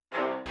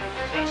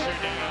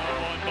pressure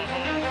now on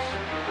Mahomes.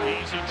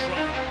 He's in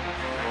trouble.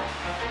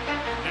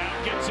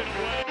 Now gets it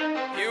away.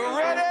 You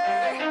ready?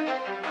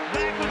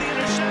 Back with the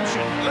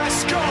interception.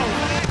 Let's go.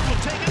 Back will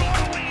take it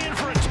all the way in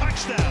for a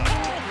touchdown.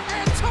 Oh,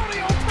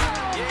 Antonio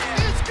Brown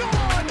is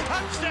gone.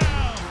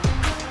 Touchdown.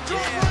 Drew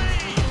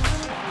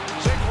Brees.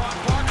 Saquon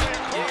Barkley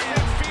across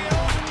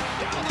midfield,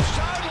 down the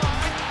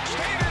sideline,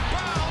 staying in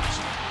bounds,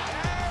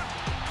 and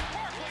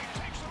Barkley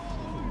takes it all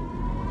the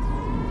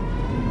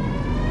way.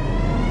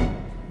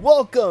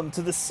 Welcome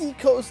to the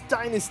Seacoast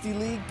Dynasty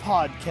League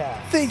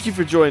podcast. Thank you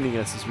for joining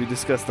us as we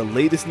discuss the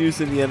latest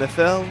news in the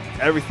NFL,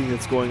 everything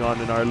that's going on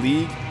in our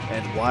league,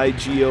 and why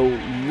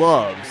Gio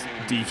loves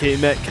DK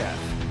Metcalf.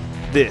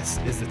 This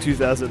is the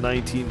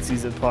 2019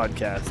 season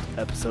podcast,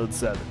 episode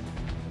 7.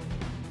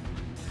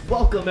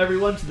 Welcome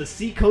everyone to the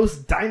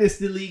Seacoast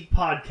Dynasty League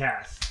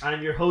podcast.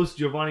 I'm your host,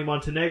 Giovanni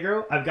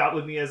Montenegro. I've got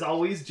with me as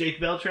always,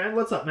 Jake Beltran.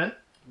 What's up, man?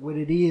 What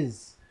it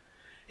is.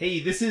 Hey,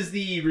 this is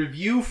the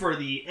review for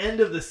the end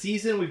of the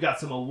season. We've got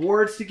some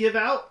awards to give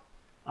out.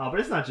 But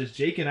it's not just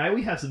Jake and I.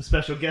 We have some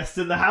special guests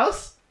in the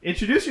house.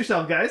 Introduce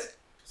yourself, guys.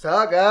 What's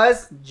up,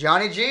 guys?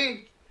 Johnny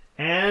G.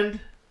 And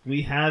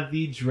we have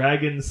the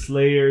Dragon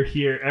Slayer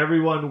here.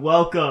 Everyone,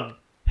 welcome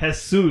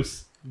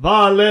Jesus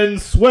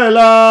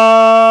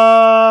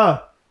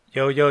Valenzuela.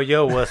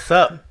 Yo, what's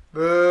up?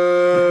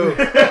 Boo.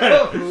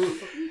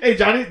 Hey,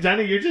 Johnny,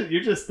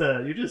 you're just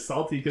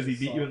salty because he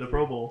beat you in the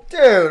Pro Bowl.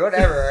 Dude,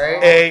 whatever,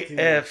 right?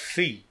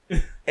 AFC.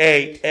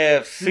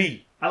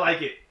 AFC. I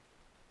like it.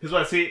 Because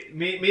what? See,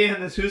 me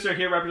and Jesus are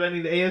here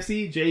representing the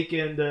AFC. Jake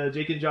and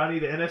Johnny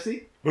the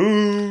NFC.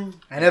 Boo.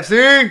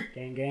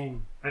 NFC.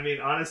 Gang. I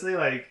mean, honestly,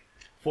 like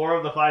 4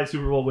 of the 5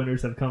 Super Bowl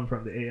winners have come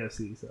from the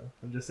AFC. So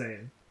I'm just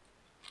saying.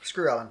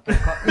 Screw Ellen.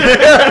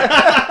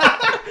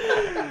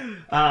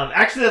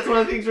 Actually, that's one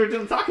of the things we're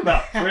going to talk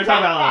about. We're going to talk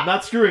about Ellen,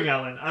 not screwing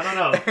Ellen. I don't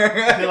know.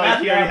 I feel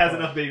like he already has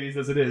enough babies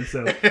as it is,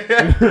 so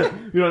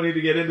we don't need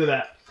to get into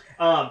that.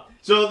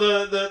 So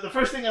the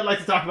first thing I'd like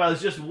to talk about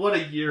is just what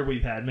a year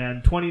we've had,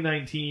 man.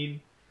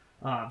 2018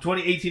 and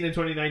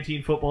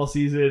 2019 football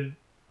season.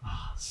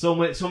 So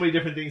many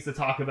different things to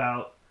talk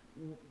about.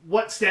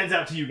 What stands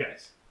out to you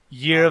guys?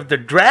 Year of the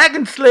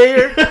Dragon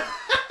Slayer.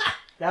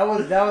 That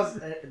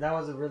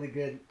was a really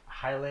good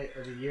highlight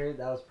of the year.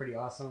 That was pretty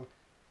awesome.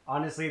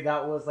 Honestly,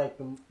 that was like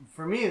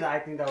for me, I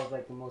think that was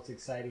like the most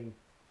exciting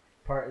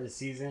part of the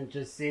season.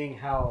 Just seeing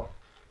how,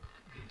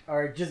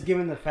 or just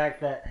given the fact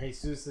that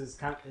Jesus is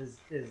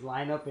his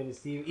lineup and his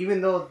team,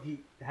 even though he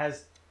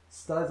has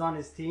studs on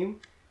his team,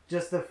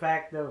 just the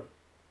fact of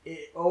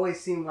it always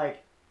seemed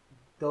like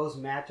those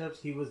matchups,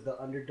 he was the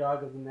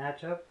underdog of the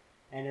matchup,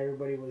 and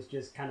everybody was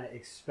just kind of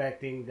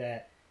expecting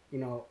that, you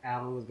know,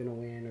 Allen was gonna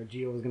win or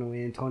Gio was gonna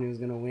win, Tony was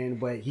gonna win,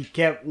 but he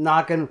kept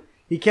knocking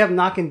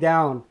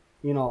down,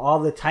 you know, all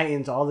the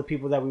Titans, all the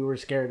people that we were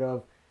scared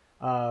of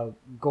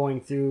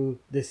going through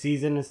the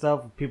season and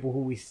stuff, people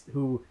who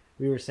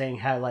we were saying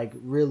had like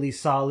really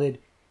solid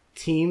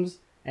teams,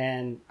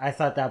 and I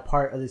thought that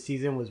part of the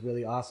season was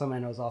really awesome,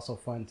 and it was also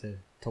fun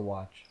to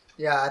watch.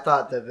 Yeah, I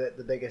thought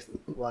the biggest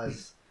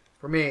was,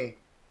 for me,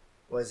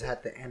 was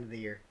at the end of the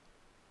year.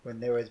 When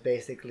there was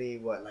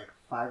basically,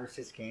 5 or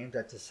 6 games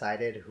that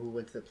decided who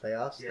went to the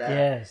playoffs.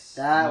 Yeah.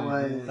 That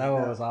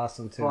was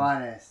awesome too.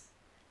 funnest.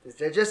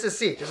 Just to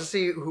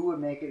see who would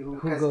make it. Who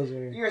goes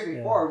where. Years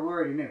before, we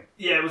already knew.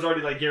 Yeah, it was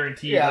already like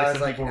guaranteed. Yeah, like I was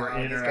some like, people were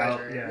in these or guys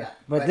out. are, Yeah.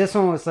 But this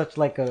one was such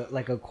like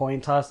a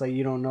coin toss, like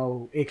you don't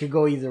know, it could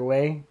go either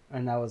way,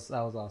 and that was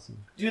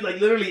awesome. Dude, like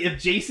literally, if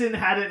Jason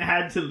hadn't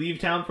had to leave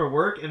town for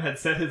work and had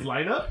set his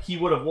lineup, he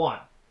would have won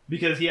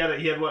because he had a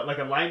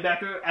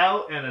linebacker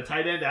out and a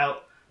tight end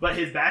out, but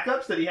his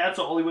backups that he had,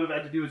 so all he would have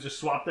had to do was just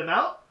swap them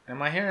out. Am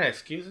I hearing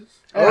excuses?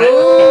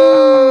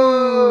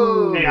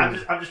 Oh! Hey, I'm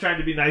just trying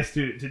to be nice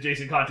to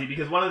Jason Conti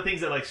because one of the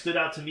things that like stood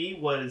out to me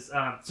was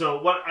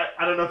so what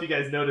I don't know if you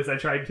guys noticed, I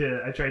tried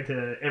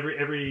to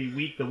every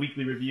week the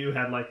weekly review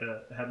had like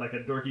a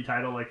dorky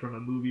title like from a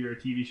movie or a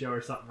TV show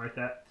or something like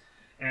that.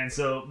 And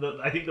so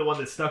I think the one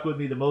that stuck with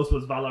me the most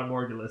was Valar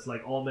Morghulis,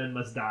 like All Men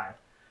Must Die.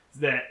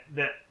 That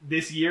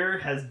this year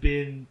has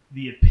been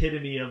the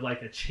epitome of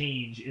like a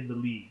change in the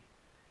league.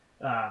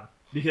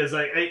 Because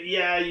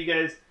you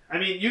guys. I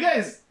mean, you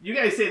guys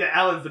say that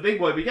Allen's the big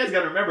boy, but you guys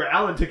got to remember,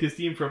 Allen took his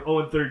team from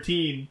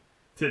 0-13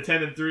 to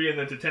 10-3, and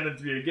then to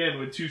 10-3 again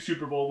with 2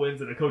 Super Bowl wins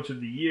and a Coach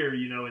of the Year,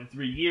 you know, in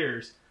 3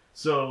 years.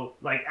 So,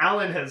 like,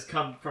 Allen has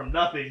come from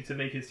nothing to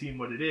make his team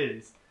what it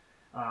is.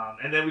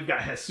 And then we've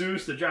got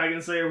Jesus, the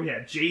Dragon Slayer. We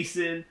had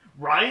Jason.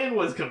 Ryan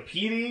was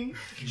competing.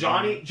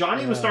 Johnny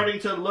was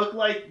starting to look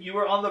like you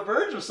were on the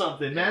verge of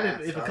something, man.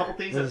 Yeah, if a couple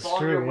things had That's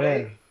fallen true, your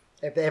way,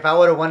 If I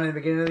would have won in the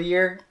beginning of the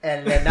year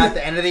and then not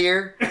the end of the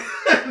year.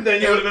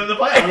 then you would have been in the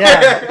playoffs.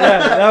 Yeah,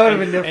 that would have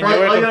been And different. you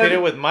were Oh, yeah.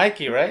 competing with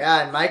Mikey, right?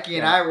 Yeah, and Mikey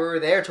and I were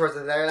there towards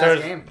the very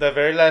last game. The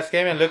very last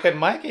game, and look at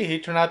Mikey. He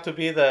turned out to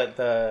be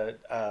the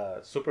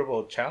Super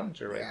Bowl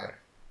challenger right Yeah. there.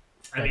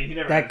 I mean, he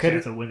never that had a could've-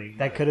 chance of winning.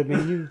 That could have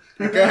been you.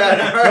 that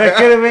That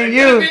could have been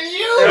you.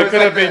 It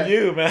could have been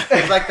you, man.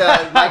 It's like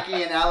the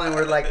Mikey and Allen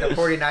were like the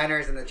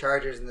 49ers and the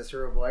Chargers in the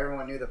Super Bowl.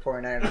 Everyone knew the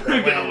 49ers were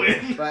going Gonna to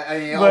win. win. But I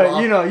mean,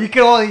 But you know, you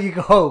can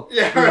hope.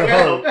 Yeah, You can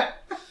hope. right.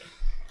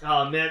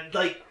 Oh man,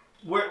 like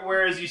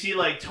whereas you see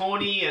like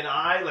Tony and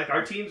I, like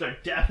our teams are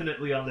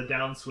definitely on the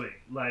downswing.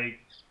 Like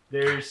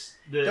there's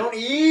the Don't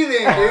even,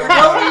 dude.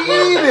 Don't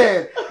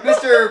even.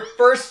 Mr.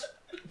 First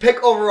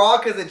pick overall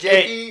because of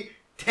Jakey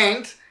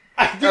tanked.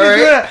 I didn't All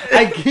do right.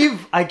 it.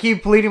 I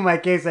keep pleading my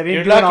case. I didn't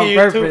You're do it on lucky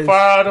you're purpose. too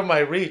far out of my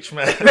reach,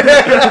 man.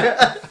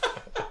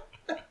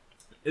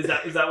 is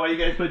that why you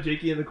guys put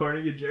Jakey in the corner,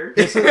 you jerk?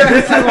 This is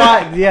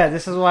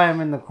why I'm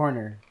in the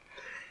corner.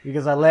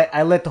 Because I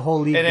let the whole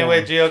league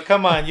Anyway, down. Gio,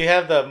 come on. You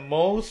have the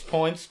most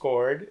points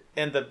scored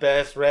and the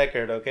best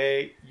record,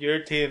 okay? Your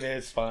team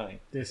is fine.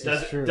 This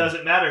is true.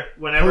 Doesn't matter.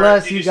 Whenever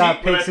Plus, did you see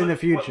got when I picks in put- the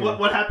future.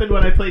 What happened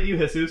when I played you,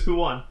 Jesus? Who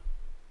won?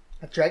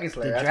 Dragon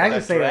Slayer. The that's Dragon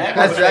what- Slayer.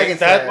 That's Dragon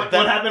Slayer. What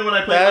happened when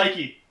I played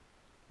Mikey?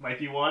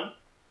 Mikey won.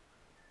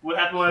 What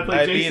happened when I played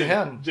I Jason? beat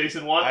him.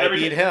 Jason won. I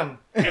beat him.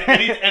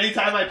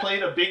 Anytime I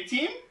played a big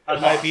team, I I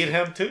lost. beat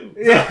him too.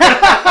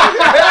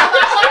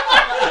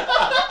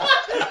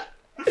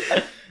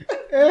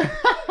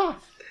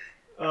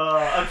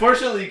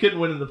 Unfortunately, you couldn't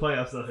win in the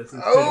playoffs though. Jesus, could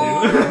you?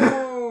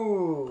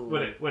 Oh.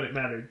 when it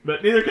mattered,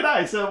 but neither could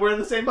I. So we're in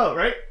the same boat,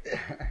 right?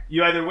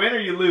 You either win or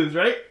you lose,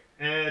 right?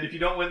 And if you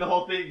don't win the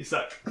whole thing, you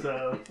suck.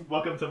 So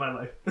welcome to my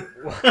life.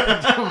 Welcome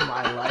to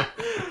my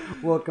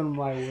life. Welcome to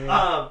my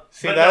world.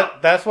 See, but no,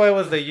 that's why it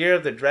was the year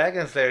of the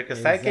Dragon Slayer,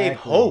 because that gave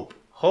Exactly.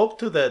 hope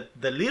to the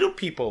little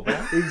people,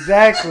 man.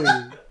 Exactly.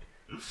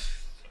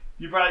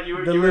 you brought you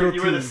were The you were, little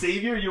you were the team.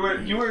 savior. You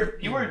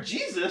were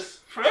Jesus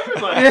for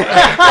everybody.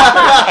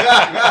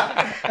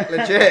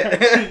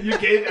 Legit. You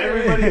gave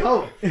everybody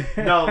hope.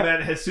 No,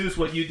 man, Jesus,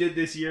 what you did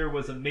this year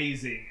was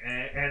amazing,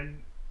 and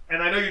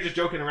I know you're just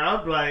joking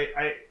around, but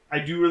I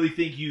do really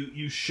think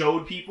you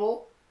showed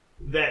people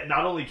that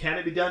not only can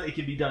it be done, it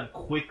can be done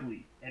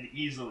quickly and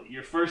easily.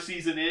 Your first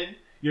season in,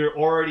 you're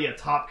already a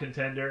top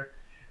contender,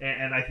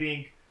 and I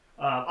think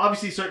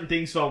obviously certain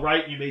things fell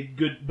right. You made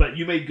good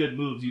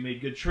moves. You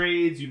made good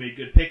trades. You made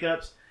good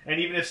pickups. And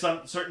even if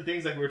certain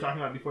things, like we were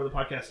talking about before the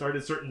podcast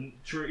started, certain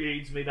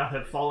trades may not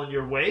have fallen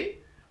your way,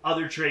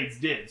 other trades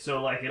did.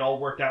 So, like, it all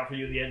worked out for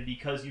you in the end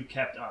because you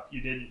kept up.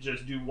 You didn't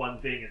just do one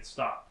thing and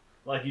stop.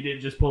 Like, you didn't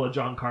just pull a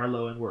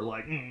Giancarlo and were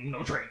like,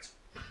 no trades.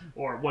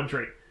 Or one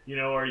trade. You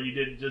know, or you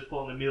didn't just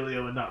pull an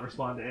Emilio and not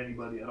respond to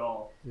anybody at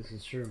all. This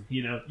is true.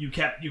 You know, you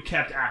kept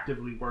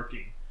actively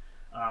working.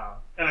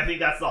 And I think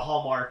that's the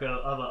hallmark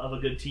of a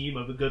good team,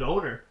 of a good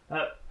owner.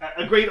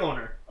 A great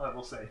owner, I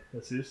will say.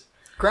 Jesus.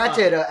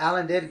 Granted,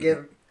 Alan did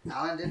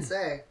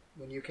say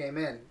when you came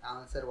in,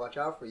 Alan said, "Watch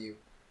out for you,"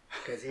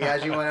 because he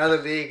has you in other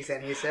leagues,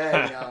 and he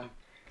said,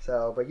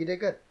 so. But you did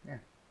good. Yeah.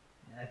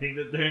 I think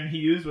the term he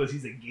used was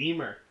he's a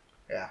gamer.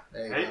 Yeah.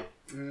 There you Right?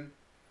 go. Mhm.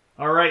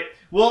 All right.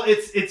 Well,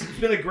 it's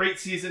been a great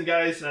season,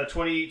 guys.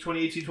 2018,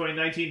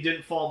 2019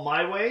 didn't fall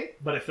my way,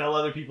 but it fell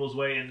other people's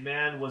way, and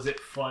man, was it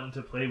fun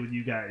to play with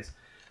you guys.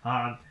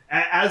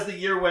 As the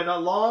year went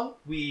along,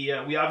 we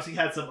obviously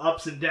had some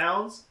ups and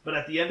downs, but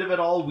at the end of it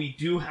all, we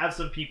do have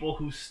some people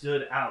who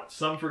stood out.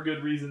 Some for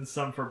good reasons,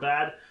 some for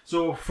bad.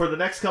 So for the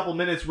next couple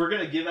minutes, we're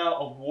going to give out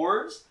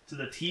awards to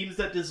the teams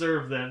that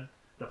deserve them,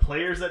 the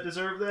players that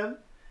deserve them,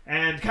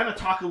 and kind of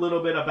talk a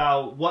little bit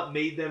about what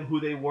made them who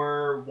they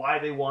were, why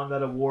they won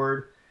that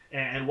award,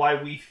 and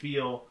why we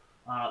feel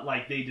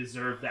like they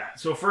deserve that.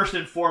 So first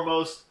and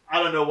foremost,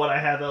 I don't know what I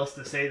have else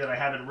to say that I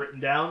haven't written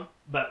down,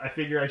 but I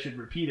figure I should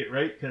repeat it,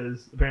 right?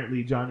 Because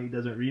apparently Johnny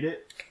doesn't read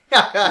it.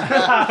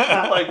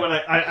 Like when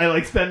I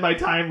like spend my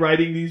time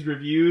writing these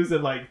reviews,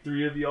 and like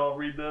 3 of y'all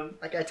read them.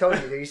 Like I told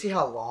you, do you see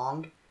how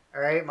long? All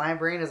right, my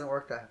brain doesn't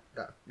work that.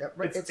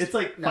 It's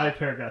like no. 5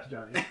 paragraphs,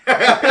 Johnny.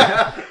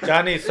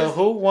 Johnny, so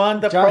who won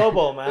the Johnny- Pro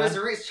Bowl, man? There's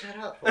a reason. Shut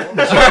up. fool.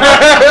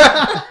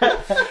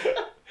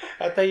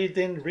 I thought you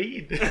didn't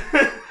read.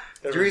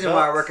 There's a reason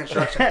why I work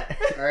construction.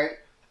 All right.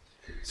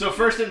 So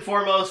first and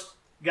foremost,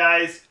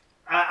 guys,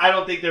 I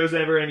don't think there was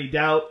ever any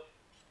doubt.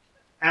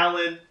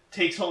 Allen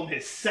takes home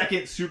his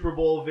 2nd Super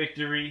Bowl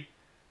victory.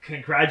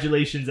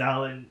 Congratulations,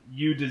 Allen.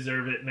 You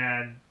deserve it,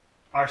 man.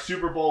 Our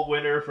Super Bowl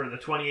winner for the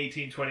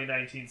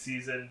 2018-2019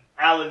 season,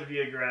 Allen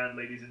Villagrán,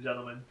 ladies and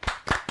gentlemen.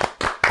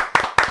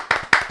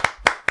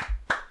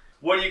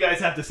 What do you guys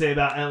have to say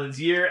about Allen's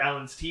year,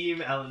 Allen's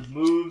team, Allen's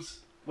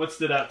moves? What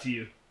stood out to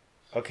you?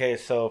 Okay,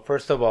 so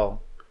first of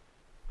all,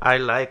 I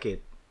like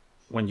it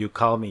when you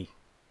call me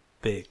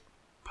Big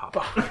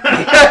Papa.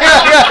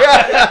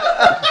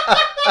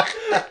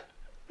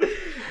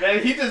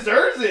 Man, he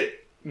deserves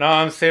it. No,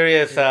 I'm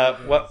serious.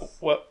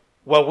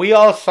 What we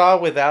all saw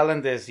with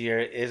Allen this year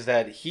is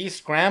that he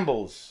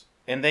scrambles,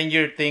 and then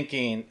you're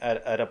thinking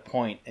at a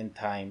point in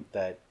time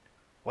that,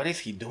 what is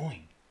he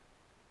doing?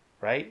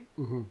 Right?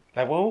 Mhm.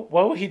 Like,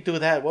 why would he do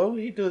that? Why would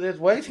he do this?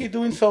 Why is he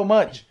doing so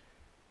much?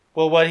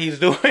 Well, what he's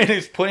doing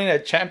is putting a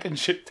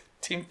championship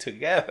team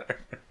together.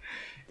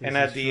 And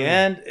This at is the true.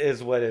 end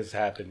is what is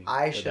happening.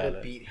 I with should have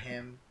Allen. beat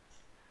him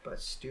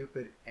but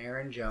stupid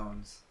Aaron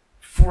Jones.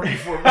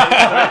 44 minutes.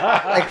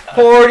 Like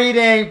 40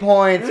 dang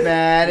points,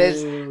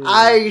 man.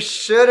 I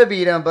should have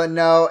beat him, but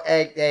no.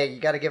 Hey, you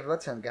got to give it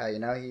up to him, guy. You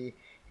know, he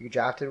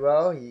drafted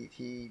well.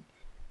 He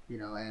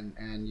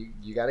and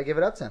you got to give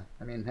it up to him.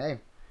 I mean, hey,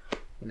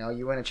 you know,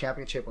 you win a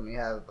championship when you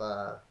have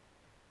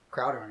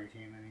Crowder on your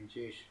team. I mean,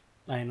 jeez.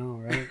 I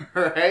know, right?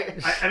 Right?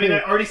 I mean,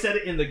 I already said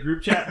it in the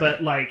group chat,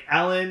 but like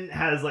Allen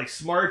has like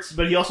smarts,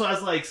 but he also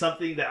has like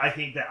something that I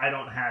think that I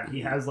don't have.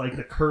 He has like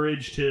the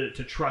courage to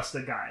trust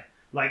a guy.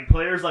 Like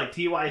players like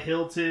T.Y.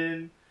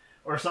 Hilton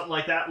or something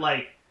like that,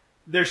 like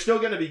they're still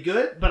going to be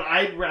good, but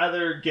I'd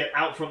rather get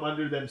out from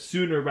under them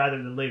sooner rather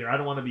than later. I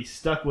don't want to be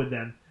stuck with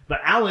them.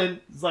 But Allen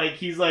is like,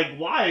 he's like,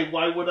 why?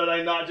 Why would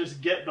I not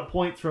just get the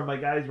points from my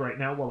guys right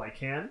now while I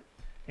can,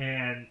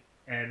 and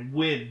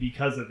win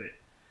because of it?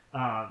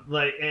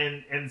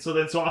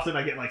 So often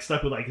I get like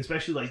stuck with like,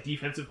 especially like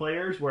defensive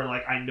players where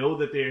like I know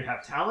that they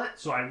have talent,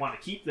 so I want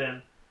to keep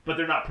them, but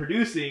they're not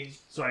producing,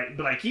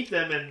 but I keep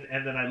them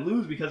and then I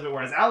lose because of it.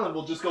 Whereas Allen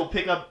will just go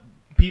pick up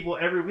people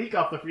every week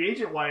off the free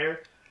agent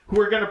wire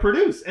who are going to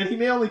produce, and he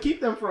may only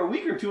keep them for a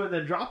week or two and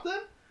then drop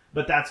them.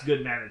 But that's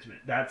good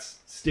management. That's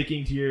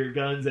sticking to your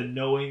guns and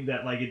knowing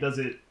that like it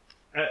doesn't.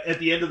 At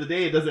the end of the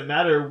day, it doesn't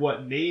matter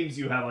what names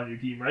you have on your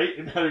team, right?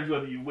 It matters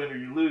whether you win or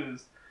you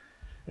lose.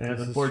 And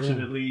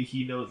unfortunately,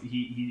 he knows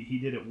he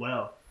did it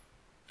well.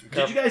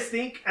 Did you guys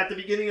think at the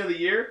beginning of the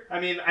year? I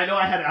mean, I know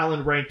I had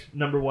Allen ranked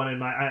number one in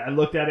my. I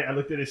looked at it. I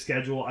looked at his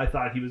schedule. I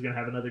thought he was going to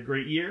have another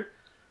great year.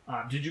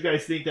 Did you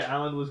guys think that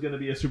Allen was going to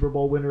be a Super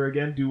Bowl winner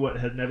again? Do what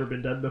had never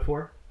been done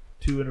before,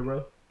 2 in a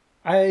row.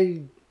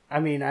 I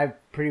mean, I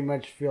pretty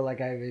much feel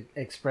like I've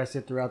expressed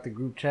it throughout the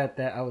group chat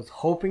that I was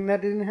hoping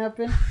that didn't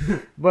happen.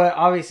 But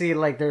obviously,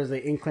 like, there's an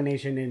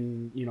inclination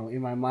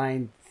in my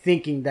mind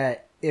thinking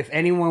that if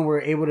anyone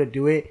were able to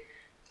do it,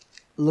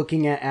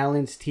 looking at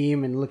Allen's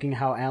team and looking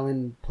how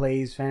Allen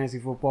plays fantasy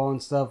football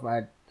and stuff,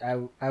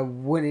 I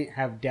wouldn't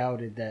have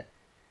doubted that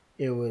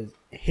it was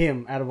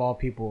him, out of all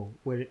people,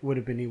 would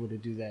have been able to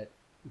do that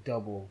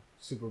double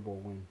Super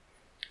Bowl win.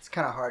 It's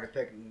kind of hard to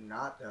pick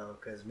not, though,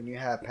 because when you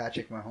have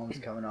Patrick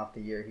Mahomes coming off the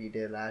year he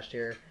did last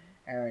year,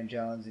 Aaron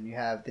Jones, and you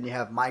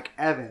have Mike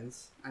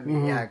Evans. I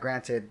mean, yeah,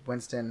 granted,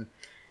 Winston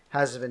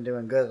hasn't been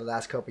doing good the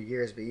last couple of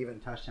years, but even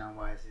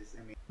touchdown-wise,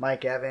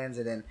 Mike Evans,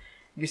 and then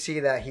you see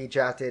that he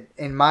drafted,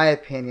 in my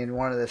opinion,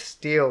 one of the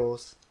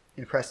steals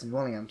in Preston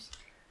Williams.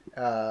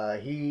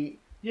 He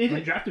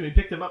didn't draft him. He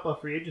picked him up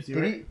off free agency,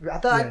 right? I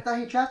thought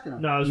he drafted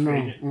him. No, it was free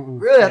agent.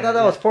 Really? I thought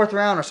that was 4th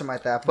round or something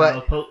like that.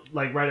 But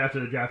like right after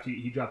the draft,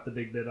 he dropped the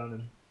big bid on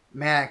him.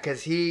 Man,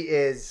 because he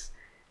is...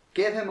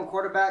 Give him a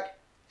quarterback,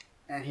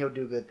 and he'll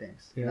do good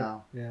things. Yeah. You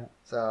know? Yeah.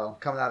 So,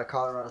 coming out of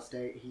Colorado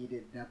State, he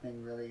did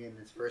nothing really in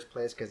his first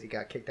place because he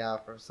got kicked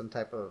out for some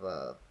type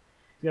of...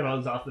 He had all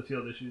his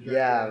off-the-field issues. Right?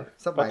 Yeah,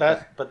 something like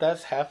that. But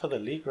that's half of the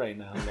league right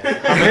now.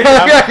 Like, How many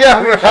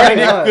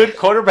good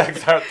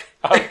quarterbacks are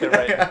out there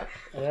right now?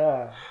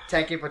 Yeah.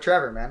 Tanking for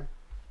Trevor, man.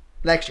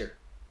 Next year.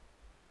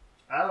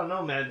 I don't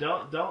know, man.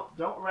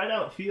 Don't write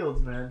out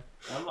Fields, man.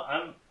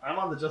 I'm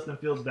on the Justin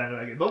Fields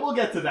bandwagon, but we'll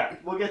get to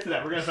that. We're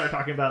gonna start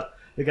talking about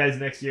the guys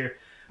next year.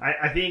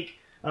 I think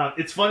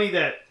it's funny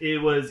that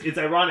it's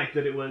ironic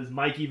that it was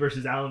Mikey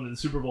versus Allen in the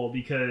Super Bowl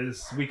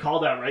because we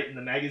called that right in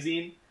the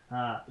magazine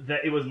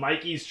that it was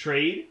Mikey's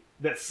trade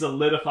that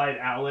solidified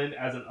Allen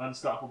as an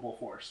unstoppable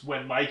force.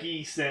 When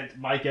Mikey sent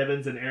Mike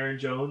Evans and Aaron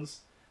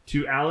Jones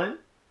to Allen,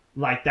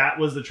 like that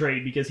was the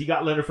trade because he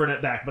got Leonard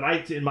Fournette back.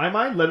 But in my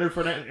mind, Leonard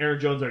Fournette and Aaron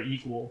Jones are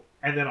equal.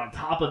 And then on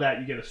top of that,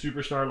 you get a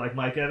superstar like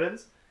Mike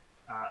Evans.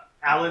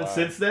 Allen,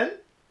 since then,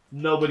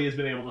 nobody has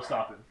been able to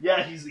stop him.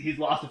 Yeah, he's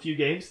lost a few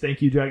games.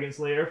 Thank you, Dragon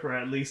Slayer, for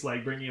at least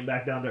like bringing him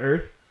back down to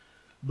earth.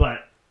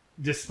 But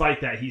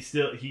despite that, he's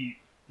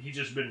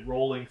just been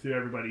rolling through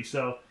everybody.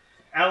 So,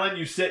 Allen,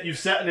 you've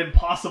set an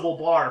impossible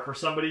bar for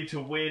somebody to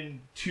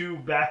win 2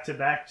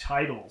 back-to-back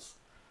titles.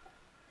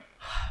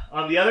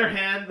 On the other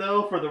hand,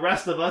 though, for the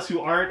rest of us who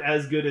aren't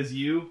as good as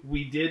you,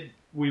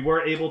 we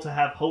were able to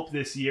have hope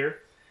this year.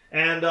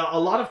 And a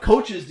lot of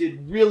coaches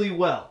did really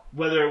well,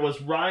 whether it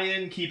was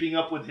Ryan keeping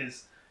up with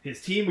his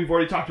team. We've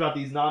already talked about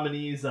these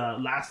nominees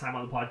last time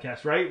on the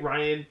podcast, right?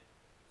 Ryan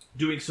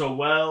doing so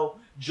well.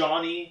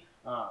 Johnny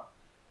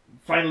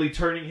finally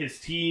turning his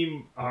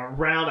team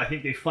around. I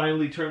think they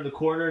finally turned the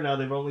corner. Now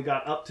they've only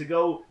got up to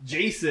go.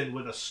 Jason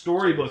with a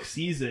storybook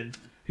season,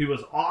 who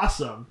was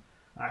awesome.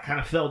 Kind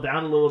of fell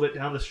down a little bit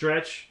down the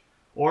stretch.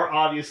 Or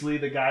obviously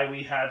the guy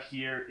we have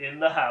here in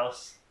the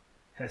house,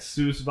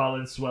 Jesus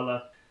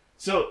Valenzuela.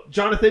 So,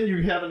 Jonathan,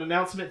 you have an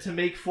announcement to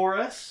make for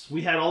us.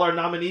 We had all our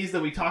nominees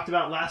that we talked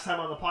about last time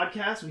on the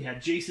podcast. We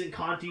had Jason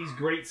Conti's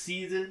great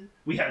season.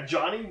 We had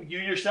Johnny, you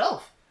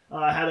yourself,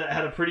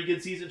 had a pretty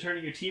good season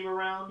turning your team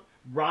around.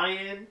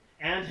 Ryan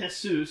and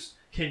Jesus,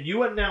 can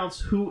you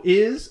announce who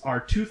is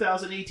our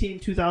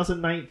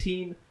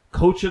 2018-2019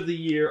 Coach of the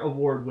Year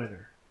award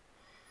winner?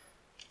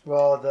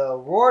 Well, the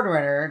award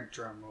winner,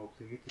 drum roll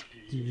please,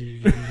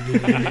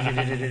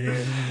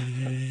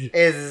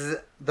 is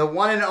the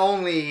one and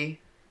only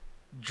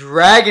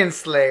Dragon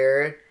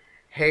Slayer,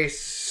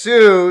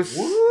 Jesus,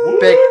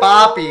 Big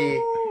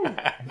Papi.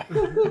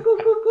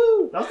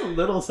 That was a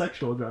little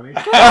sexual, Johnny.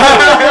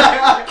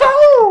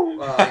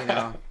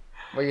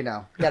 Well, you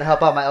know, gotta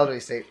help out my elderly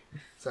state.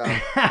 So,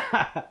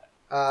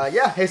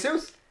 yeah,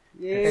 Jesus.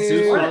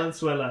 Jesus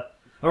Valenzuela.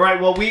 All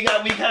right, well, we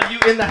have you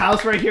in the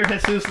house right here,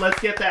 Jesus. Let's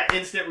get that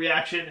instant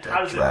reaction. How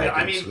does it feel?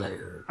 I mean,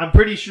 I'm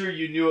pretty sure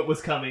you knew it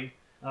was coming,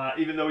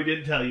 even though we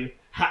didn't tell you.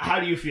 How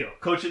do you feel?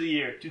 Coach of the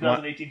Year,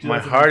 2018, 2019. My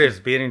heart is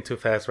beating too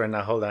fast right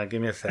now. Hold on,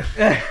 give me a sec.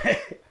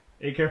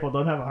 Hey, careful,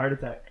 don't have a heart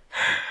attack.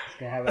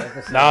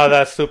 No,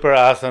 that's super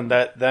awesome.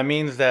 That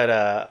means that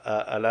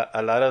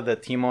a lot of the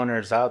team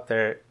owners out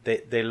there,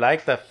 they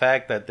like the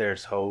fact that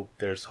there's hope.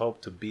 There's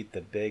hope to beat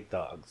the big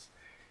dogs.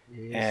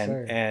 Yes,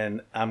 sir.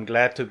 And I'm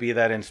glad to be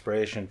that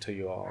inspiration to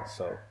you all.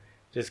 So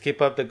just keep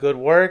up the good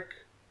work.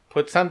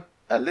 Put a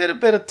little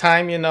bit of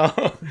time,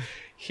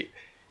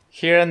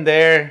 here and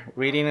there,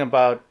 reading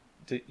about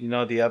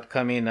the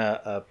upcoming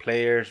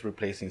players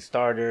replacing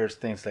starters,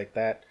 things like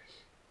that.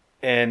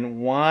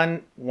 And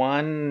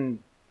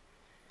one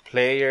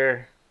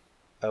player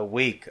a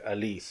week at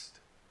least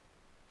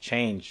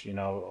change,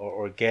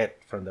 or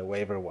get from the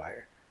waiver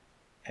wire,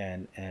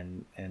 and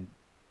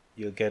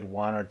you'll get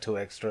 1 or 2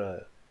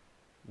 extra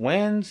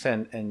wins,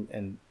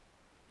 and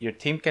your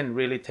team can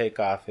really take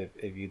off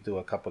if you do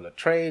a couple of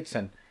trades.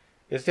 And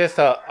it's just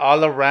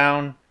all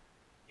around,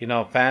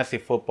 fantasy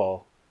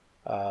football,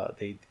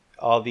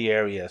 all the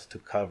areas to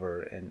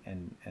cover,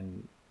 and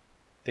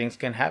things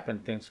can happen.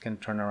 Things can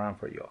turn around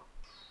for you all.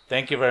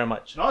 Thank you very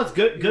much. No, it's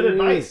good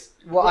advice.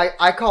 Well,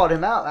 I called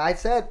him out. I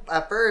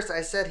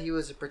said he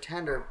was a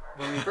pretender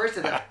when we first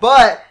did that.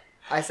 But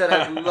I said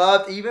I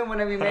loved, even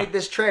when we made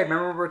this trade.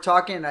 Remember we were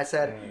talking, and I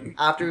said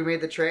after we made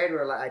the trade,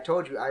 I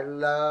told you I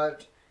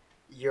loved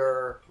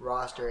your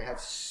roster. It had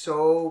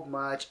so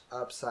much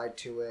upside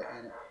to it,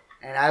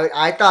 and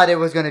I thought it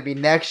was going to be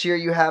next year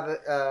you have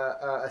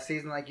a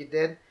season like you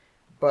did,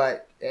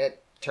 but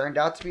it turned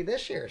out to be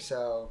this year.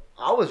 So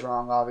I was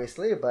wrong,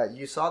 obviously, but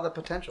you saw the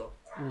potential.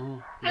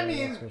 Mm-hmm. I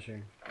mean, that's for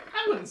sure.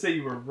 I wouldn't say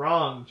you were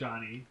wrong,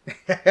 Johnny.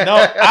 No,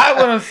 I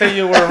wouldn't say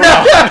you were wrong.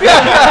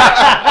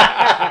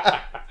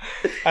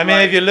 I mean,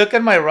 if you look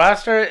at my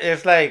roster,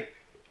 it's like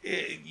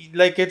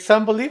it's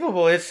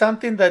unbelievable. It's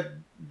something that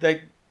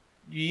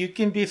you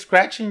can be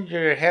scratching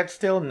your head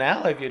still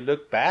now if you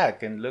look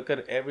back and look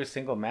at every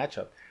single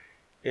matchup.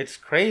 It's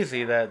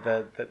crazy that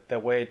the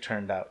way it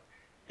turned out.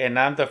 And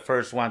I'm the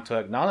first one to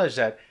acknowledge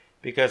that,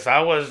 because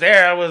I was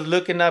there. I was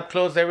looking up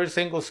close every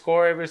single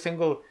score, every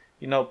single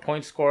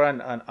point score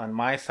on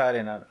my side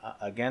and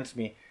against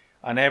me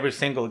on every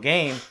single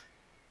game.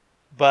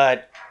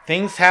 But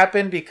things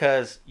happen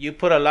because you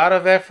put a lot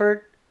of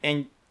effort,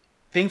 and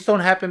things don't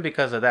happen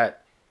because of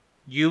that.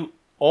 You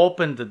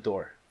open the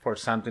door for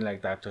something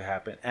like that to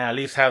happen, and at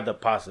least have the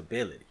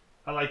possibility.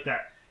 I like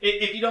that.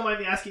 If you don't mind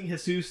me asking,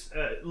 Jesus,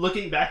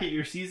 looking back at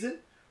your season,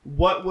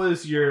 what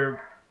was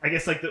your, I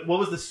guess, what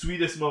was the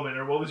sweetest moment,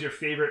 or what was your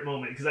favorite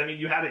moment? Because I mean,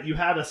 you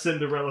had a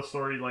Cinderella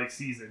story like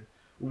season.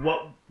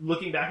 What,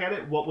 looking back at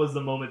it, what was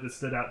the moment that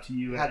stood out to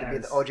you? It had to be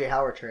the O.J.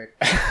 Howard trade.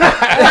 That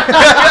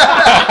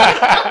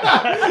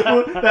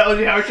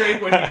O.J. Howard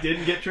trade when he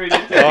didn't get traded.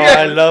 Oh,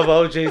 I love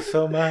O.J.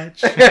 so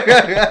much.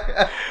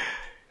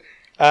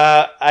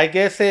 I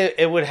guess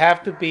it would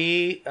have to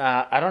be,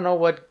 I don't know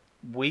what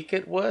week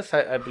it was.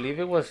 I believe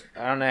it was,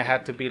 I don't know, it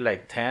had to be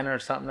like 10 or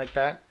something like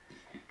that,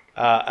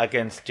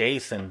 against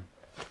Jason.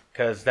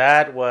 Because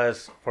that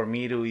was for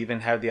me to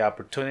even have the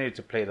opportunity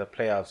to play the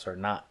playoffs or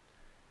not.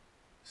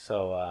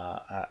 So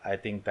I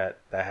think that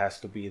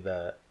has to be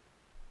the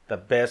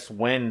best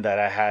win that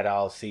I had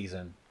all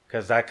season,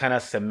 because that kind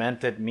of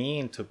cemented me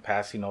into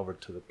passing over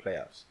to the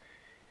playoffs,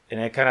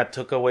 and it kind of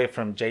took away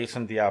from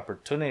Jason the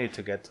opportunity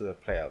to get to the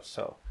playoffs.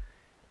 So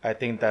I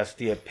think that's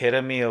the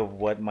epitome of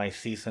what my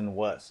season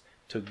was,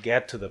 to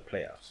get to the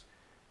playoffs.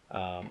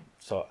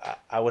 So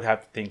I would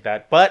have to think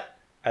that. But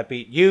I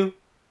beat you,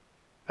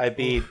 I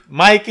beat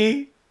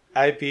Mikey,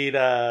 I beat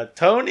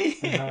Tony.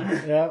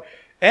 Yep.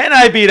 And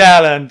I beat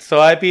Alan, so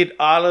I beat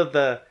all of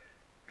the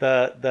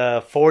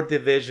 4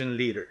 division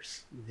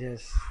leaders.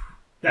 Yes.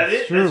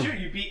 That's true. That's true.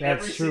 You beat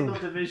That's every true. single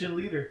division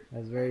leader,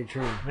 That's very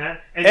true. man.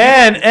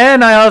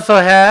 And I also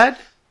had,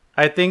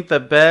 I think, the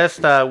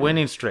best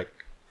winning streak,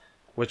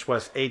 which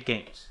was 8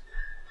 games.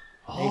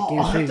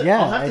 I'll have to,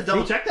 Yeah, I'll have to I double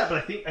think- check that, but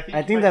I think I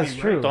you think might that's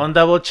be true. right. Don't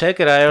double check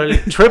it. I already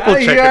triple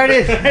You checked already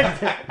it.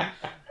 said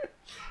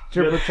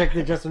triple checked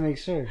it just to make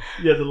sure.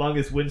 Yeah, the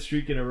longest win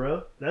streak in a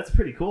row. That's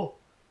pretty cool.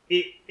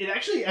 It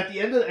actually at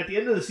the end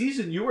of the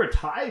season, you were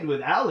tied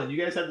with Alan.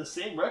 You guys had the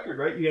same record,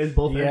 right? You guys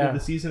both Yeah. ended the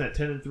season at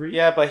 10-3.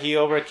 Yeah, but he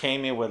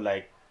overcame me with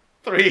like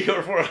 300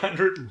 or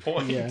 400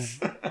 points.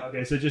 Yeah.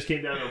 Okay, so it just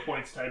came down to a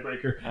points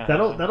tiebreaker.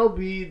 Uh-huh. That'll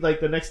be like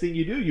the next thing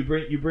you do.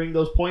 You bring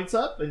those points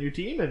up in your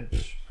team, and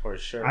For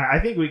sure. I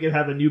think we could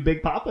have a new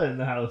Big Papa in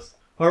the house.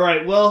 All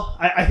right. Well,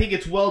 I think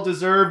it's well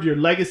deserved. Your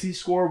legacy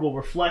score will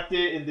reflect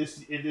it in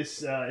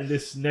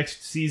this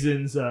next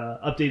season's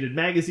updated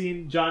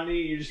magazine.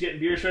 Johnny, you're just getting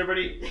beers for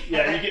everybody.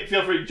 Yeah,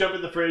 feel free to jump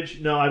in the fridge.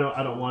 No, I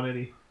don't want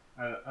any.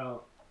 I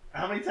don't.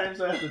 How many times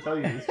do I have to tell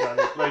you this,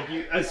 Johnny? Like,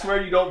 I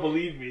swear you don't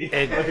believe me.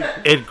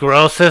 It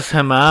grosses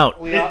him out.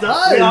 It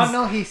does. We all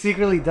know he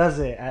secretly does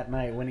it at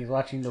night when he's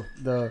watching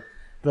the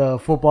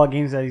football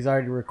games that he's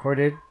already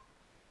recorded.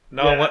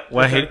 No,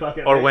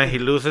 Yeah, when he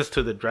loses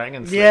to the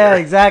Dragon Slayer. Yeah,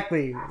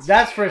 exactly.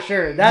 That's for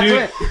sure.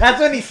 That's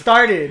when he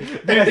started.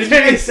 Dude, That's did when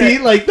you he guys see,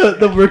 said- like,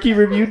 the rookie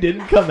review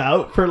didn't come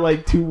out for,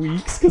 like, 2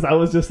 weeks because I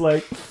was just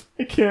like,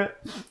 I can't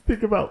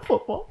think about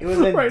football It was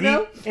in right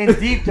now.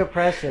 deep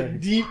depression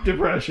Deep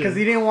depression. because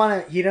he didn't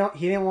want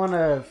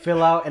to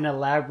fill out an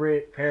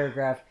elaborate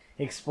paragraph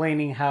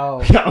explaining how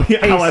how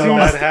I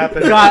lost. What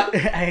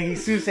happened?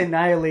 Jesus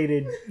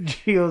annihilated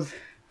Gio's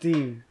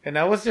team. And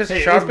I was just Hey, it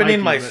was sharpening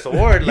Mikey, my but-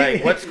 sword.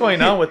 Like, what's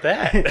going on with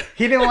that?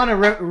 He didn't want to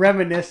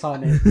reminisce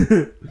on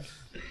it.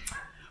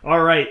 All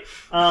right.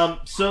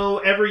 So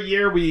every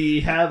year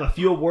we have a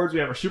few awards. We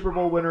have our Super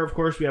Bowl winner, of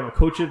course. We have our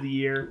Coach of the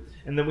Year,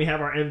 and then we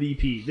have our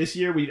MVP. This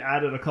year we've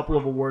added a couple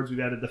of awards. We've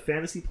added the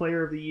Fantasy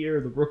Player of the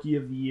Year, the Rookie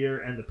of the Year,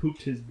 and the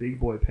Pooped His Big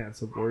Boy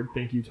Pants Award.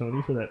 Thank you,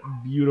 Tony, for that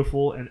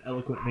beautiful and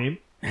eloquent name.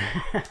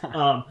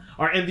 Our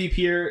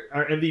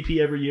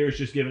MVP every year is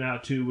just given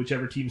out to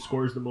whichever team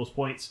scores the most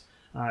points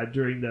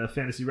during the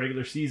fantasy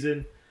regular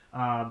season.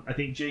 I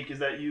think, Jake, is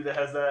that you that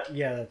has that?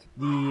 Yeah,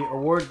 the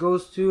award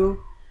goes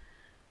to,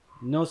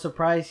 no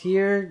surprise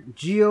here,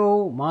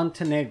 Gio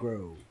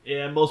Montenegro.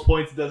 Yeah, most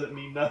points doesn't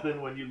mean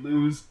nothing when you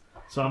lose,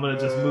 so I'm gonna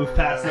just move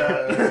past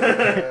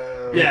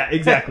that. Yeah,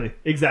 exactly.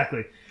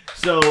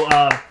 So,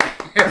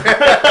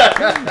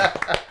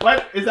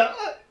 what is that?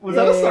 Was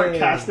that a Yay.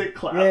 sarcastic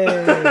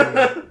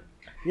clap?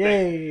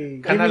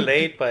 Yay! Kind of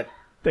late, but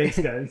Thanks,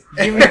 guys.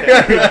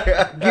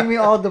 Give me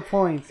all the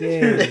points.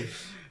 Yay!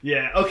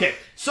 Yeah. Okay.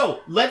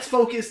 So let's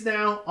focus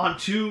now on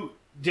 2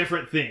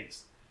 different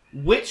things.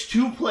 Which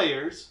 2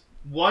 players?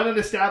 One an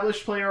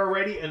established player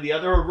already, and the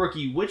other a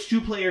rookie. Which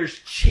 2 players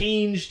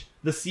changed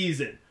the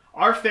season?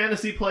 Our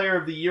Fantasy Player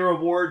of the Year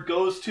award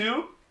goes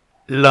to.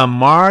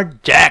 Lamar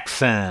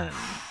Jackson.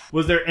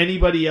 Was there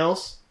anybody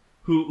else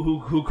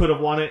who could have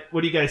won it?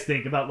 What do you guys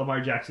think about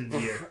Lamar Jackson's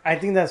year? I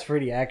think that's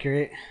pretty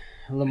accurate.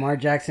 Lamar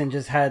Jackson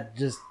just had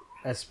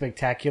a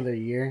spectacular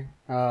year.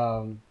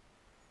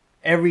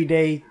 Every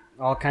day,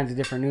 all kinds of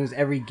different news.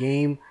 Every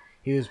game,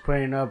 he was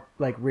putting up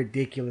like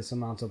ridiculous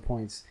amounts of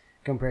points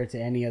compared to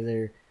any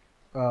other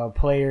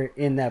player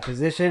in that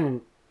position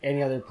and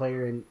any other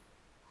player in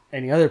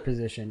any other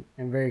position,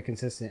 and very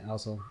consistent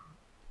also.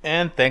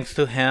 And thanks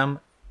to him,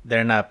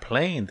 they're not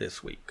playing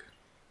this week.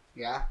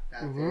 Yeah,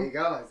 there you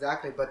go,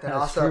 exactly. But then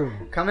That's also true.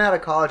 coming out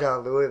of college out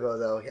of Louisville,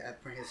 though,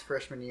 for his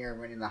freshman year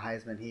winning the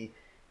Heisman,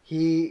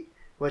 he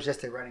was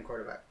just a running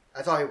quarterback.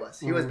 That's all he was.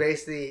 He was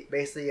basically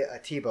a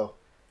Tebow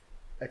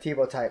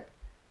type.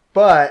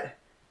 But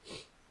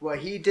what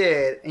he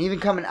did, and even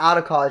coming out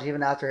of college,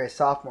 even after his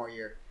sophomore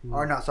year,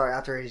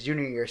 after his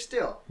junior year,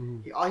 still,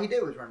 all he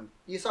did was run.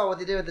 You saw what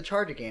they did with the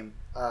Charger game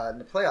in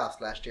the playoffs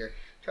last year.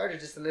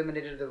 Chargers just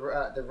eliminated the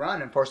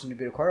run and forced him to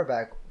be the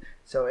quarterback.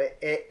 So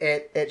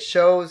it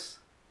shows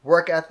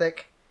work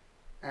ethic,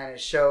 and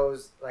it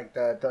shows like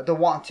the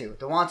want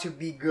to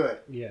be good.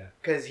 Yeah.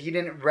 Because he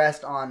didn't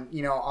rest on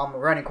I'm a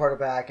running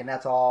quarterback and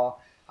that's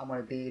all I'm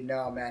gonna be.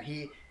 No, man,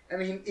 he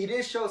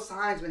did show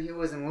signs when he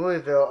was in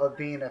Louisville of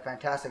being a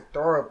fantastic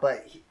thrower,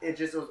 but it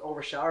just was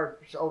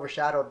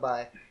overshadowed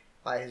by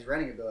his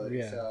running ability.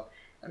 Yeah. So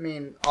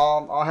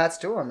all hats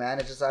to him, man.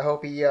 It's just I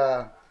hope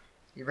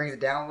he brings it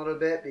down a little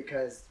bit,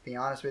 because to be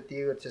honest with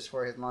you, it's just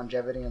for his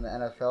longevity in the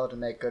NFL to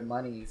make good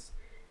money.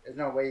 There's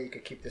no way you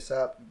could keep this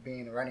up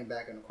being a running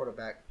back and a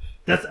quarterback.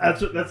 That's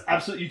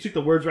absolutely. You took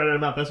the words right out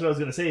of my mouth. That's what I was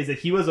going to say. Is that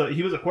he was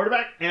a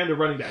quarterback and a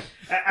running back.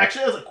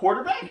 Actually, as a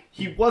quarterback,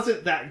 he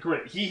wasn't that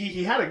great.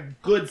 He had a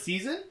good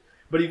season,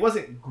 but he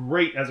wasn't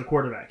great as a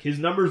quarterback. His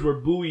numbers were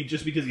buoyed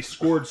just because he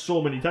scored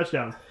so many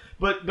touchdowns.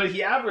 But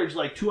he averaged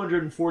like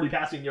 240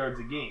 passing yards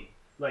a game.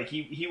 Like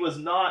he was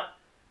not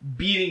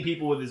beating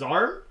people with his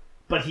arm,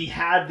 but he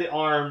had the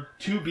arm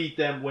to beat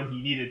them when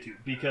he needed to.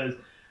 Because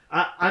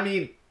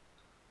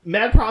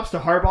mad props to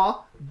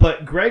Harbaugh,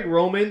 but Greg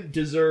Roman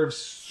deserves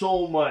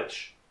so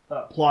much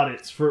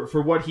plaudits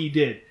for what he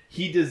did.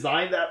 He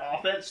designed that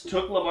offense,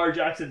 took Lamar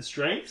Jackson's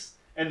strengths,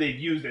 and they've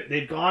used it.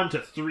 They've gone to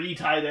 3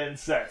 tight end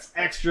sets,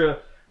 extra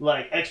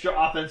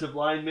offensive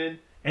linemen,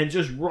 and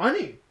just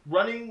running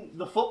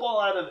the football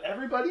out of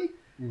everybody.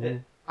 Mm-hmm.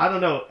 I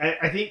don't know.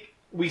 I think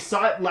we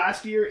saw it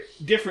last year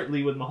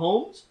differently with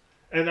Mahomes,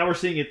 and now we're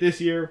seeing it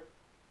this year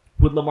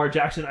with Lamar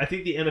Jackson. I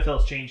think the NFL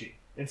is changing.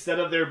 Instead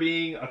of there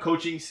being a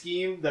coaching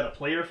scheme that a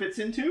player fits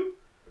into,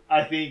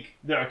 I think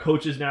there are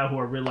coaches now who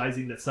are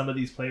realizing that some of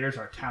these players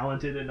are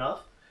talented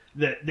enough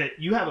that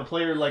you have a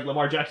player like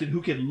Lamar Jackson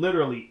who can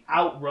literally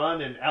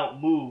outrun and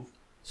outmove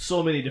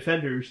so many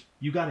defenders.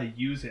 You got to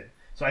use him.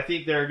 So I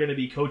think there are going to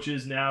be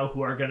coaches now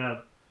who are going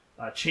to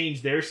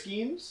change their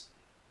schemes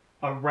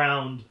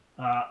around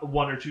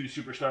 1 or 2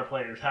 superstar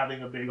players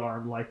having a big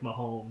arm like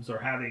Mahomes, or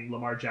having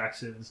Lamar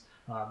Jackson's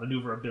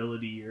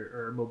maneuverability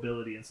or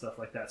mobility and stuff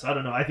like that. So I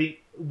don't know. I think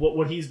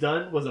what he's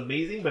done was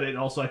amazing, but it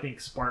also, I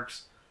think,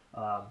 sparks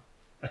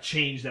a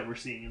change that we're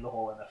seeing in the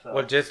whole NFL.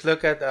 Well, just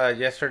look at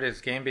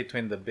yesterday's game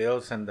between the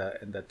Bills and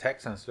the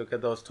Texans. Look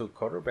at those two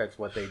quarterbacks,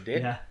 what they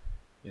did. Yeah.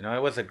 You know,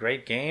 it was a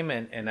great game,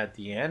 and at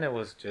the end, it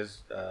was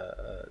just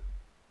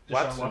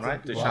Watson,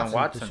 right? Deshaun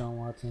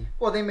Watson.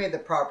 Well, they made the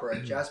proper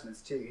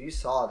adjustments too. You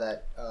saw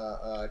that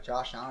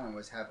Josh Allen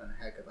was having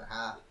a heck of a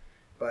half,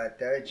 but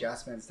the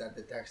adjustments that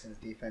the Texans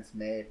defense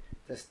made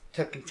just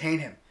to contain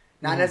him.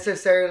 Not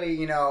necessarily,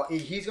 you know,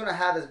 he's going to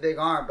have his big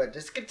arm, but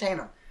just contain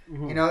him.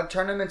 You know,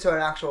 turn him into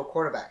an actual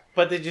quarterback.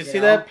 But did you see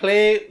that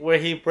play where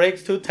he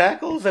breaks 2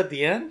 tackles at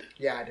the end?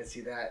 Yeah, I did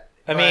see that.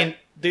 I mean,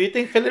 do you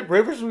think Philip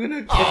Rivers is gonna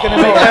make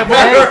that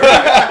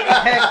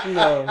Heck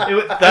no.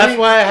 That's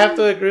why I have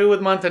to agree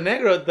with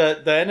Montenegro.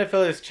 The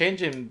NFL is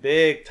changing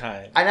big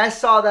time. And I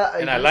saw that,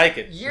 and I like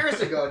it.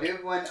 years ago,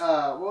 dude. When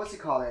what was he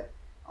call it?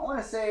 I want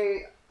to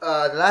say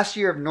the last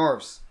year of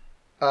Norv's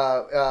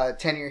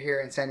tenure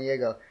here in San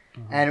Diego,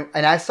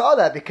 and I saw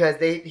that because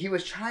he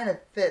was trying to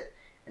fit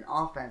an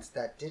offense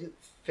that didn't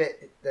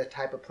fit the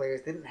type of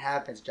players. They didn't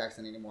have Vince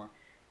Jackson anymore.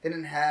 They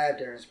didn't have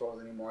Darren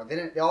Sproles anymore.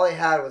 All they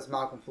had was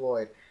Malcolm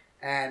Floyd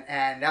and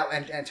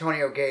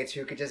Antonio Gates,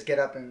 who could just get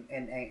up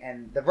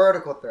and the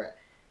vertical threat.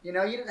 You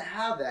know, you didn't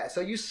have that. So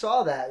you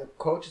saw that the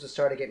coaches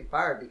started getting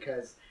fired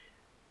because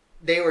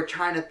they were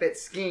trying to fit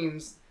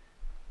schemes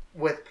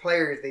with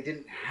players they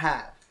didn't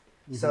have.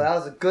 So that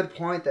was a good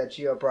point that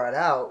Gio brought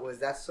out.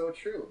 That's so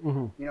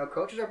true. You know,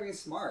 coaches are being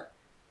smart.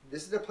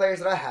 This is the players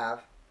that I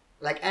have,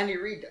 like Andy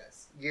Reid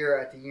does, year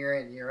after year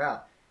in, year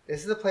out.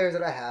 This is the players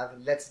that I have.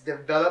 Let's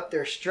develop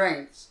their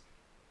strengths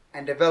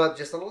and develop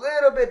just a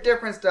little bit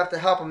different stuff to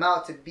help them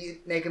out to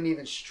make them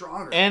even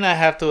stronger. And I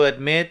have to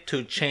admit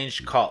to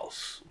change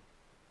calls.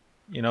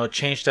 You know,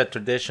 change the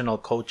traditional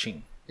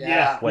coaching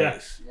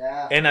ways.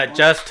 Yeah. And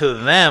adjust to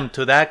them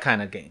to that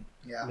kind of game.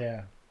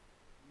 Yeah.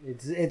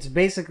 It's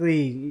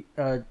basically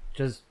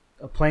just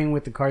playing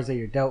with the cards that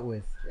you're dealt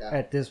with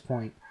at this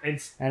point.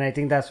 And I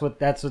think that's what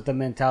the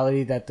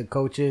mentality that the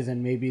coaches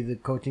and maybe the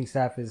coaching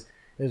staff is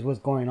what's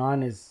going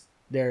on. Is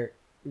they're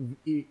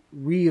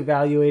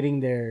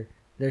reevaluating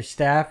their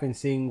staff and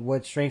seeing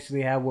what strengths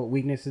they have, what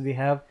weaknesses they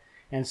have,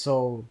 and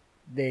so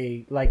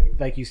they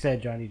like you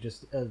said, Johnny,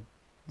 just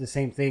the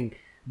same thing,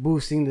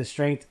 boosting the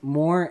strength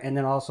more, and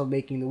then also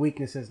making the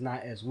weaknesses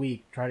not as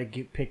weak. Try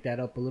to pick that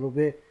up a little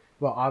bit,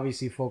 but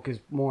obviously focus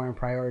more and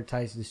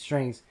prioritize the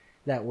strengths.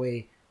 That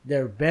way,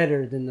 they're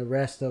better than the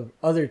rest of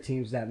other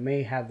teams that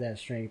may have that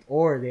strength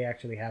or they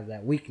actually have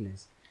that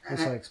weakness, and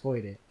so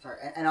exploit it. Sorry,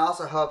 and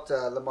also helped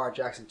Lamar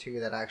Jackson too.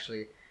 That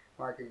actually,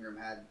 Mark Ingram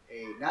had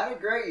not a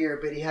great year,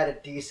 but he had a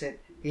decent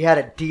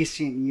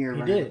year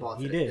running the ball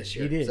this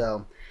year. He did.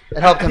 So it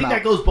helped him out. I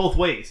think that goes both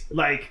ways.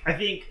 Like, I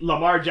think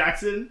Lamar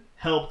Jackson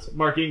helped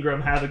Mark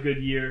Ingram have a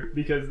good year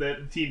because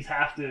the teams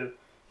have to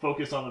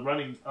focus on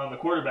the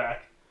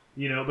quarterback.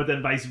 You know, but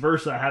then vice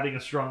versa, having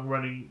a strong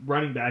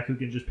running back who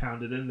can just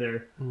pound it in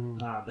there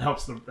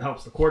helps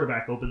the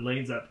quarterback open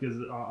lanes up because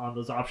on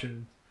those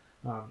options,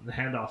 the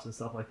handoffs and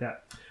stuff like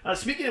that.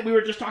 Speaking of, we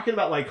were just talking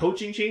about like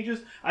coaching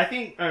changes. I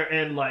think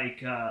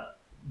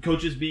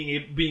coaches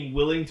being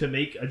willing to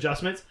make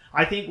adjustments.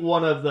 I think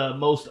one of the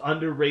most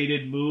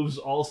underrated moves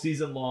all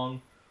season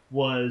long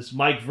was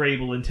Mike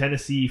Vrabel in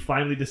Tennessee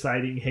finally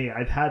deciding, hey,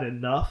 I've had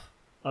enough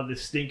of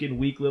this stinking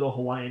weak little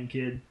Hawaiian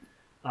kid.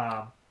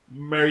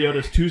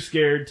 Mariota's too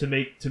scared to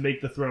make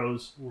the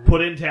throws.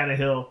 Put in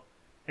Tannehill,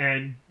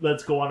 and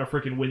let's go on a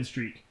freaking win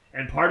streak.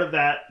 And part of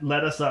that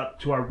led us up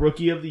to our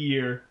Rookie of the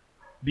Year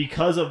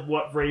because of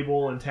what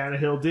Vrabel and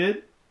Tannehill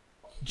did.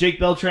 Jake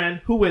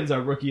Beltran, who wins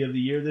our Rookie of the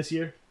Year this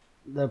year?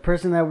 The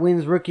person that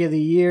wins Rookie of the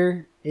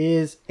Year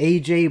is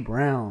A.J.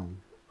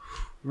 Brown.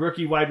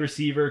 Rookie wide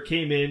receiver,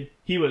 came in.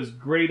 He was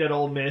great at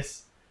Ole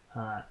Miss.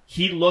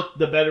 He looked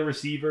the better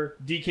receiver.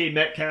 DK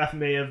Metcalf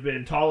may have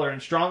been taller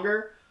and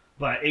stronger,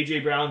 but A.J.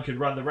 Brown could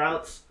run the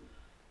routes.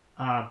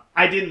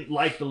 I didn't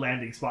like the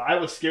landing spot. I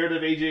was scared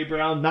of A.J.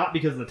 Brown, not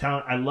because of the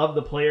talent. I love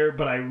the player,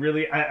 but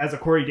as a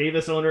Corey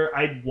Davis owner,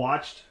 I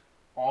watched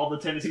all the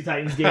Tennessee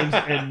Titans games,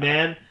 and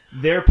man,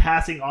 their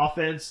passing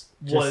offense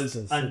was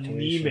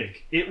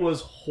anemic. It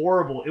was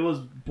horrible. It was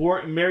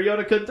boring.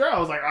 Mariota couldn't throw. I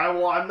was like,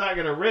 I'm not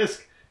going to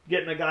risk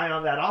getting a guy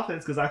on that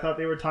offense because I thought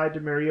they were tied to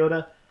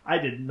Mariota. I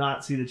did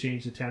not see the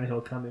change to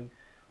Tannehill coming.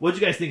 What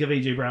did you guys think of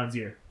A.J. Brown's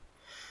year?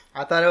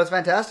 I thought it was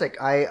fantastic.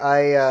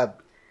 I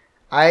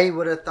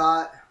would have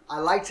thought I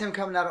liked him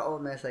coming out of Ole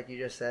Miss, like you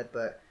just said,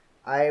 but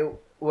I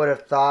would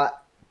have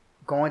thought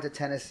going to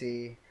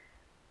Tennessee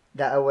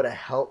that it would have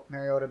helped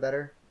Mariota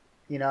better,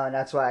 you know, and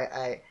that's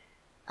why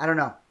I don't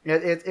know.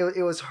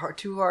 It was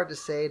too hard to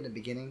say in the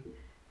beginning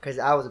because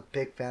I was a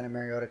big fan of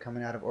Mariota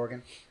coming out of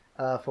Oregon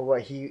for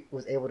what he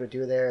was able to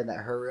do there and that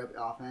hurry up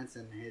offense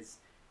and his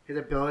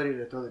ability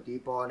to throw the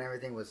deep ball and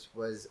everything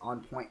was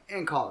on point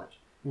in college.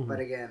 Mm-hmm. But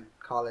again,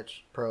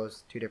 college,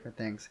 pros, two different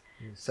things.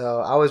 Yes. So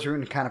I was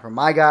rooting kind of for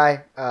my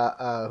guy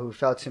who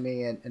fell to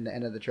me in the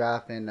end of the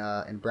draft in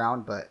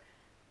Brown. But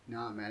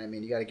no, man, I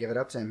mean, you got to give it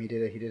up to him. He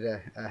did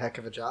a heck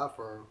of a job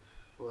for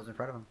what was in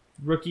front of him.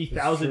 Rookie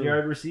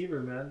 1,000-yard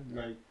receiver, man.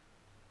 Like,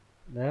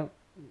 yeah.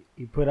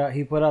 He put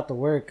out the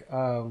work.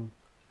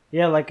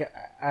 Yeah, like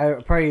I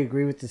probably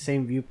agree with the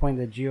same viewpoint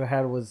that Gio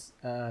had. Was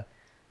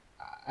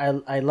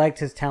I liked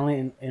his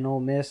talent in Ole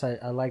Miss. I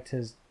liked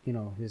his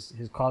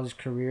his college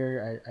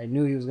career. I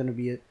knew he was going to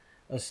be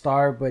a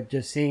star, but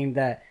just seeing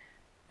that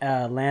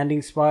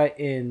landing spot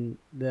in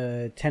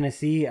the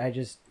Tennessee, I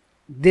just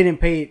didn't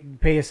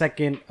pay a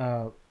second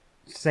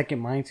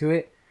mind to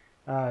it.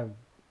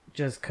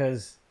 Just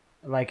because,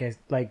 like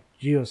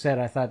Gio said,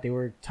 I thought they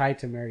were tied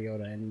to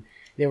Mariota and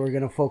they were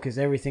going to focus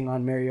everything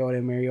on Mariota.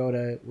 And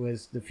Mariota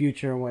was the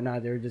future and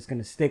whatnot. They were just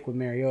going to stick with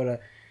Mariota.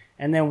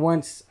 And then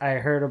once I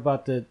heard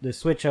about the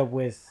switch up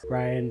with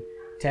Ryan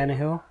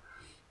Tannehill,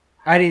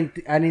 I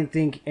didn't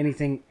think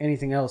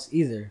anything else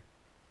either.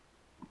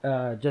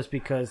 Just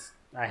because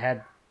I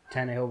had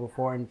Tannehill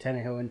before, and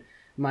Tannehill in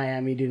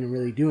Miami didn't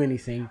really do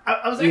anything.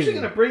 I was actually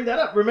going to bring that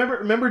up.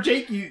 Remember,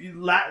 Jake, you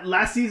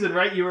last season,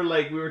 right? You were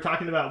like, we were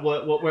talking about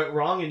what went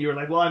wrong, and you were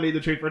like, well, I made the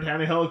trade for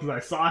Tannehill because I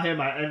saw him,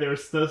 and there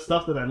was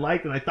stuff that I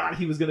liked, and I thought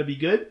he was going to be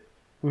good.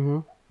 Mm-hmm.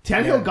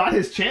 Tannehill got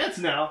his chance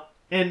now,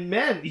 and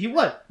man, he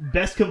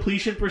best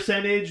completion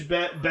percentage,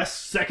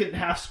 best second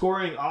half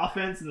scoring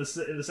offense in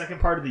the second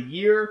part of the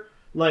year.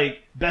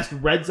 Like, best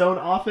red zone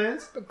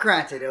offense. But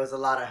granted, it was a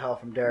lot of help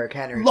from Derrick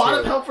Henry. A lot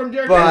of help from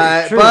Derrick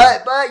Henry.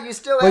 But you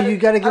still. But you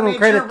got to give him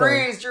credit.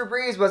 Drew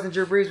Brees wasn't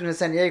Drew Brees when he was in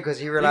San Diego because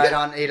he relied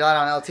on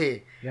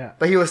LT. Yeah.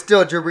 But Drew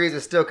Brees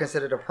was still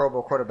considered a Pro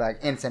Bowl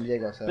quarterback in San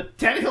Diego. So. But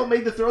Tannehill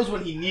made the throws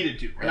when he needed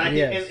to,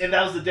 and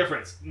that was the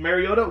difference.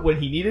 Mariota, when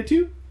he needed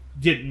to,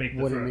 didn't make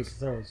the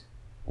throws.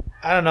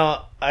 I don't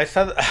know.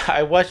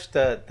 I watched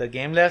the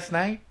game last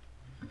night,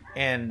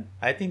 and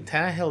I think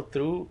Tannehill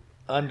threw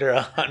under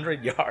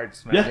 100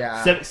 yards, man.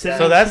 Yeah.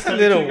 So that's a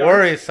little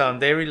worrisome.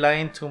 They're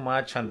relying too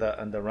much on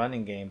the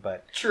running game,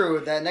 but true.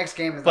 That next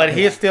game is. But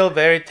he's still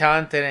very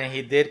talented, and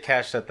he did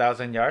catch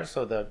 1,000 yards.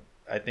 So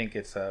I think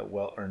it's a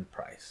well-earned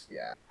price.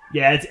 Yeah.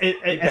 Yeah,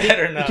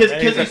 because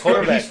he's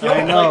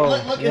throwing.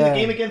 Look in the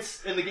game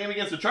against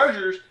the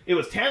Chargers, it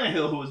was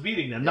Tannehill who was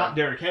beating them, not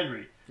Derrick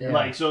Henry.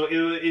 Yeah. So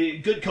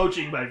it good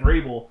coaching by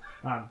Vrabel.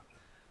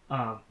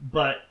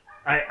 But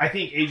I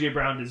think AJ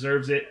Brown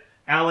deserves it.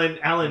 Allen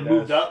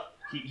moved up.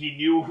 He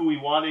knew who he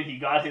wanted. He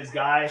got his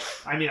guy.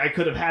 I mean, I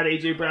could have had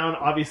A.J. Brown,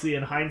 obviously,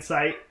 in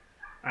hindsight.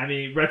 I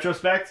mean,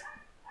 retrospect,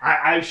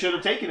 I should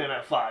have taken him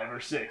at 5 or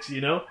 6,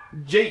 you know?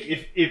 Jake,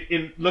 if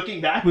in looking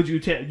back, would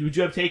you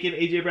have taken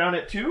A.J. Brown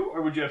at 2,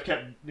 or would you have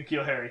kept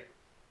N'Keal Harry?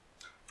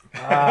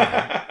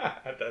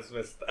 That's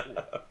messed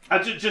up.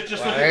 Just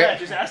looking back,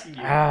 just asking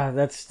you.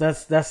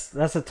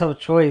 That's a tough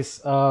choice.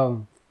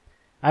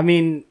 I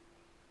mean,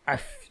 I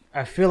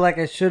feel like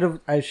I should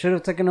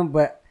have taken him,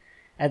 but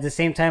at the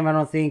same time, I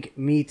don't think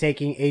me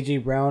taking A.J.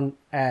 Brown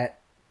at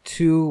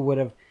 2 would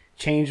have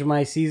changed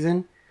my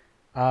season.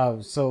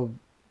 So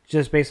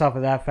just based off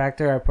of that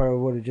factor, I probably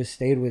would have just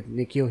stayed with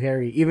N'Keal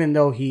Harry, even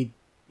though he,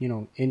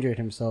 injured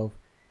himself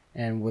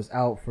and was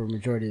out for a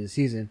majority of the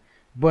season.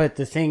 But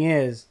the thing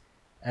is,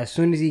 as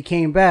soon as he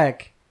came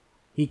back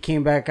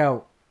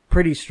out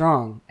pretty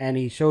strong, and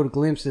he showed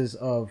glimpses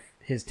of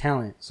his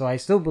talent. So I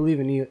still believe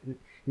in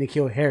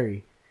N'Keal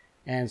Harry.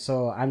 And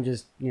so I'm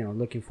just,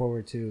 looking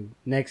forward to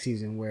next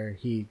season where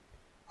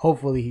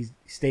hopefully he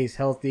stays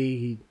healthy.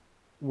 He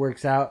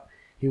works out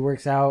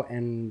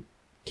and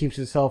keeps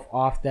himself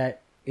off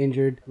that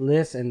injured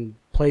list and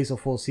plays a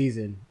full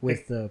season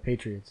with the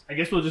Patriots. I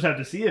guess we'll just have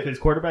to see if his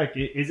quarterback,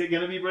 is it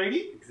going to be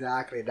Brady?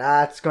 Exactly.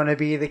 That's going to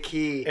be the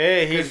key.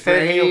 Hey, he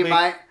said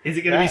is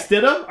it going to be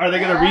Stidham? Are they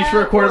going to reach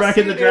for a quarterback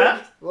in the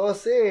draft? We'll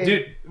see.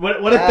 Dude, what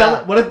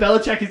if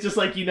Belichick is just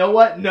like, you know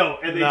what? No.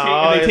 And they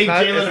take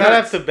Jalen Hurts. It's not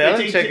up to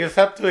Belichick. It's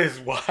up to his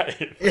wife.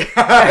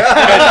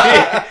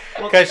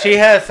 Because she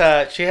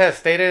has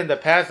stated in the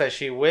past that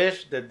she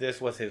wished that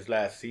this was his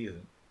last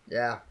season.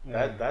 Yeah.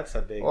 That's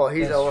a big... Well,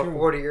 he's over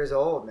 40 years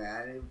old,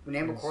 man.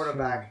 Name a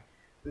quarterback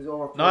who's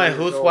over 40 and years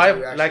whose old. wife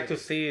would like to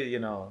see,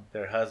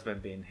 their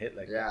husband being hit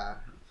like that. Yeah.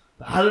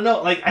 I don't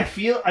know. Like, I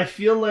feel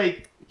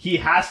like he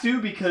has to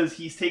because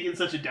he's taken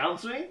such a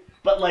downswing.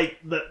 But, like,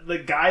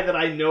 the guy that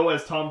I know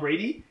as Tom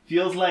Brady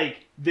feels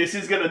like this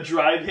is going to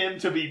drive him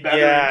to be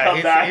better and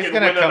come back and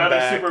win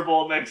another Super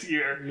Bowl next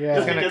year. Yeah.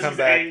 Just because he's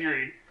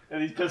angry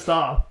and he's pissed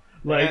off.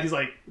 Like, he's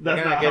like,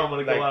 that's not how I'm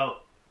going to go out.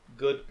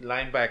 Good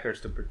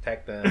linebackers to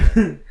protect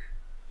them.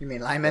 You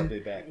mean linemen?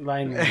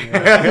 Linemen.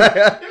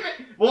 Yeah.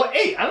 Well,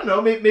 hey, I don't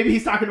know. Maybe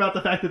he's talking about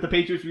the fact that the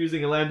Patriots were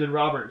using a Landon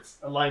Roberts,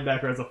 a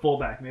linebacker, as a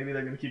fullback. Maybe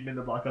they're going to keep him in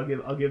the block. I'll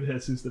give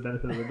Jesus the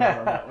benefit of the doubt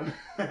on that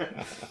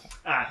one.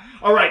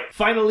 All right.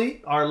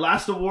 Finally, our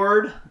last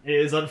award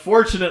is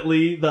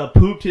unfortunately the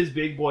Pooped His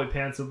Big Boy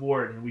Pants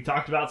Award, and we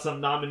talked about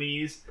some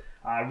nominees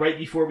right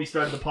before we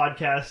started the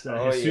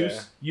podcast.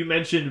 Jesus, you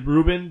mentioned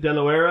Ruben De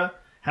La Vera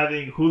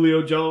having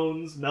Julio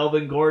Jones,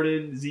 Melvin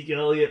Gordon, Zeke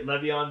Elliott,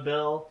 Le'Veon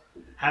Bell,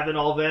 having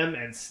all them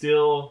and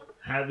still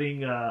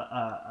having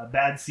a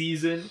bad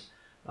season.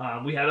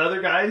 We had other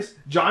guys.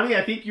 Johnny,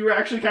 I think you were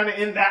actually kind of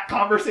in that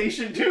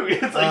conversation too.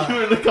 It's like you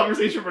were in the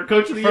conversation for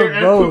Coach of the Year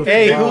and both.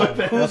 Hey,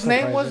 whose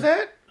name was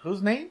that?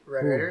 Whose name?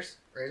 Red Raiders?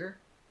 Razor?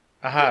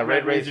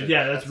 Red Razors.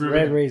 Yeah, that's Ruben.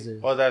 Red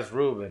Razors. Oh, that's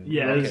Ruben.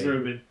 Yeah, Okay. that's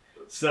Ruben.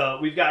 So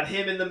we've got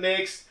him in the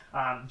mix.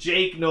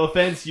 Jake, no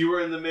offense, you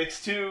were in the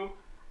mix too.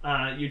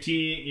 Your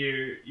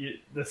team,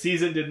 the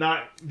season did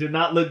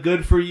not look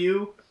good for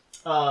you.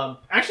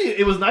 Actually,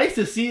 it was nice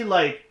to see.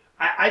 Like,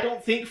 I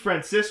don't think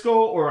Francisco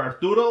or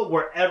Arturo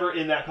were ever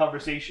in that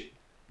conversation.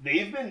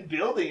 They've been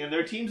building, and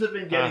their teams have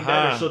been getting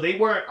better. So they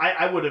weren't.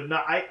 I would have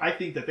not. I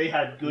think that they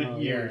had good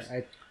years.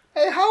 Yeah,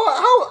 Hey,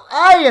 how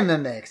I in the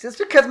mix? It's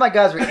because my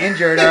guys were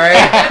injured, all right?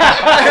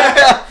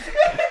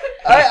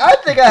 I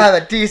think I have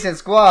a decent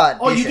squad.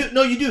 Oh, Decent. you do.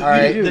 No, you do. All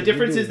right. The You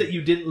difference do. is that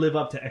you didn't live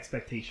up to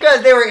expectations.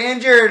 Because they were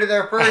injured in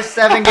their first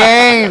 7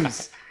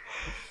 games.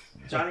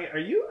 Johnny, are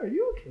you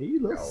okay? You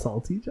look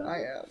salty,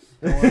 Johnny.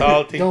 I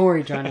Salty. Don't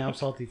worry, Johnny. I'm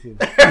salty too.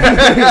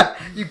 am.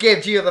 You gave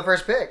Gio the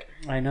first pick.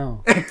 I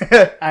know.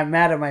 I'm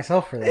mad at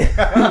myself for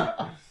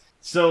that.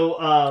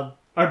 So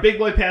our Big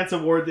Boy Pants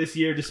Award this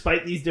year,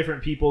 despite these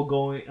different people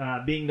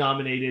being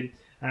nominated,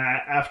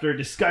 after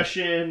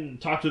discussion,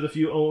 talked with a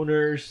few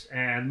owners,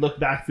 and looked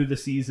back through the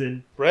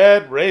season,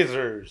 Red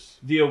Razors.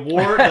 the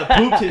award, the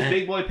Pooped His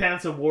Big Boy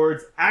Pants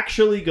Awards,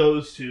 actually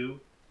goes to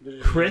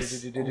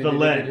Chris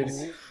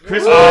Velez.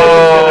 Chris Velez is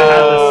going to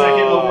have the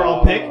second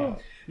overall pick.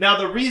 Now,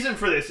 the reason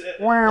for this, Jesus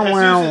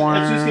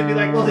can be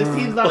like, well, his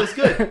team's not as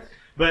good.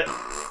 But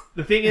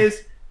the thing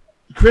is,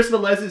 Chris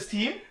Velez's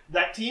team,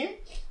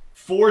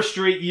 4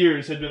 straight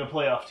years had been a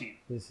playoff team.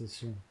 This is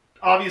true.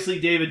 Obviously,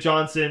 David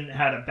Johnson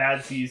had a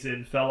bad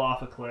season, fell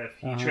off a cliff.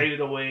 He traded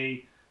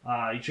away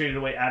Adam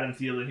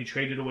Thielen. He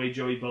traded away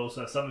Joey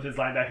Bosa. Some of his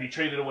linebackers. He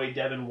traded away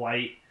Devin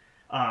White.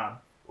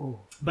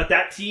 But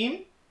that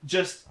team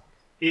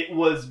it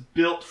was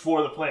built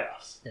for the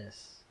playoffs.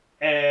 Yes.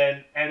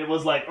 And it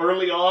was like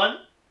early on,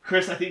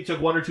 Chris, I think,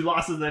 took 1 or 2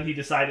 losses, and then he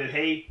decided,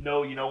 hey,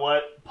 no, you know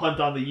what? Punt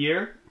on the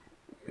year.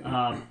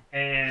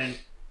 And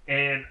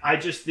I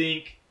just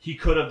think he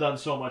could have done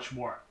so much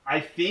more. I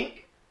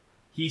think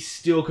he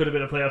still could have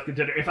been a playoff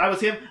contender. If I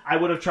was him, I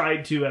would have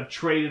tried to have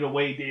traded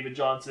away David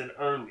Johnson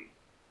early.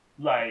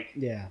 Like,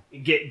 Yeah.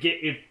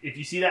 if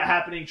you see that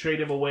happening, trade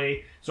him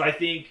away. So I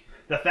think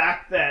the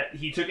fact that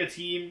he took a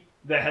team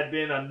that had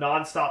been a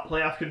nonstop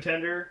playoff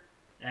contender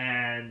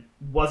and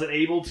wasn't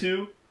able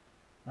to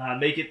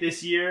make it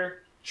this year,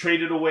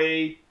 traded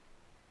away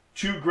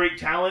 2 great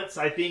talents,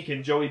 I think,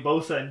 in Joey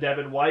Bosa and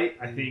Devin White.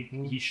 I think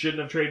he shouldn't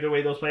have traded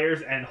away those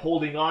players, and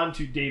holding on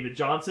to David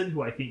Johnson,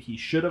 who I think he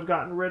should have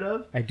gotten rid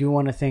of. I do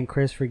want to thank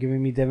Chris for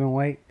giving me Devin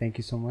White. Thank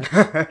you so much.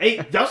 Hey,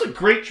 that was a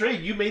great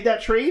trade. You made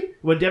that trade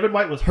when Devin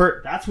White was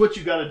hurt. That's what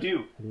you got to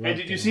do. And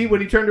did you see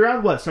when he turned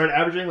around, started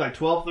averaging like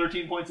 12,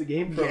 13 points a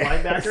game for a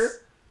linebacker?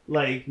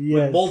 Like, with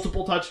Yes.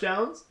 multiple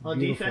touchdowns on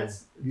Beautiful.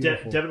 defense?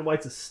 Beautiful. Devin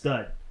White's a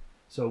stud.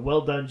 So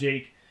well done,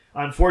 Jake.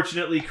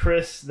 Unfortunately,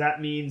 Chris,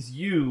 that means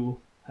you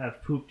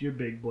have pooped your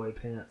big boy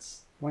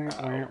pants.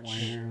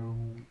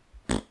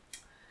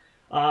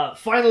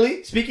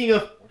 Finally, speaking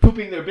of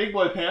pooping their big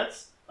boy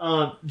pants,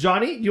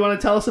 Johnny, do you want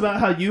to tell us about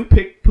how you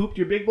pooped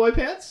your big boy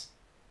pants?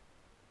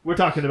 We're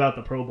talking about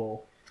the Pro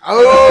Bowl. Oh!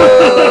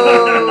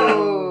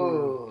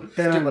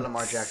 Stupid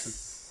Lamar Jackson.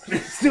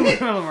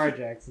 Stupid Lamar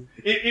Jackson.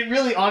 It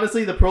really,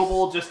 honestly, the Pro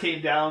Bowl just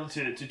came down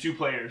to 2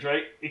 players,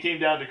 right? It came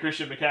down to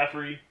Christian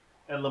McCaffrey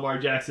and Lamar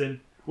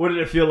Jackson. What did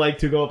it feel like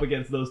to go up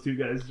against those 2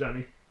 guys,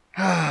 Johnny?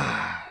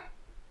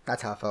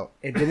 That's how I felt.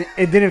 It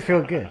didn't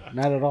feel good.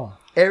 Not at all.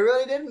 It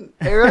really didn't.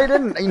 It really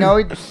didn't. You know,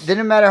 it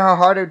didn't matter how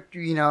hard it,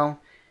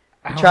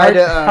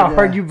 How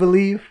hard you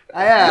believe.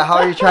 yeah,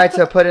 how you tried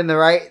to put in the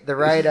right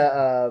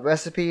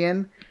recipe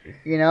in.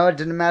 You know, it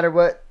didn't matter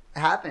what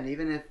happened.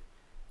 Even if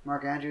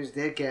Mark Andrews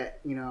did get,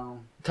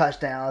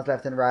 touchdowns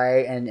left and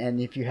right, and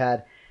if you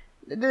had,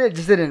 it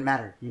just didn't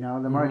matter.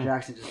 Lamar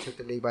Jackson just took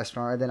the league by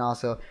storm. And then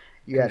also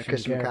you had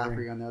Christian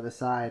McCaffrey on the other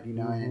side.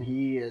 And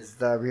he is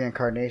the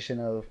reincarnation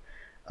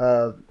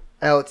of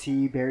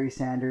LT, Barry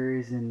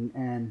Sanders,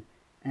 and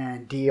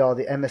D, all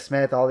the Emmitt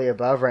Smith, all the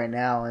above right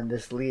now in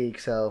this league.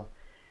 So,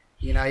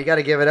 you got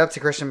to give it up to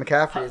Christian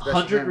McCaffrey.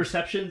 100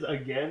 receptions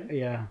again?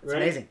 Yeah. It's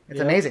amazing. It's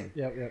amazing.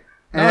 Yep.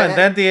 No, and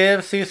then the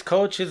AFC's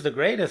coach is the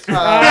greatest.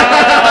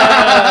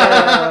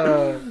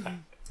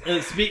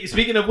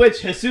 Speaking of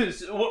which,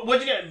 Jesus,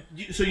 what'd you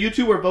get? So you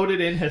 2 were voted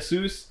in,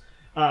 Jesus.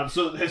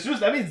 So Jesus,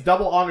 that means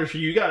double honors for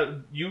you.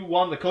 You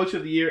won the Coach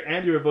of the Year,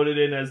 and you were voted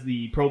in as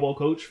the Pro Bowl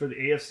coach for the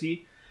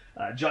AFC.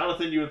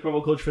 Jonathan, you were the Pro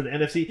Bowl coach for the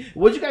NFC.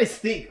 What did you guys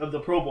think of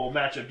the Pro Bowl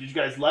matchup? Did you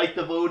guys like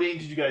the voting?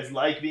 Did you guys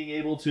like being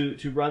able to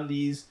run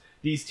these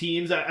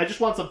teams? I just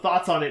want some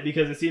thoughts on it,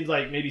 because it seems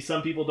like maybe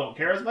some people don't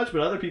care as much,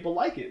 but other people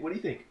like it. What do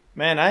you think?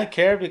 Man, I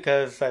care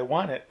because I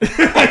want it.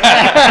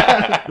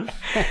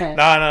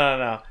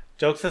 No.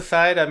 Jokes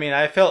aside, I mean,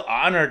 I feel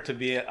honored, to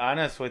be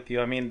honest with you.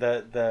 I mean,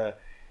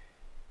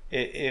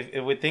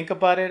 if we think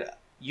about it,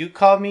 you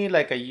called me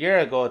like a year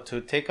ago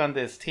to take on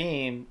this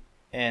team,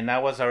 and I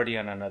was already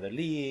on another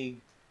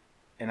league,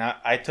 and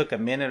I took a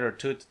minute or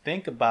 2 to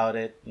think about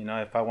it.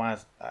 If I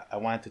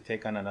wanted to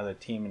take on another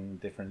team in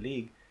a different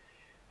league.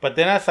 But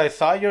then as I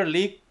saw your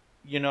league,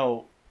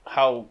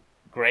 how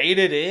great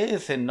it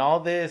is and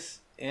all this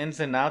ins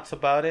and outs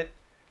about it,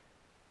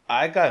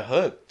 I got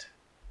hooked,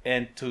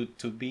 and to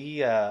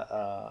be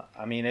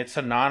I mean, it's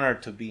an honor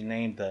to be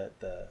named the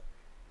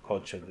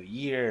coach of the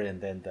year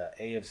and then the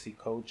AFC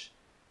coach.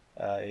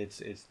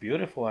 It's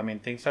beautiful. I mean,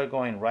 things are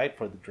going right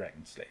for the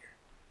Dragon Slayer.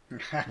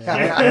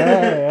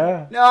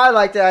 Yeah. No, I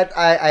liked it.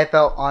 I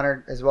felt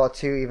honored as well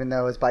too, even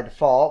though it was by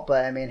default.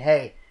 But I mean,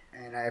 hey,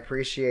 and I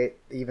appreciate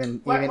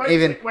Why do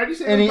you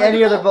say any it was by other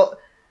default? vote.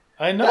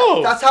 I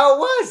know. That's how it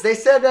was. They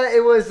said that it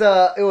was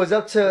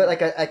up to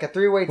like a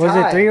 3-way tie. Was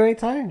it 3-way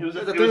tie? It was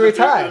It a was a three-way three-way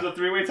tie. It was a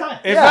three-way tie.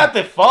 It's Yeah. not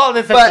default.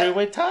 It's a But-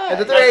 3-way tie.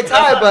 It's a 3-way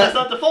tie, That's but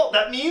not default.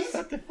 That means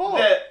That's default.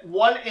 that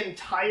one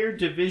entire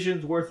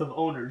division's worth of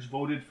owners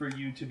voted for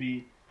you to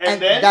be,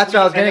 And then that's what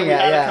I was and then getting we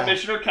at, had yeah. a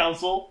commissioner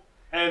council,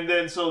 and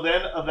then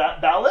of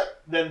that ballot,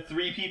 then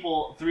three of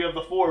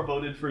the four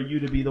voted for you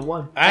to be the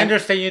one. I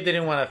understand you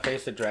didn't want to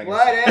face the Dragon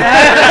what? Slayer.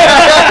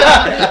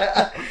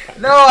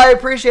 No, I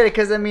appreciate it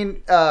because I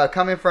mean,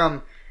 coming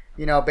from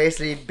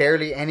basically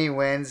barely any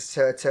wins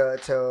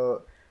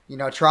to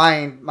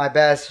trying my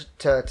best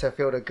to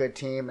field a good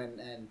team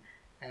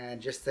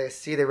and just to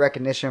see the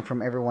recognition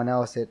from everyone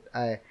else.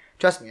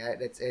 Trust me,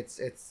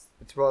 it's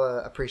well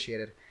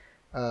appreciated.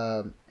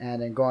 And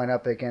then going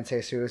up against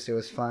Jesus, it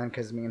was fun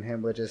because me and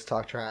him would just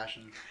talk trash,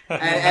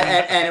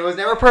 and it was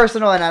never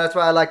personal, and that's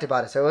what I liked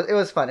about it. So it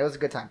was fun. It was a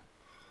good time.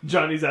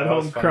 Johnny's at That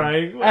was home fun.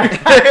 crying.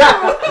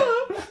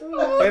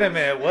 Wait a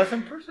minute, it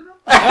wasn't personal?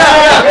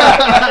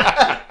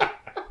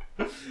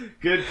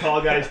 Good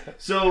call, guys.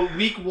 So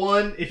week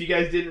 1, if you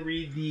guys didn't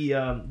read the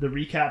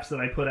recaps that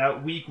I put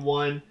out, week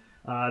 1,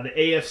 the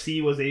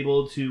AFC was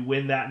able to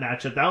win that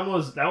matchup. That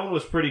one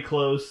was pretty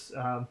close,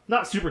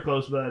 not super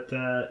close, but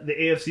the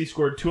AFC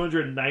scored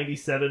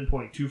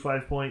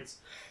 297.25 points,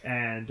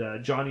 and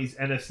Johnny's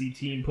NFC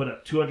team put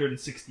up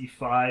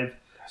 265.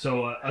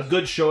 So a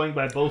good showing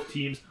by both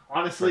teams.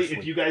 Honestly,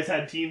 if you guys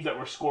had teams that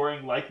were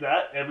scoring like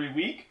that every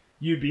week,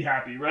 you'd be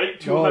happy,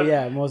 right? Oh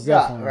yeah, most Yeah,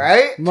 definitely.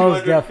 right?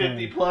 Most 250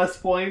 definitely. plus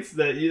points.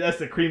 That's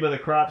the cream of the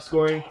crop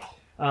scoring.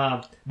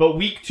 But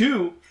week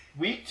two,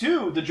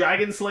 the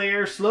Dragon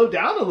Slayer slowed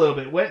down a little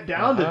bit. Went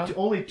down to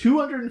only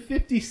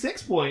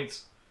 256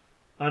 points.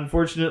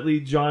 Unfortunately,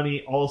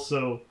 Johnny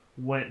also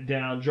went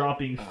down,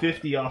 dropping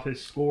 50 off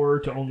his score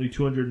to only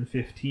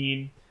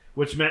 215,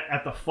 which meant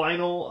at the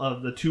final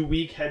of the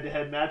 2-week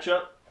head-to-head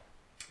matchup,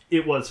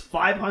 it was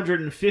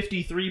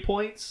 553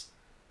 points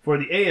for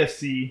the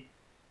AFC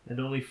and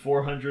only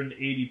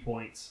 480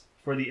 points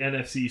for the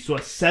NFC. So a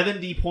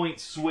 70-point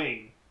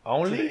swing to the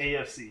Only?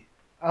 AFC.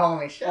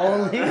 Only shit.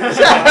 Only. Wow.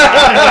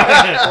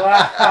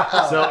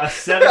 So a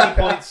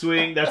 70-point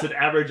swing, that's an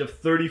average of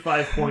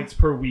 35 points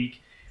per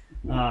week.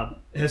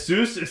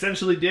 Jesus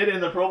essentially did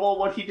in the Pro Bowl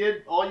what he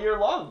did all year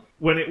long.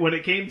 When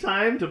it came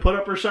time to put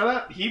up or shut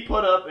up, he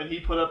put up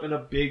in a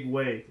big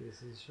way.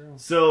 This is true.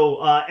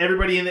 So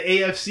everybody in the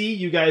AFC,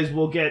 you guys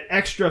will get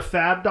extra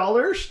fab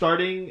dollars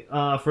starting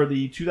for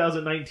the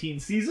 2019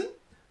 season.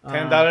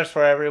 $10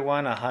 for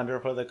everyone,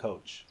 $100 for the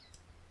coach.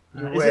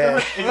 Is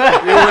it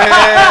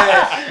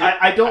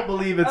I don't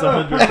believe it's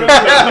 100.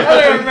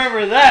 I don't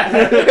remember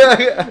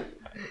that.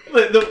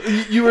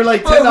 You were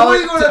like But who are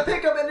 $10. you going to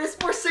pick up? And it's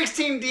for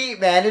 16 deep,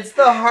 man. It's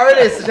the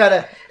hardest to try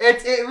to.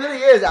 It really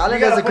is.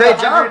 Alan does a great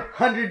job.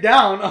 100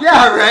 down.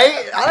 Yeah,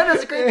 right. Alan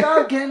does a great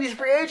job getting these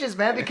free agents,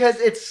 man, because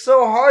it's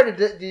so hard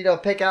to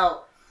pick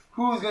out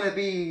who's going to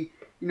be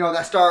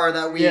that star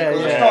that week or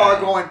the star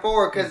going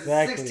forward because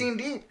Exactly. it's 16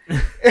 deep.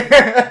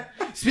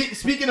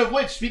 Speaking of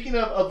which, speaking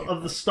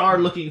of the star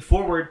looking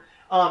forward,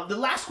 the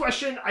last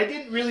question, I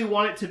didn't really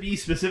want it to be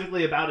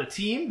specifically about a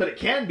team, but it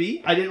can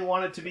be. I didn't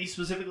want it to be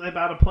specifically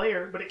about a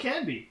player, but it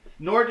can be.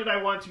 Nor did I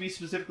want it to be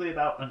specifically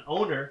about an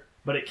owner,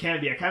 but it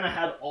can be. I kind of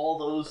had all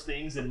those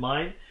things in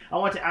mind. I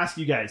want to ask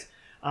you guys,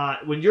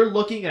 when you're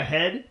looking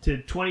ahead to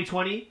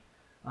 2020,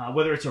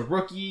 whether it's a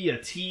rookie, a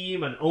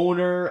team, an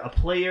owner, a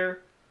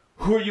player,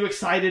 who are you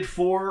excited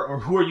for or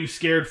who are you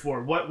scared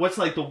for? What's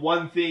like the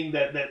one thing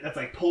that's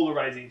like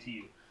polarizing to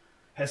you?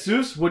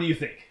 Jesus, what do you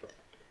think?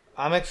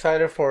 I'm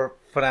excited for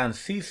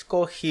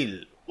Francisco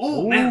Gil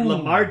Ooh, man,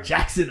 Lamar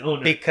Jackson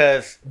owner.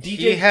 because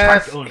DJ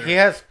Chark owner. he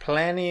has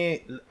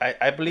plenty.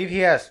 I believe he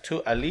has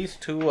at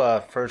least two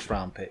first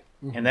round picks,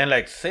 and then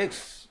like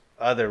 6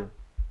 other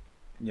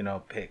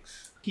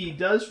picks. He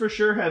does for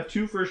sure have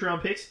 2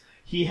 first-round picks.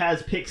 He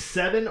has pick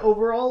 7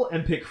 overall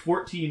and pick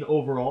 14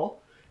 overall.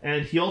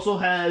 And he also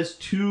has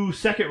 2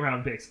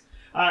 second-round picks.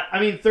 I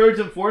mean, thirds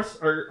and fourths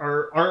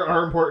are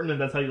important, and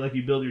that's how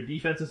you build your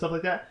defense and stuff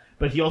like that.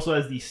 But he also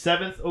has the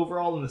 7th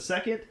overall in the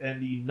second and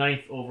the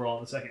 9th overall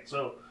in the second.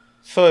 So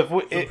if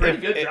we, pretty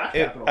good draft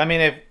capital. I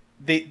mean, if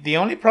the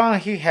only problem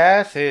he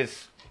has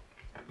is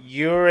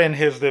you're in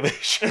his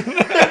division.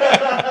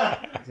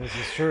 This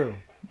is true.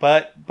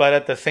 But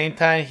at the same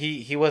time,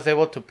 he was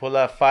able to pull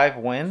out 5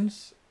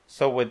 wins.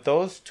 So with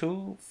those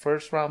 2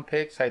 first round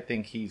picks, I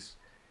think he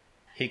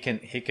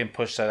can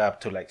push that up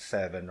to like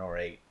 7 or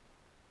 8,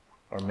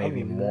 or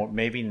maybe more,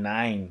 maybe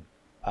 9.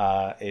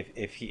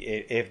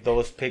 if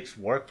those picks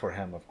work for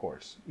him, of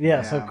course.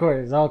 Yes, Yeah. of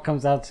course. It all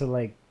comes out to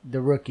like the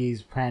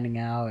rookies planning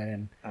out,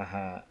 and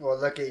Well,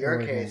 look at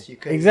your Okay. case. You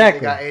could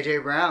Exactly. got AJ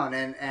Brown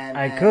and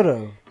I could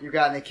have. You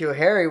got N'Keal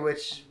Harry,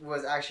 which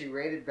was actually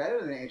rated better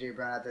than AJ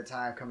Brown at the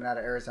time, coming out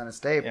of Arizona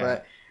State. Yeah.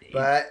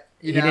 But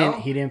He you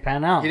know, didn't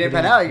pan out. he didn't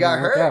pan out. He got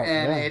didn't work hurt, out,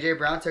 and yeah. AJ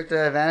Brown took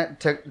the advantage,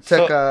 took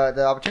So-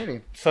 the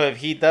opportunity. So if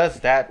he does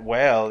that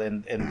well,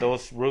 and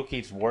those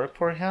rookies work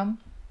for him,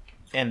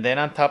 and then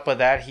on top of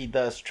that he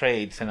does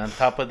trades, and on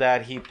top of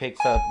that he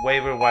picks up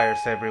waiver wires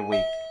every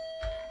week,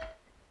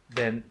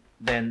 then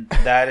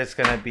that is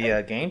gonna be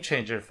a game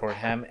changer for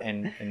him,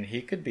 and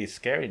he could be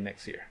scary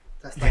next year.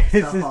 That's like a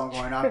This cell is- phone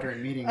going off during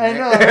a meeting. I right?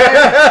 know.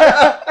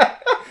 Right?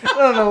 I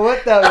don't know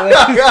what that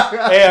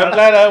was. Hey, I'm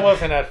glad I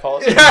wasn't at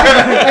fault. It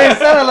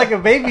sounded like a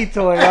baby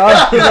toy.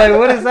 I was like,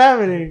 "What is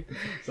happening?"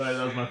 Sorry,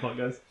 that was my fault,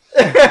 guys.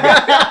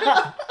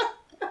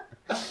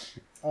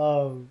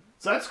 Um,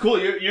 So that's cool.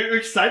 You're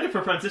excited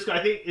for Francisco.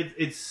 I think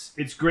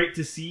it's great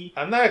to see.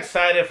 I'm not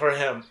excited for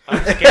him.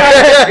 I'm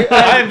scared.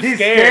 I'm he's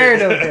scared.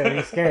 scared of him.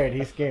 He's scared.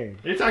 He's scared.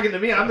 You're talking to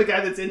me. I'm the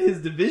guy that's in his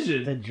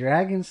division. The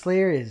Dragon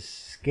Slayer is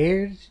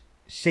scared,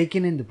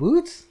 shaking in the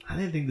boots. I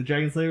didn't think the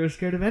Dragon Slayer was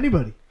scared of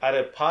anybody. At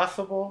a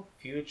possible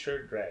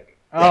future dragon.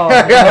 Oh,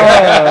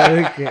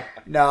 no. Okay.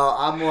 No,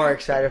 I'm more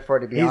excited for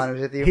it, to be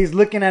honest with you. He's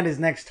looking at his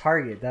next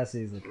target. That's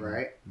what he's looking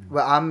Right. at.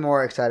 Well, I'm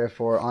more excited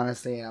for,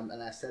 honestly, and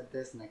I said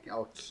this, and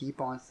I'll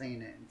keep on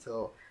saying it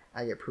until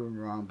I get proven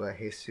wrong. But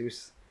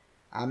Jesus,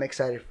 I'm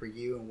excited for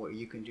you and what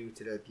you can do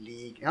to the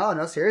league. Oh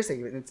no, seriously,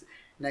 it's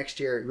next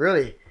year.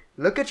 Really,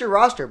 look at your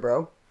roster,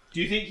 bro.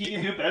 Do you think he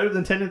can do better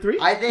than 10-3?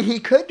 I think he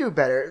could do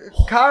better.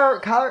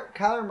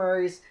 Kyler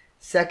Murray's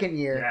second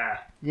year. Yeah.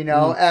 You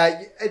know,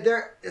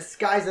 the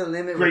sky's the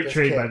limit. Great with this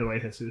trade, kid. by the way,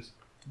 Jesus.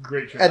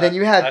 Great trade. And then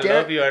you have I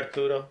Derek. love you,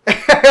 Arturo.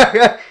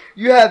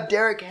 You have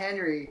Derrick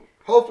Henry.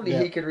 Hopefully,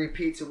 Yeah. he could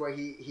repeat to where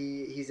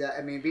he's at.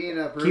 I mean, being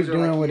a Keep bruiser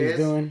doing like what he he's is,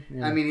 doing.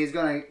 Yeah. I mean, he's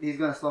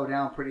gonna slow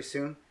down pretty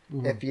soon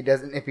Mhm.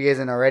 if he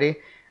isn't already.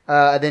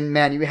 Then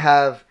man, you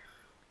have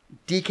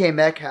DK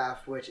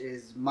Metcalf, which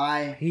is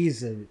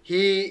he's a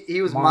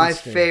he was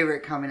Monster. my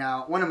favorite coming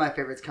out. One of my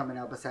favorites coming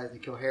out besides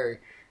N'Keal Harry,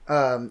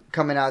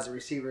 coming out as a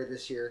receiver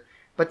this year.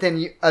 But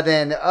then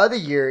then the other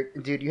year,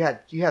 dude, you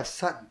have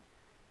Sutton.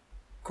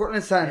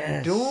 Cortland Sutton,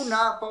 Yes. do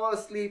not fall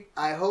asleep.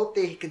 I hope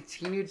they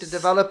continue to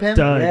develop him.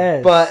 Stud.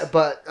 yes.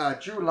 But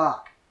Drew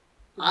Lock,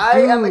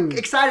 I am Dude.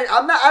 excited.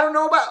 I don't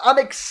know about. I'm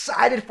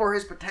excited for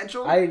his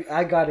potential.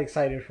 I got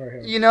excited for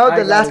him. you know, I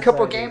the got last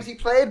couple excited. games he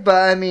played, but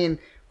I mean,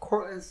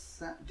 Cortland,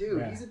 dude,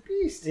 Yeah. he's a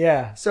beast.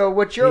 Yeah. So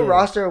with your Yeah.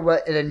 roster,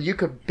 and then you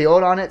could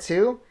build on it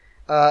too,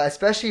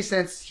 especially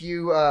since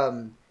you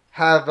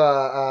have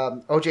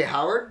OJ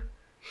Howard.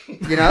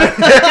 You know,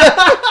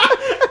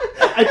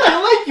 I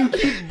feel like you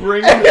keep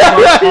bringing him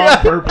up on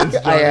purpose,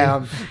 Johnny.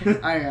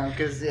 I am,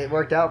 because it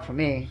worked out for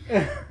me. You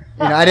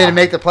know, I didn't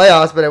make the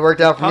playoffs, but it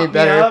worked out for me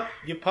better.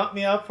 You pumped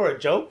me up for a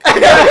joke?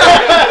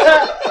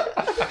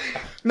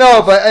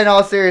 No, but in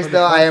all seriousness,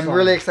 though, I am fun.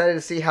 really excited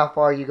to see how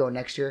far you go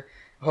next year.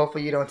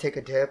 Hopefully, you don't take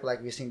a dip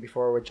like we've seen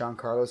before with John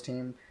Carlos'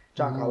 team.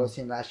 John Carlos'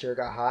 team last year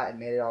got hot and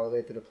made it all the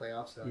way through the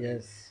playoffs. So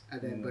Yes.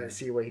 and then, but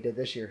see what he did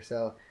this year.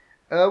 So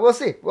we'll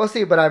see. We'll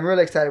see. But I'm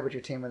really excited with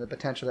your team and the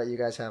potential that you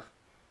guys have.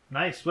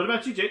 Nice. What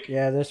about you, Jake?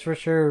 Yeah, there's for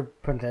sure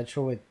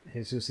potential with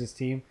Jesus'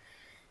 team.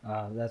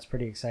 That's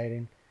pretty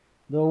exciting.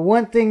 The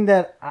one thing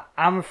that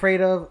I'm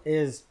afraid of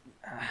is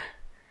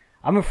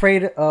I'm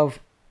afraid of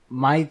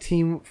my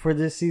team for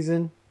this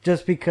season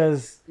just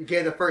because You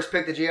gave the first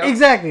pick to Gio.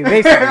 exactly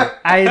basically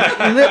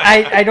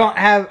I don't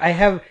have I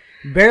have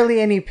barely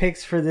any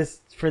picks for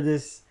this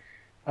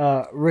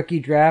rookie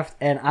draft,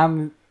 and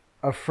I'm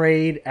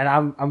afraid, and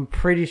I'm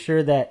pretty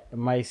sure that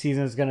my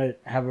season is gonna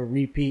have a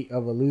repeat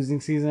of a losing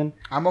season.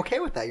 I'm okay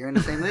with that. You're in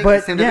the same league,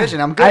 But same yeah, division.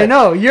 I'm good. I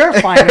know you're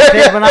fine with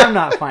it, but I'm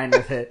not fine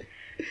with it.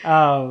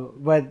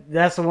 But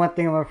that's the one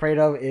thing I'm afraid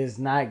of is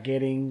not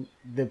getting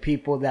the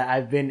people that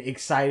I've been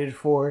excited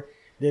for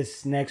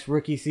this next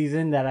rookie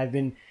season, that I've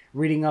been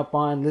reading up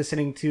on,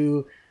 listening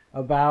to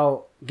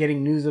about,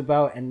 getting news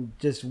about, and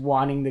just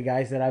wanting the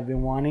guys that I've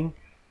been wanting.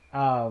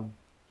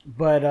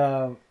 But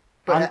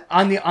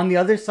on the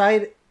other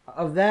side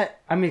of that,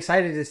 I'm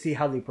excited to see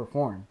how they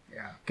perform.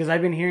 Yeah. Because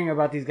I've been hearing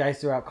about these guys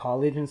throughout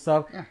college and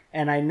stuff, Yeah.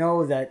 and I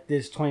know that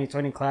this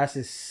 2020 class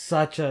is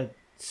such a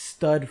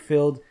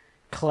stud-filled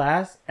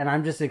class, and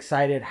I'm just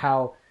excited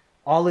how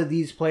all of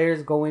these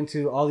players go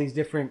into all these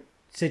different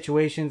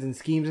situations and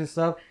schemes and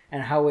stuff,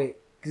 and how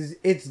because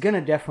it's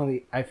gonna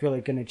definitely, I feel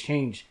like, gonna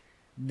change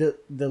the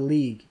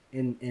league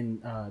in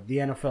the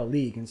NFL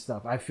league and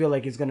stuff. I feel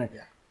like it's gonna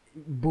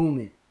boom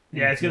it.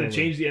 Yeah, it's going to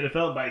change the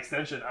NFL and by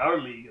extension our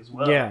league as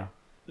well. Yeah,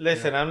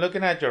 Listen, I'm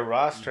looking at your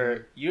roster.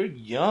 Mm-hmm. You're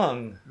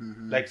young,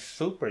 like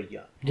super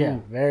young. yeah,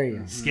 very.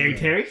 Scary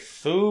Terry?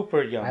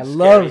 Super young. I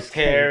love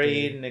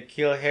Terry,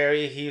 N'Keal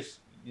Harry. He's,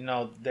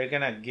 they're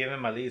gonna give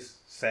him at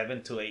least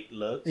 7 to 8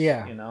 looks.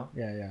 Yeah. You know,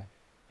 Yeah,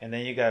 And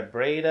then you got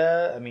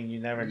Breda. I mean, you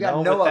never You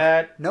got know with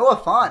that. Noah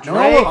Fant. Drake,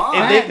 Noah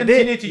Fant. if they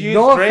continue to use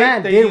Noah Drake,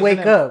 Fant they're did using wake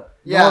him. up.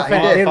 Yeah, Noah he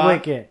Fant did. did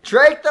wake it.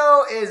 Drake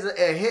though is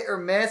a hit or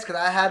miss because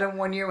I had him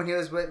one year when he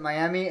was with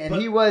Miami, and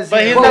he was.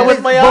 But he's But not with-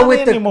 with Miami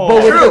anymore.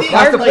 but with True, the that's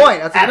the Cardinals,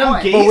 point. That's the Adam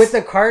point. Gase but with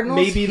the Cardinals,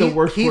 maybe the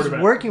worst he's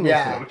quarterback. working with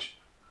Yeah. Coach.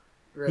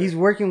 Really. He's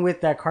working with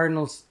that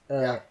Cardinals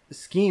Yeah.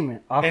 scheme, And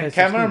offensive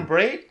Cameron scheme.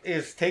 Braid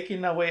is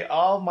taking away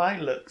all my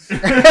looks.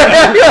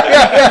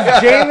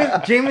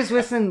 Jameis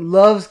Winston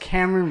loves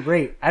Cameron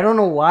Brate. I don't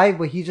know why,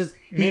 but he Me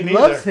neither.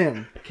 loves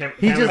him. He Cameron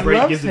just Brate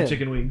loves gives him him.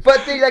 chicken wings.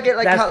 But they like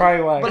That's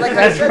probably why. But like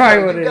That's I said, probably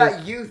though, what you it got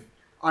is. youth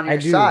on I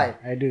your do. side.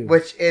 I do.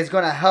 Which is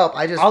gonna help.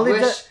 I All it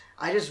wish. does-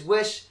 I just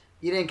wish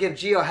you didn't give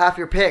Gio half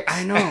your picks.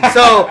 I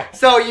know.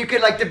 So you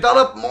could like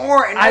develop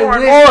more and I more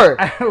wish,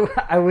 and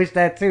more. I wish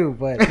that too,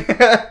 but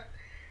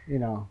you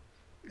know,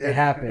 it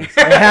happens. It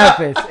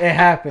happens. It The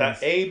happens.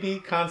 AB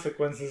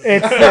consequences.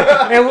 It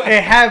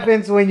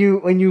happens when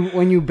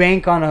you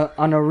bank on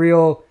a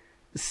real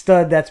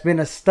stud that's been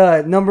a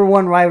stud, number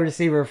one wide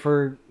receiver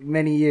for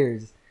many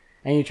years,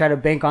 and you try to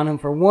bank on him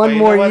for But one you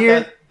know more what?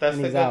 year. That's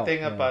and the he's good out.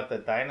 thing Yeah. about the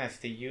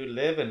dynasty. You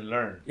live and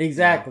learn.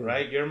 Exactly.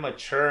 Right? You're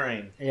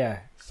maturing. Yeah.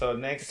 So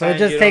next So it time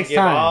just you takes don't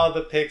give time. all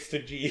the picks to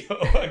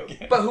Gio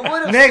again. But who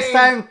would have Next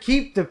time,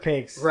 keep the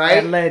picks Right?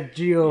 and let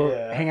Gio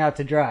Yeah. hang out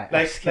to dry.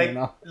 I'm just kidding,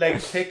 no. like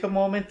take a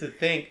moment to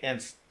think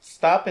and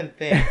stop and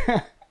think.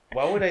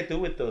 What would I do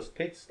with those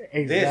picks this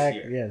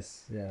Exactly. year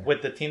Yes. Yeah.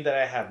 with the team that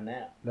I have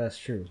now That's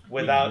true.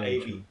 without Very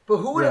AB? true. But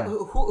who would have Yeah.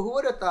 who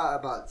would have thought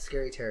about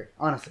Scary Terry?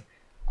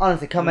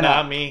 Honestly, coming Not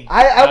out. me.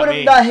 I Not would have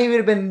me. thought he would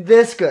have been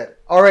this good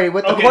already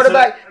with the Okay,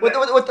 quarterback so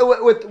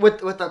that-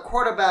 with the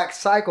quarterback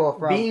cycle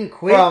from Being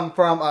quick.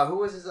 from who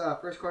was his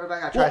first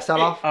quarterback? I tried to sell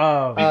off.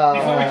 Oh.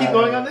 Before we keep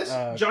going on this,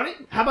 uh, Johnny,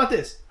 how about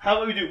this? How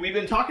about we do? We've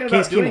been talking about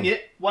Case doing Keenum.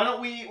 it. Why don't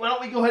we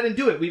go ahead and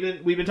do it?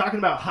 We've been talking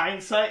about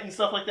hindsight and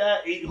stuff like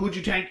that. Who'd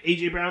you tank?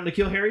 AJ Brown to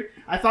kill Harry?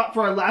 I thought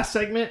for our last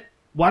segment,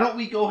 why don't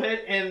we go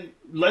ahead and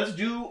let's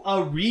do a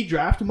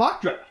redraft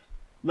mock draft?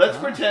 Let's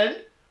pretend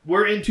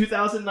we're in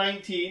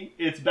 2019.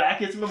 It's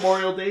back. It's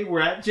Memorial Day.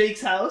 We're at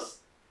Jake's house,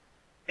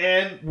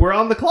 and we're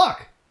on the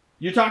clock.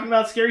 You're talking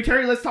about Scary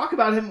Terry. Let's talk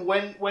about him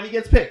when he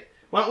gets picked.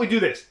 Why don't we do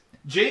this?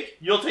 Jake,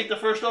 you'll take the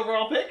first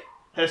overall pick.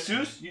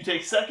 Jesus, you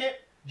take second.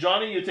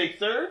 Johnny, you take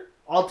third.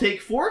 I'll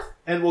take fourth,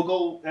 and we'll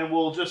go and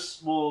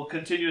we'll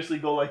continuously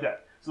go like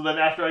that. So then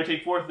after I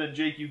take fourth, then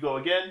Jake, you go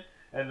again,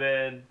 and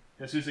then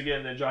Jesus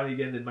again, then Johnny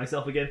again, then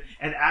myself again.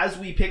 And as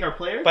we pick our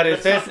player, But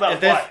let's talk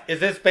about why. is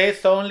this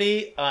based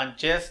only on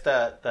just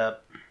the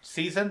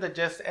season that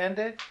just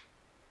ended?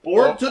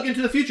 Or Oh. took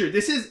into the future.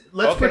 This is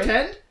let's Okay.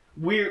 pretend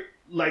we're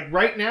like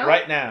right now.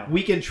 Right now.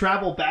 we can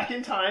travel back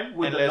in time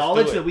with And the let's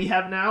knowledge do it. that we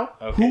have now.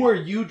 Okay. Who are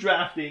you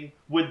drafting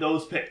with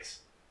those picks?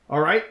 All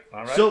right.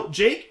 All right. So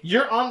Jake,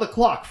 you're on the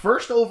clock.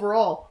 First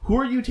overall, who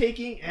are you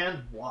taking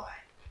and why?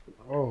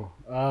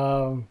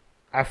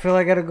 I feel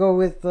I gotta go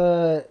with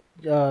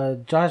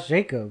Josh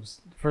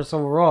Jacobs first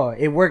overall.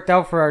 It worked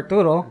out for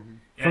Arturo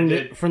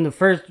from the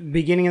first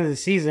beginning of the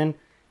season.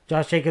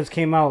 Josh Jacobs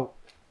came out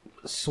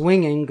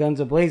swinging, guns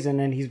a-blazing,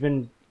 and he's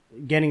been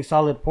getting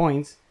solid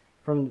points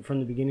from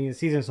the beginning of the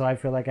season. So I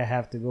feel like I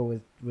have to go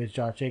with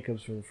Josh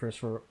Jacobs for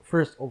the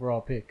first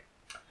overall pick.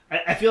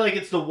 I feel like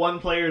it's the one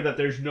player that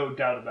there's no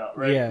doubt about,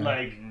 right? Yeah.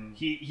 Like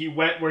he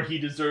went where he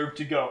deserved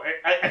to go.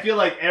 I feel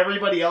like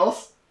everybody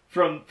else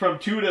from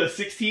 2 to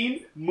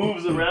 16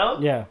 moves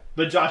around. Yeah,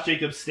 But Josh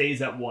Jacobs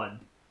stays at 1.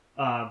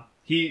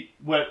 He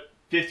went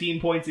 15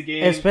 points a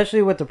game.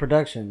 especially with the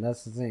production.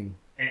 That's the thing.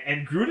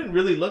 And Gruden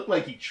really looked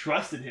like he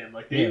trusted him.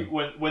 Like they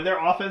Yeah. when their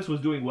offense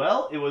was doing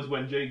well, it was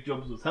when Jake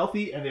Jones was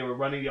healthy and they were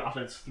running the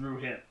offense through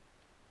him.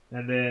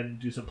 And then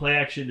do some play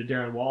action to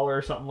Darren Waller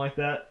or something like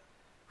that.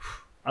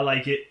 I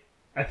like it.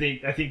 I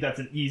think that's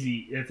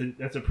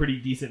that's a pretty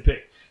decent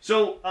pick.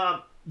 So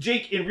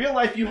Jake, in real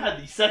life, you had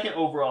the second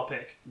overall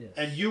pick, Yes.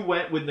 and you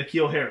went with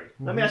N'Keal Harry.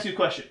 Let me ask you a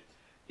question: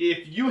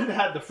 if you had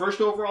had the first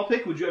overall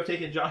pick, would you have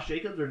taken Josh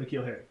Jacobs or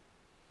N'Keal Harry?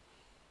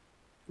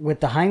 With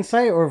the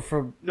hindsight, or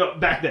for No,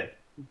 back then.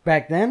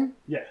 back then?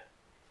 Yeah.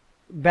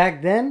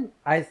 Back then,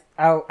 I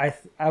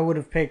would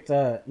have picked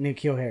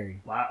N'Keal Harry.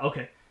 Wow.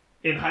 Okay.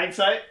 In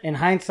hindsight, In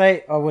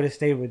hindsight, I would have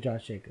stayed with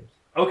Josh Jacobs.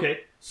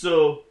 okay.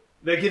 So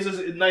that gives us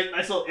a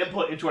nice little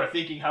input into our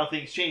thinking, how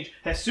things change.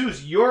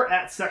 Jesus, you're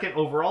at second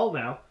overall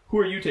now. Who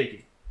are you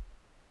taking?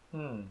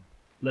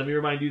 Let me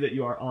remind you that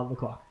you are on the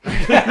clock.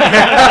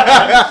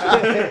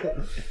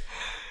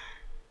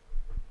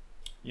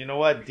 You know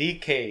what?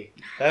 DK.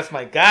 That's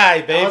my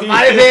guy, baby. That was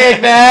my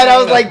pick, man. I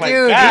was That's like, my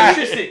dude, guy.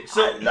 Interesting.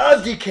 I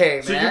love DK,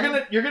 man.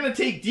 So you're gonna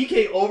take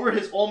DK over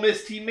his Ole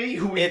Miss teammate,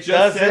 who we It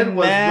just said doesn't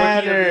was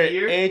matter. rookie of the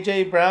year.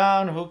 AJ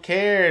Brown, who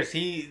cares?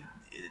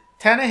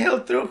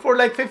 Tannehill threw for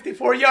like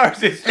 54 yards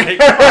this week.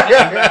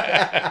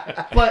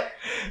 But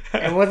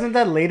And wasn't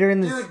that later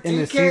in the Dude, in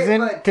the DK,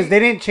 season? but Because they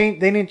didn't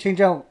change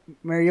out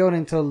Mariota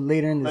until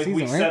later in the like season,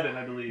 week right? 7,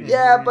 I believe.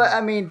 Yeah, but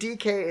I mean,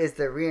 DK is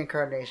the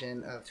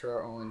reincarnation of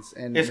Terrell Owens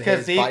and It's his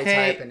 'cause body DK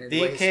type and his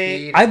DK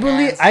speed. I his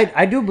believe hands.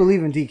 I do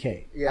believe in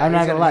DK. Yeah, I'm he's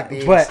not gonna gonna lie, be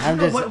beast. but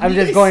No, but I'm we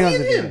just guys going on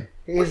seen the him. season.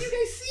 What do you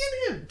guys see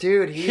in him?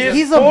 Dude, His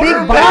He's a big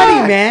quarterback.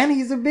 body, man.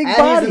 He's a big And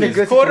body. he's in a His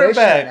good situation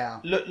quarterback. right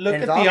now. Look And at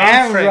the it's arm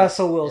and strength.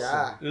 Russell Wilson.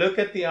 Yeah. Look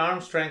at the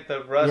arm strength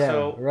of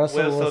Russell,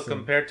 Russell Wilson.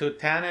 compared to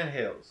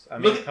Tannenhill's. I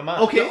mean, Look, come on.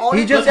 okay,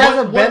 only He just but has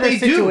a what better they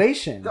do-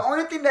 situation. The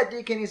only thing that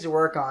DK needs to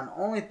work on,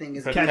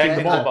 is Protecting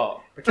the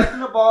ball. protecting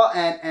the ball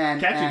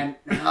and Catching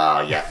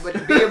oh yeah,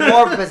 but be a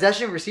more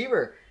possession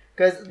receiver.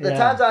 Because the Yeah.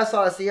 times I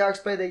saw the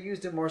Seahawks play, they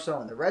used him more so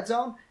in the red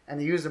zone,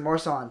 and they used him more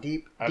so on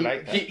deep. I deep-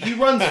 like that. He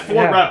runs 4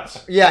 Yeah.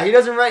 routes. Yeah, he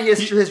doesn't run.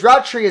 His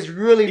route tree is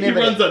really He limited.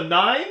 runs a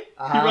 9.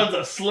 Uh-huh. He runs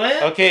a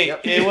slant. Okay,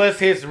 Yep. it was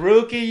his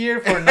rookie year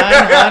for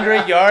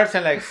 900 yards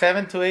and like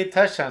 7 to 8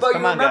 touchdowns. But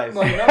Come you on, remember, guys.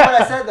 well, you remember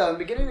what I said though in the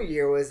beginning of the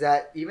year was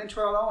that even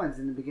Terrell Owens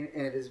in the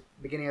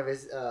beginning of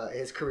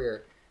his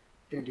career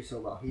didn't do so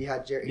well. He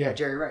had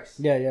Jerry Rice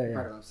Yeah, in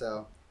front of him,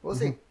 so we'll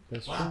see.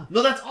 That's Wow.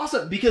 No, that's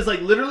awesome because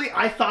like literally,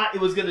 I thought it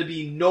was going to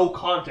be no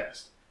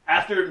contest.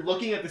 After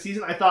looking at the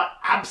season, I thought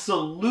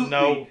absolutely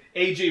No.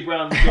 AJ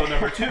Brown would go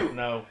number 2.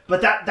 No.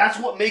 But that's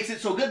what makes it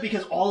so good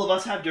because all of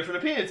us have different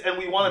opinions and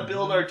we want to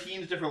build our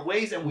teams different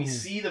ways and we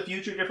see the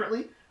future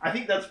differently. I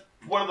think that's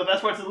one of the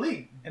best parts of the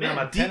league. And I'm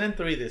at 10-3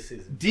 this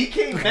season.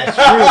 DK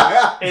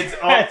Metcalf. It's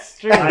That's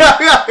true.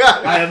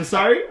 I am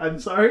sorry. I'm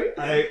sorry.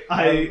 I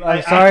sorry.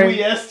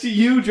 acquiesce to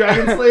you,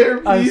 Dragon Slayer.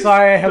 Please. I'm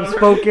sorry I have Don't hurt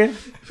spoken. me.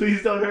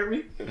 Please don't hurt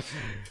me.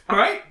 All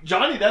right,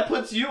 Johnny, that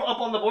puts you up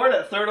on the board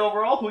at 3rd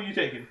overall. Who are you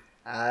taking?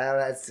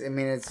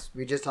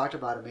 We just talked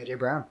about him, AJ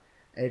Brown.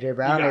 AJ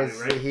Brown got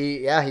is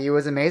it, right? he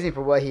was amazing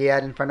for what he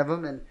had in front of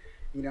him, and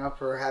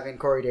for having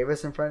Corey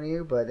Davis in front of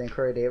you. But then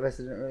Corey Davis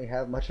didn't really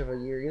have much of a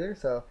year either,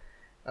 so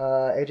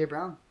AJ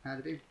Brown had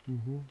to be.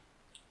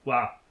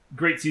 Wow,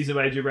 great season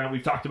by AJ Brown.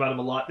 We've talked about him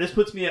a lot. This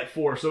puts me at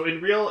 4. So in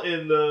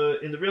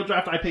the real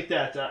draft, I picked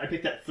at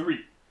 3.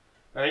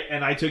 Right,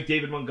 and I took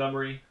David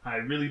Montgomery. I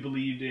really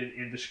believed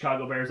in the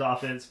Chicago Bears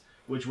offense,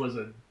 which was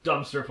a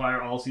dumpster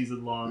fire all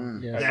season long.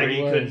 Yes, Nagy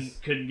it was.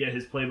 couldn't get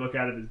his playbook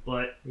out of his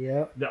butt.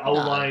 Yep. The O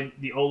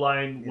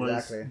line was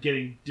Exactly.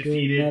 getting Doing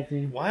defeated.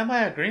 nothing. Why am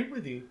I agreeing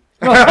with you?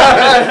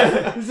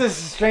 This is a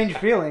strange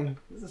feeling.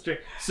 This is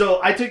strange. So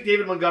I took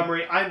David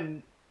Montgomery.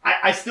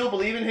 I still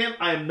believe in him.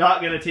 I am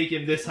not going to take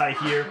him this high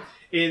here.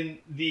 In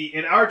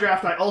our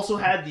draft, I also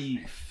had the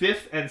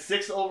 5th and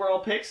 6th overall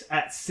picks.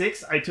 At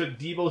 6, I took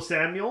Deebo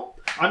Samuel.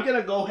 I'm going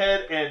to go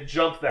ahead and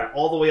jump that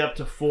all the way up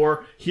to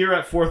 4. Here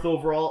at 4th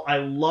overall, I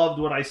loved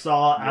what I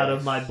saw out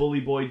of my bully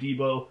boy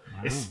Deebo,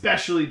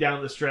 especially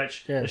down the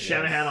stretch. Yes. The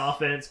Shanahan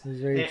offense. That's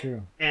very and,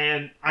 true.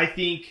 And I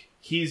think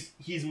he's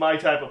my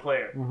type of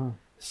player. Uh-huh.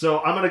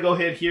 So I'm going to go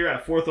ahead here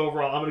at 4th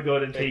overall. I'm going to go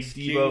ahead and take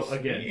Excuse Deebo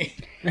again.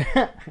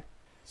 me.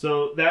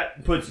 So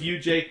that puts you,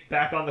 Jake,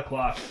 back on the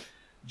clock.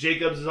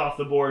 Jacobs is off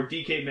the board.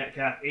 DK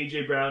Metcalf,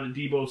 AJ Brown, and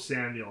Deebo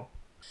Samuel.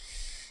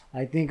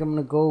 I think I'm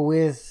gonna go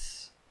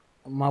with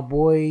my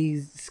boy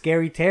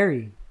Scary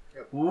Terry.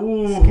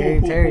 Ooh,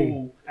 Scary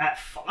Terry. At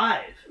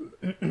 5.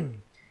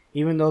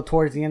 Even though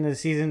towards the end of the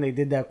season they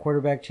did that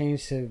quarterback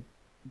change to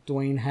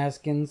Dwayne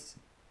Haskins.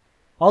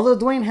 Although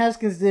Dwayne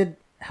Haskins did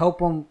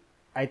help him,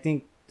 I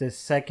think, the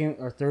 2nd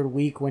or 3rd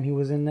week when he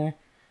was in there.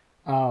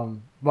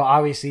 But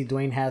obviously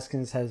Dwayne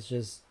Haskins has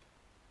just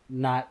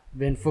not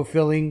been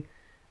fulfilling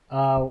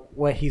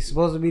what he's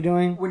supposed to be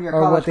doing. When your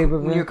or college, what they were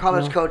when your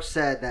college no. coach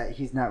said that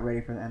he's not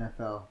ready for the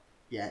NFL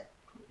yet,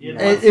 Yeah,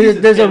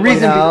 There's a one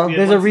reason. season-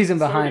 There's one a reason season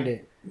behind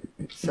starting.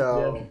 it.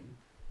 so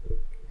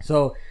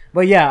So,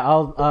 but yeah,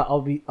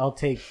 I'll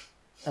take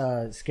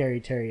Scary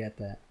Terry at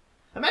that.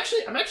 I'm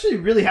actually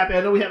really happy.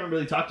 I know we haven't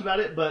really talked about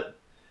it, but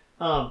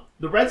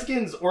the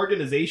Redskins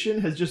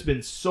organization has just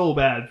been so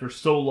bad for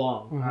so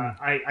long. Mhm.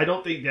 I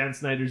don't think Dan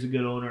Snyder's a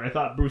good owner. I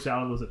thought Bruce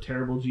Allen was a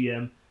terrible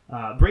GM.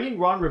 Bringing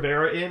Ron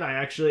Rivera in, I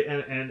actually,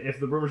 and if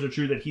the rumors are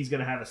true that he's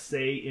going to have a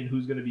say in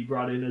who's going to be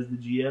brought in as the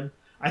GM,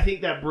 I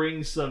think that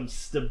brings some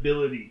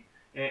stability.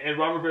 And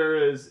Ron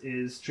Rivera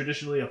is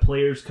traditionally a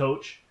player's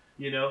coach,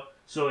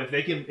 So if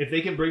they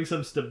can bring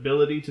some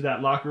stability to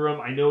that locker room,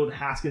 I know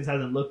Haskins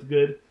hasn't looked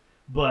good,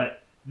 but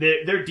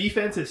their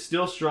defense is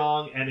still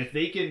strong, and if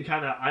they can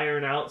kind of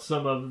iron out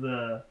some of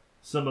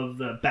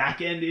the back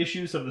end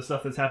issues, some of the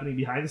stuff that's happening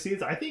behind the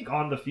scenes, I think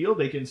on the field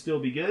they can still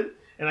be good.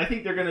 And I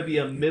think they're going to be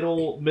a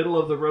middle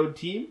of the road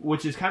team,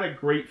 which is kind of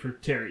great for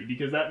Terry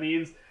because that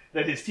means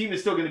that his team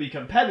is still going to be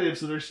competitive,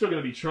 so they're still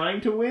going to be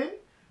trying to win,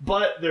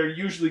 but they're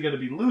usually going to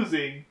be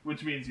losing,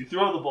 which means you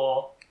throw the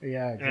ball.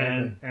 Yeah,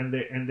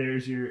 exactly. And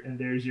there's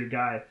your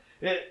guy.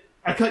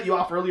 I cut you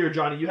off earlier,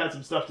 Johnny. You had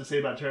some stuff to say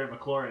about Terry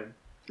McLaurin.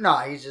 no,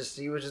 he's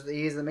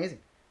amazing.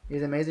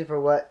 He's amazing for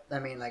what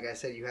like I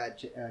said, you had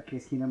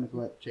Case Keenum is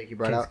what Jakey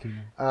brought out,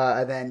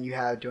 and then you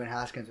have Dwayne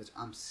Haskins, which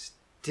I'm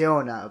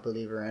still not a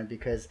believer in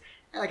because,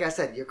 like I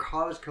said, your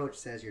college coach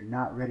says you're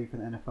not ready for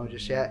the NFL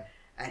just yet,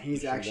 and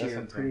he's actually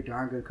a pretty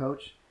darn good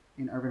coach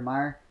in Urban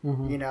Meyer.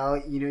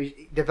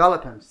 Mhm.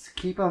 Develop him,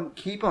 keep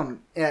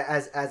him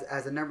as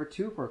a number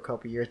 2 for a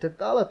couple years.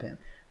 Develop him,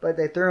 but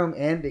they threw him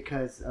in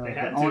because of They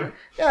had the owner. to.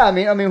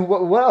 Yeah,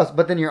 what else?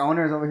 But then your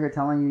owner is over here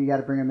telling you got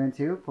to bring him in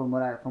too, from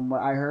what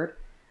I heard.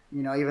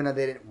 You know, even though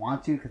they didn't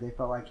want to because they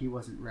felt like he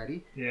wasn't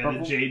ready. Yeah, But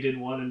and Jay didn't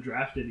want him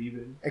drafted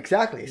even.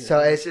 Exactly. Yeah. So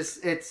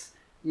it's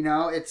you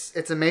know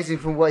it's amazing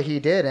from what he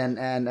did,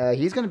 and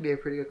he's going to be a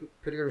pretty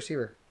good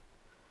receiver.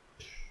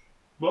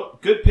 Well,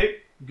 good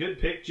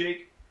pick,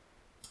 Jake.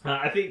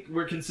 I think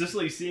we're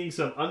consistently seeing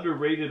some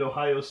underrated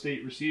Ohio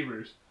State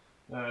receivers.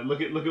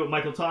 Look at what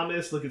Michael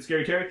Thomas. Look at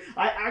Scary Terry.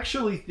 I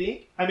actually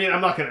think. I mean,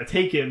 I'm not going to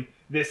take him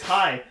this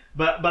high,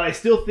 but I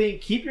still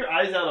think keep your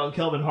eyes out on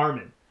Kelvin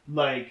Harmon.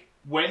 Like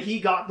when he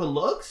got the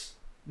looks,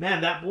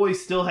 man, that boy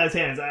still has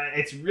hands.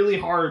 It's really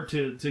hard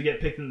to get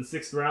picked in the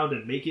 6th round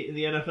and make it in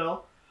the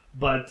NFL.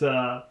 But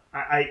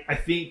I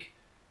think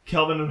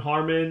Kelvin and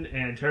Harmon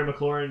and Terry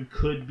McLaurin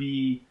could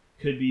be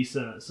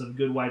some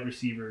good wide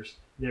receivers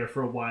there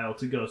for a while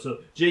to go. So,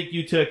 Jake,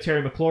 you took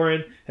Terry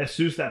McLaurin.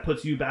 Jesus, that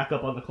puts you back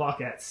up on the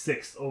clock at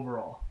 6th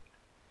overall.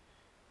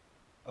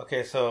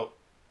 Okay, so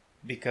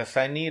because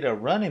I need a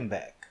running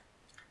back,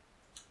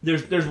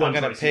 There's one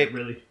gonna choice here, pick-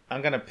 really.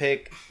 I'm going to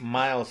pick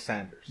Miles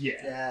Sanders. Yeah.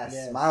 Yes,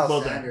 Yes. Miles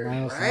Well done. Sanders,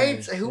 Miles right?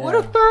 Sanders, Who yeah. would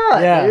have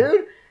thought, Yeah.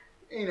 dude?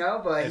 You know,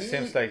 but It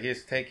seems like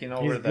he's taking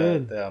over He's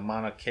good. the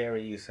amount of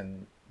carries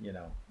and,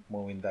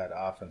 moving that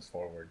offense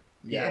forward.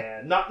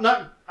 Yeah.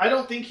 Not. I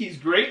don't think he's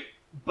great,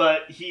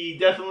 but he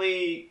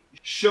definitely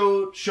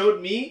showed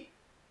me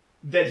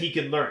that he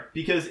can learn.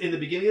 Because in the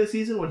beginning of the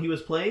season when he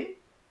was playing,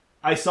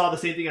 I saw the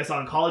same thing I saw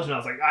in college, and I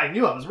was like, I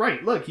knew I was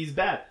right. Look, he's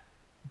bad.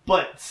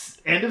 But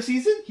end of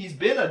season, he's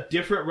been a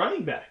different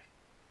running back.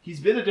 He's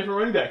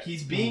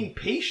being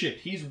patient.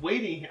 He's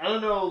waiting. I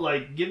don't know,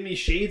 like, give me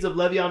shades of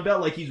Le'Veon Bell.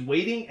 Like, he's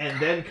waiting and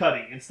then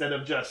cutting instead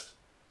of just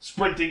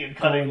sprinting and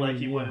cutting like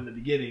he would in the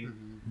beginning.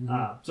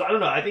 So I don't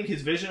know. I think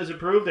his vision has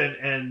improved,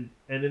 and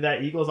in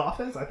that Eagles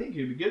offense, I think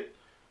he'd be good.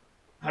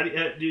 How do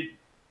you,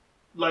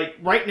 like,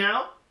 right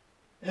now,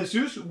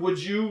 Jesus,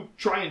 would you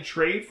try and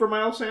trade for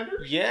Miles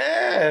Sanders?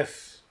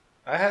 Yes!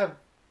 I have...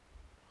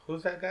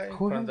 Who's that guy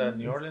Who from the has-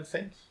 New Orleans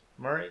Saints?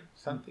 Murray?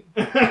 Something?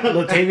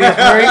 Latavius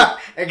Murray.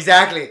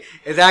 exactly.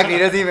 It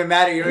doesn't even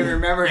matter. You don't even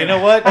remember him. You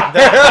know what?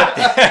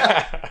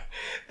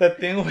 The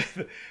thing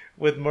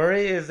with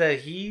Murray is that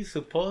he's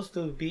supposed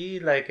to be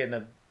like in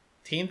a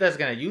team that's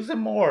going to use him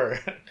more.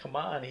 Come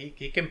on, he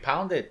can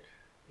pound it.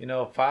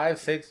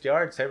 5-6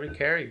 yards every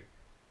carry.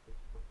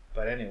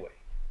 But anyway.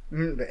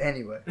 But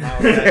anyway.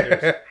 Miles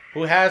Sanders.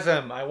 Who has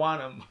him? I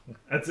want him.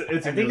 It's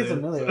I think it's a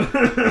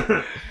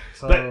million.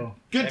 So But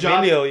good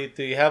job. Emilio,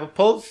 do you have a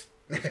pulse?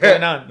 What's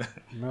going on?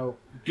 no.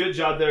 Good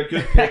job there.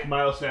 Good pick,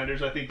 Miles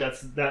Sanders. I think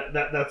that's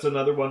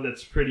another one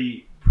that's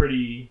pretty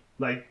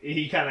like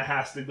he kind of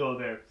has to go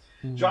there.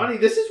 Johnny,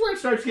 this is where it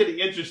starts getting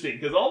interesting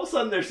because all of a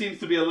sudden there seems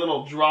to be a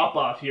little drop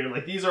off here.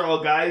 Like these are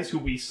all guys who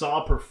we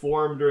saw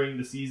perform during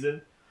the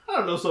season. I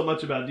don't know so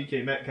much about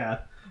DK Metcalf,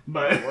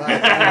 but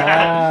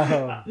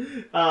Wow.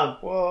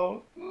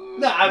 Well,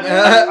 no,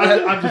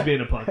 I'm just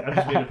being a punk.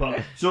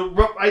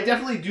 So I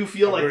definitely do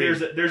feel like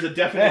Agreed. there's a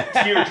definite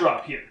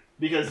teardrop here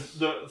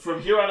because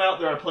from here on out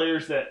there are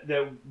players that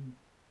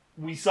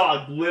we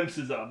saw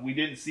glimpses of. We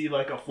didn't see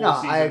like a full No,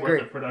 I season agree.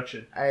 worth of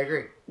production. I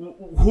agree.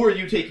 Who are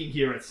you taking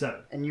here at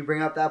 7? And you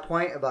bring up that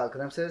point about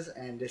glimpses,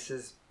 and this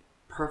is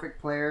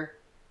perfect player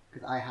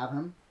because I have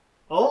him.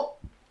 Oh,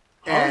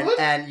 Hollywood?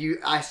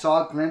 I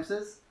saw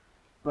glimpses,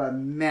 but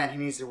man, he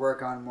needs to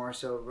work on more.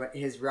 So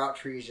his route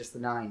tree is just the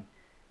 9.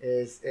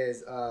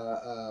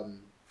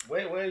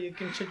 wait, you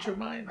can change your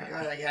mind. My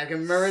God, I can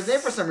remember his name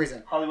for some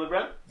reason. Hollywood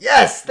Brown?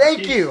 Yes, thank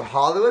Marquise. you,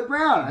 Hollywood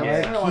Brown.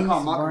 I don't want to call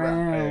him Malcolm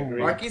Brown. I agree.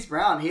 Marquise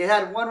Brown. He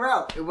had one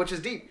route, which was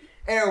deep,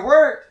 and it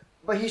worked.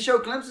 But he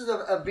showed glimpses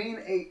of being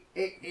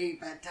a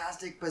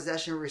fantastic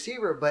possession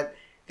receiver, but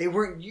they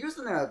weren't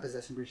using him as a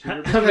possession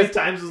receiver. How many because-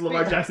 times was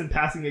Lamar Jackson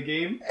passing a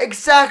game?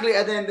 Exactly,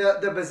 and then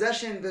the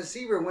possession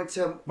receiver went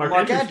to Mark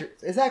Mark Andrews. Andrews.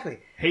 Exactly.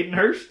 Hayden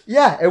Hurst?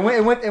 Yeah, it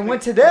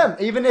went to them.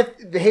 Even if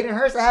Hayden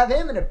Hurst, I have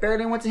him, and it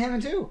barely went to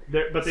him too.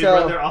 But they So-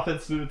 run their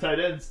offense through the tight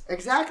ends.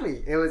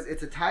 Exactly.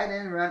 It's a tight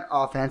end run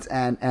offense,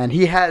 and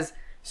he has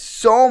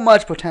so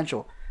much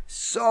potential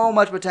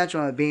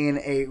in being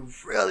a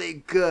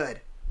really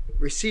good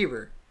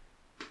receiver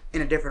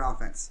in a different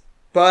offense.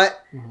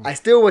 But I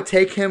still would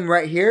take him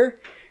right here,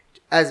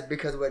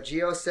 because of what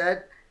Gio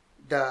said.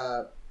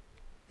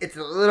 It's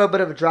a little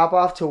bit of a drop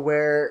off to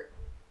where,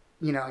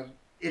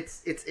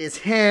 it's You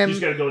him.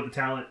 just got to go with the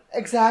talent.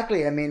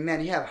 Exactly. I mean,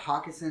 man, you have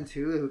Hawkinson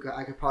too, who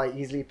I could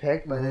probably easily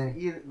pick,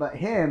 but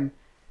him,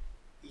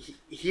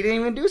 he didn't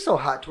even do so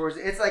hot towards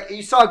it. It's like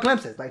you saw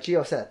glimpses, like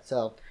Gio said.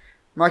 So,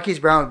 Marquise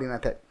Brown would be my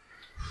pick.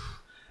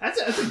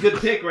 That's a good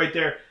pick right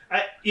there.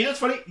 It's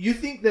funny. You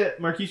think that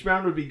Marquise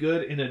Brown would be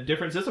good in a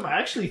different system? I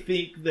actually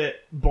think that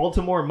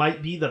Baltimore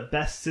might be the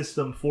best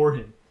system for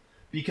him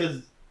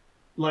because,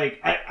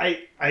 like,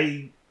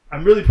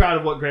 I'm really proud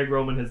of what Greg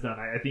Roman has done.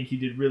 I think he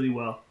did really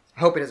well. I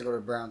hope he doesn't go to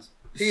the Browns.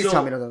 Please So-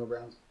 tell me he doesn't go to the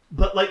Browns.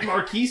 But like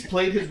Marquise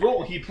played his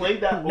role. He played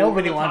that.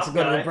 Nobody wants to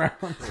go to the guy.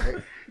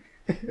 Browns.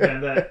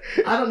 And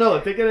I don't know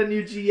if they get a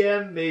new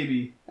GM,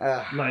 maybe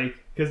Ugh.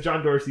 because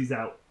John Dorsey's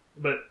out.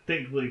 But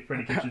thankfully,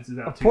 Freddie Kitchens is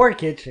out too. Poor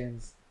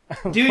Kitchens.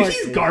 Dude, Poor he's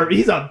Kitchens. garbage.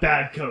 He's a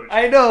bad coach.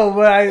 I know,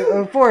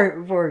 but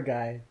poor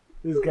guy.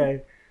 This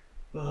guy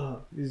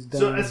is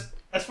So dumb.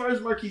 as far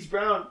as Marquise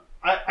Brown,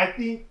 I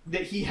think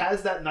that he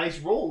has that nice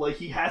role. Like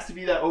he has to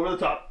be that over the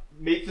top,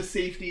 make the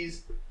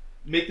safeties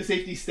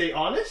stay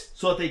honest,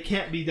 so that they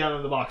can't be down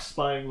in the box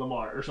spying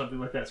Lamar or something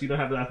like that. So you don't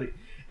have that athlete.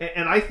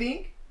 And I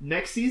think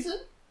next season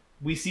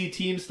we see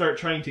teams start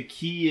trying to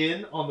key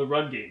in on the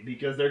run game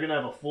because they're going to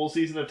have a full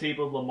season of tape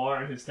of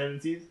Lamar and his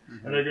tendencies,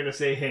 and they're going to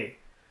say, hey,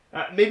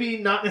 maybe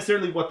not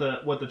necessarily what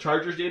the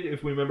Chargers did,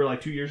 if we remember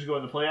like 2 years ago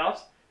in the playoffs,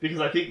 because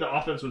I think the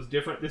offense was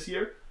different this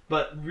year.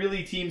 But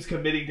really, teams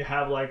committing to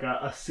have like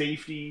a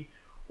safety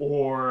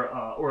or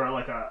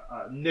like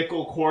a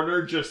nickel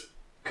corner just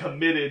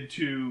committed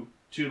to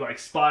like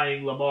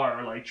spying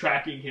Lamar or like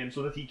tracking him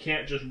so that he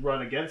can't just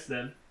run against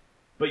them.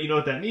 But you know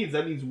what that means?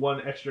 That means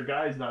one extra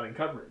guy is not in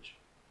coverage.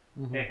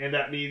 And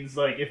that means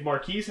like if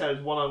Marquise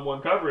has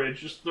one-on-one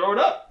coverage, just throw it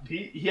up.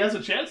 He has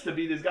a chance to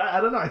be this guy.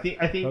 I don't know. I think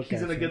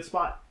he's in a good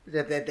spot.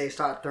 They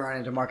start throwing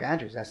into Mark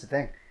Andrews. That's the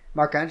thing.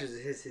 Mark Andrews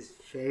is his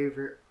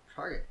favorite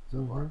target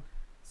so far.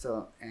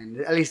 So,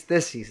 and at least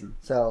this season.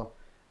 So,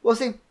 we'll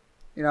see.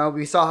 You know,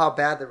 we saw how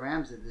bad the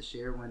Rams did this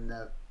year when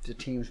the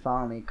teams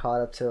finally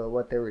caught up to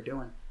what they were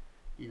doing.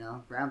 You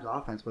know, Rams'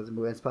 offense wasn't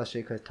moving,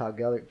 especially because Todd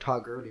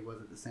Gurley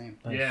wasn't the same.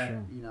 That's Yeah.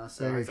 true. You know,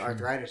 so Very his true.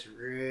 arthritis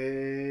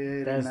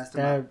really messed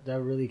him up.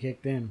 That really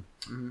kicked in.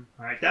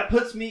 All right, that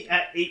puts me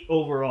at 8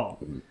 overall.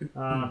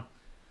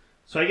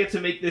 So I get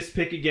to make this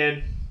pick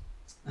again,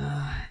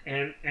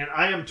 and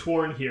I am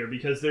torn here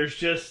because there's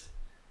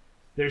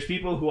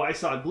people who I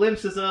saw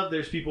glimpses of,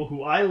 there's people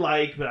who I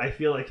like, but I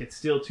feel like it's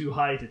still too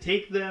high to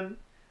take them.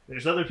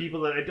 There's other people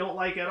that I don't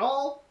like at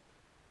all.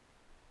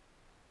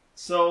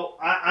 So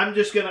I'm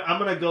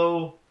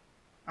gonna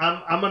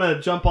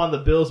jump on the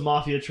Bills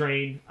Mafia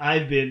train.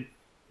 We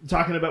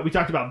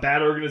talked about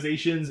bad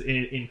organizations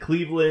in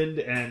Cleveland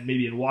and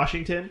maybe in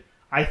Washington.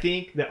 I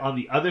think that on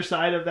the other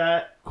side of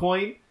that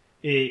coin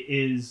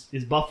is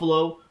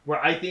Buffalo,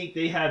 where I think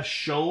they have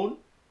shown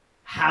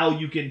how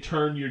you can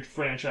turn your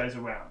franchise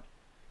around.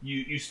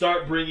 You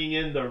start bringing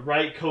in the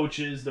right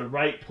coaches, the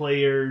right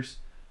players,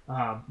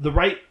 the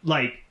right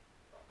like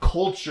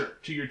culture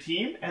to your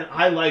team, and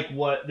I like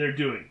what they're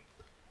doing.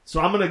 So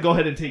I'm going to go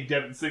ahead and take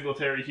Devin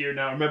Singletary here.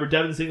 Now, remember,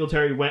 Devin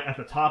Singletary went at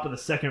the top of the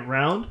second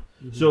round.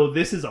 So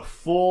this is a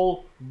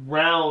full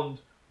round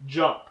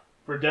jump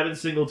for Devin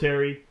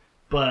Singletary.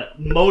 But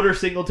Motor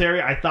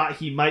Singletary, I thought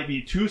he might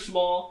be too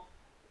small.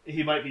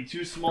 He might be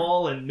too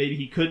small, and maybe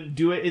he couldn't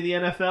do it in the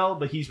NFL,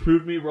 but he's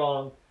proved me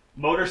wrong.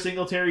 Motor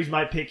Singletary's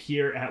my pick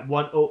here at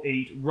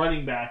 108,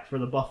 running back for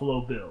the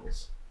Buffalo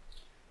Bills.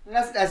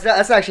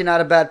 That's actually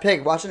not a bad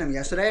pick. Watching him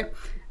yesterday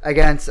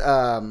against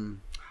who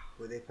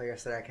did they play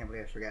yesterday? I can't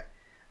believe I forget.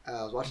 I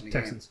was watching the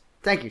Texans. game.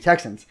 Thank you,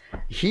 Texans.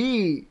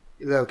 He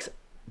looks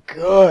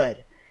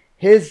good.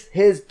 His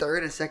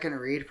third and second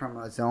read from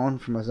a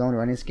zone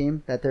running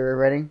scheme that they were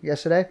running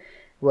yesterday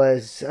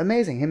was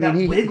amazing. That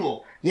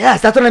wiggle.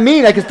 Yes, that's what I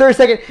mean. Like his third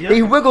second, Yep.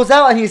 he wiggles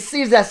out and he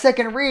sees that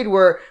second read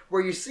where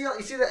you see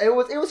that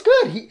it was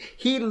good.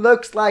 He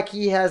looks like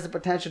he has the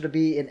potential to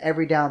be an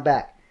every down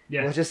back.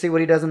 Yeah. Let's just see what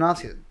he does in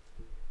offseason.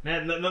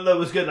 Man, that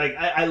was good. Like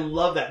I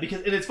love that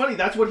because, and it's funny,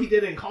 that's what he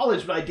did in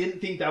college, but I didn't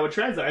think that would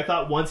translate. I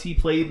thought once he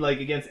played like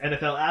against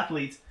NFL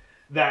athletes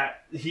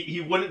that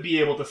he wouldn't be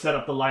able to set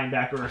up the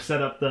linebacker or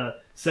set up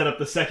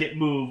the second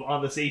move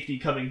on the safety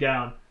coming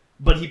down.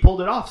 But he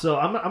pulled it off. So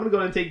I'm gonna go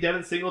ahead and take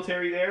Devin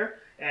Singletary there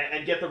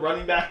and get the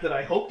running back that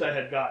I hoped I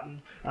had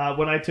gotten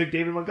when I took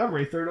David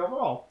Montgomery third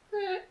overall.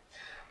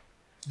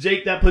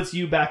 Jake, that puts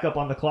you back up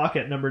on the clock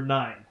at number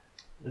 9.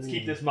 Let's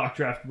keep this mock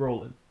draft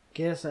rolling.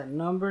 Guess at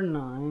number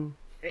 9.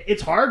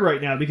 It's hard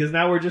right now because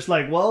now we're just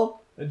like,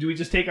 well, do we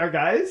just take our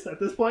guys at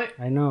this point?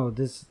 I know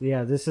this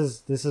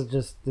is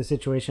just the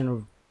situation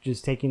of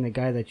just taking the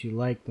guy that you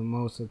like the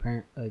most.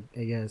 Apparent, I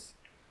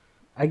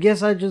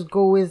guess I just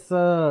go with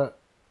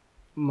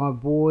my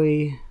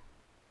boy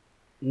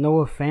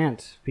Noah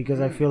Fant because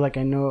I feel like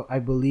I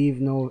believe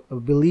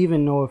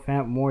in Noah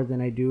Fant more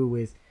than I do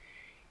with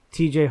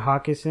T.J.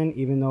 Hawkinson.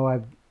 Even though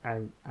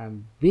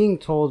I'm being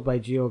told by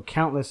Gio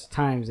countless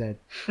times that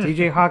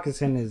T.J.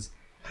 Hawkinson is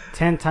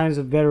 10 times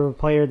a better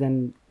player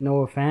than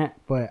Noah Fant,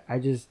 but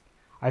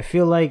I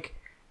feel like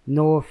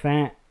Noah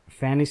Fant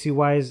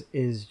fantasy-wise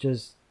is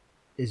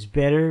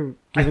better.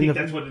 I think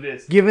that's what it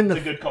is. It's a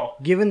good call.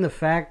 Given the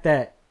fact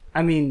that,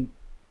 I mean,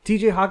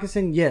 T.J.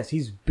 Hawkinson, yes,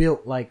 he's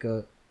built like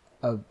a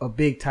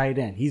big tight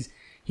end.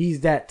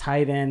 He's that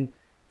tight end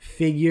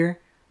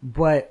figure,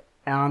 but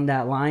on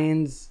that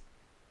Lions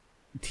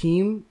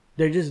team,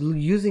 they're just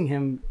using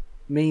him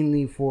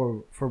mainly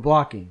for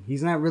blocking.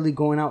 He's not really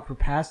going out for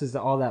passes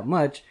all that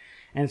much,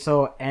 and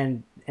so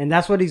and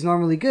that's what he's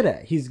normally good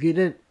at. He's good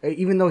at,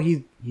 even though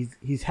he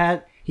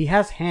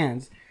has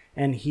hands,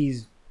 and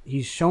he's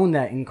shown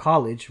that in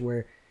college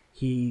where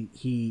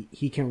he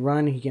can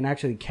run, he can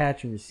actually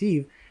catch and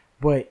receive.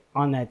 But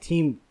on that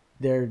team,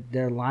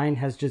 their line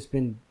has just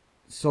been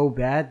so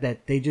bad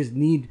that they just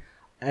need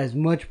as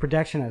much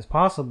protection as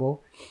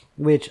possible,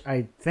 which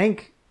I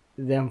thank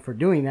them for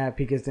doing that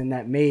because then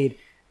that made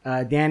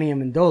Danny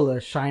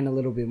Amendola shine a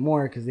little bit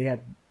more because they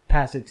had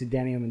pass it to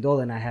Danny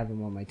Amendola, and I have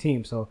him on my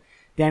team. So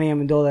Danny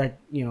Amendola,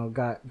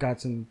 got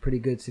some pretty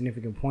good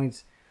significant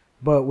points,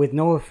 but with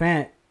Noah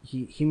Fant,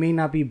 he may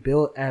not be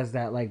built as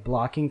that like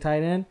blocking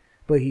tight end,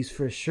 but he's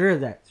for sure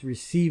that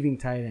receiving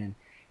tight end.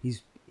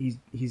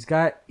 He's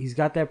got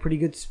that pretty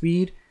good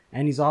speed,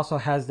 and he's also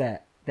has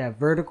that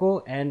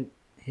vertical and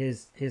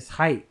his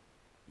height.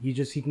 He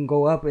can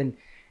go up and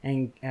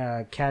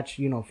catch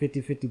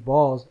 50-50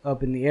 balls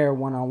up in the air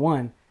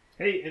one-on-one.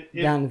 Hey,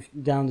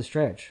 down the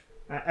stretch.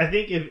 I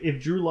think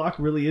if Drew Lock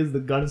really is the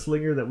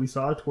gunslinger that we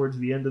saw towards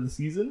the end of the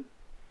season,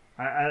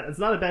 it's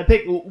not a bad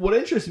pick. What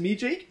interests me,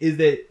 Jake, is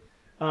that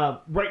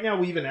right now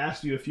we even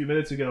asked you a few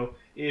minutes ago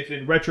if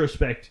in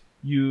retrospect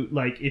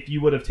if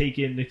you would have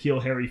taken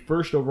N'Keal Harry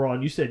first overall,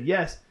 and you said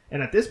yes.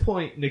 And at this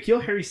point,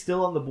 N'Keal Harry's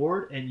still on the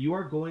board, and you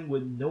are going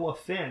with Noah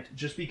Fant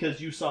just because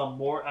you saw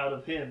more out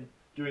of him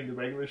during the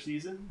regular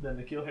season than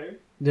N'Keal Harry?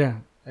 Yeah,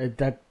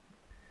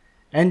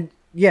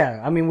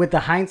 I mean, with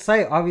the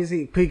hindsight,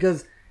 obviously,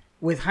 because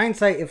with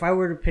hindsight, if I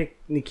were to pick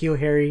N'Keal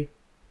Harry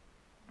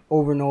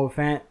over Noah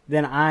Fant,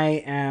 then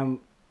I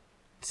am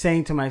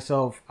saying to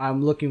myself,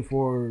 I'm looking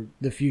for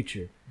the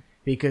future.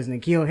 Because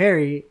N'Keal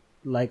Harry,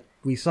 like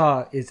we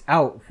saw, is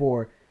out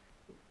for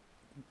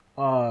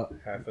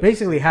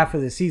basically half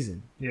of the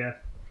season. Yeah.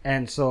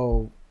 And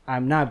so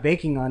I'm not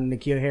banking on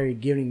N'Keal Harry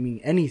giving me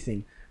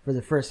anything for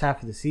the first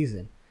half of the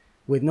season.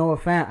 With Noah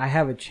Fant, I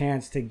have a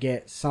chance to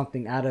get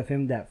something out of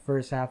him that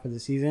first half of the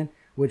season,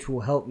 which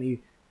will help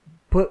me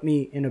put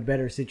me in a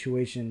better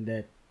situation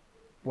than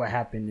what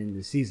happened in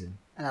the season.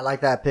 And I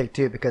like that pick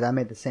too because I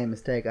made the same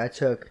mistake. I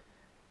took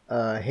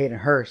Hayden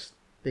Hurst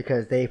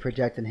because they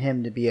projected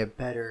him to be a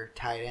better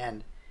tight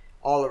end,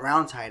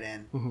 all-around tight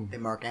end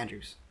than Mark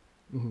Andrews.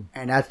 Mm-hmm.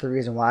 And that's the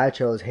reason why I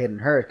chose Hayden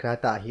Hurst, because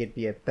I thought he'd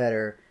be a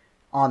better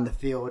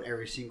on-the-field,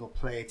 every single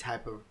play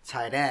type of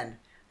tight end.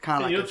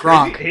 Kind of like a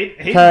Gronk.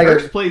 Hayden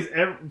Hurst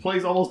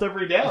plays almost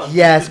every down.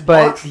 Yes,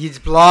 but he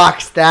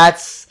blocks.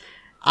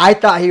 I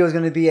thought he was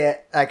going to be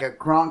like a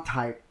Gronk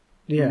type,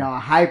 a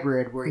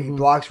hybrid where he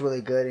blocks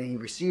really good and he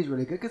receives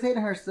really good. Because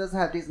Hayden Hurst does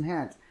have decent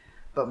hands,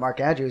 but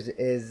Mark Andrews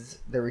is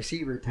the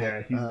receiver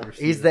type. Yeah,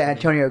 he's the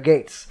Antonio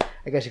Gates,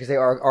 I guess you could say,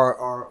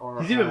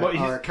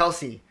 or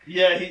Kelsey.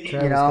 Yeah,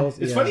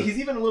 it's funny. He's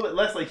even a little bit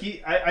less like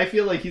I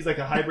feel like he's like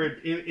a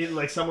hybrid in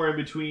like somewhere in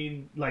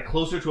between, like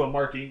closer to a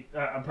Mark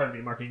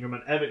Ingram,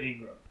 an Evan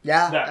Ingram.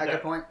 Yeah, that's a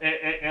good point.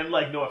 And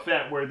like Noah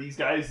Fant, where these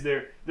guys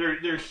they're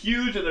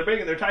huge and they're big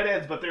and they're tight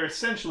ends, but they're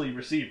essentially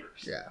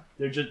receivers. Yeah,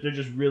 they're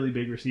just really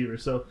big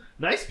receivers. So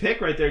nice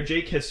pick right there,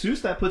 Jake Jesus.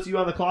 That puts you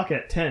on the clock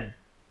at 10.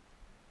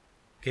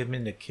 Give me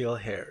N'Keal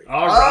Harry.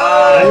 All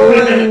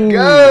right, it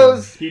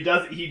goes.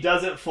 He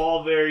doesn't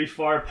fall very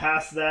far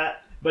past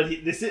that, but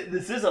this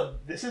is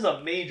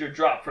a major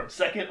drop from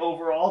second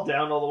overall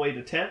down all the way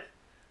to 10th.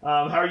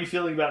 How are you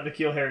feeling about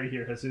N'Keal Harry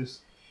here,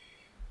 Jesus?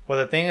 Well,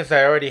 the thing is,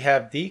 I already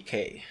have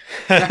DK,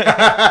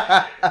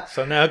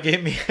 so now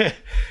give me.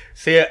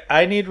 See,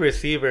 I need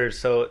receivers,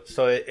 so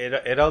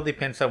it all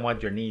depends on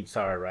what your needs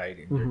are, right,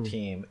 in your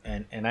team,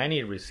 and I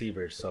need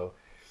receivers,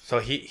 so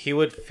he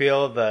would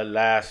fill the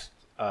last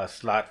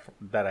slot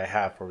that I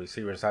have for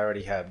receivers. I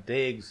already have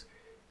Diggs,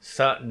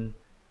 Sutton,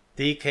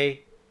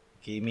 DK.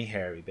 Give me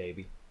Harry,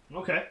 baby.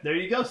 Okay, there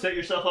you go. Set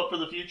yourself up for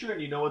the future,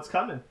 and you know what's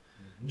coming.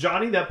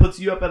 Johnny, that puts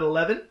you up at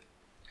 11.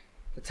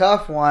 A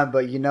tough one,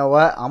 but you know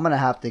what? I'm gonna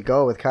have to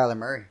go with Kyler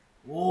Murray.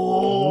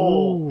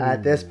 Whoa!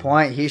 At this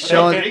point, he's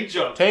shown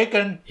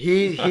taken.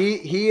 He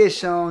has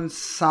shown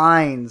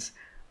signs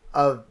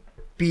of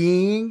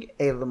being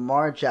a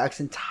Lamar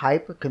Jackson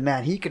type. Because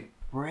man, he could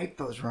break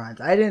those runs.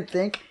 I didn't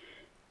think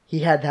he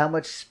had that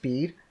much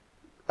speed,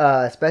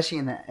 especially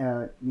in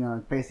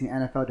the facing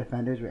NFL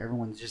defenders where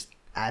everyone's just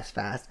as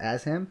fast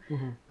as him.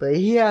 Mm-hmm. But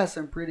he has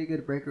some pretty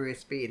good breakaway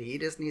speed. He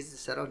just needs to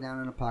settle down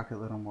in the pocket a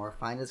little more,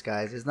 find his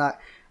guys. It's not.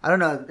 I don't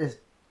know. Is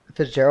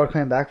Fitzgerald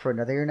coming back for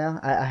another year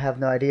now? I have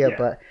no idea. Yeah,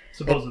 but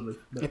supposedly,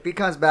 if he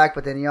comes back,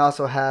 but then you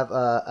also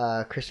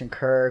have Christian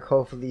Kirk.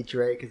 Hopefully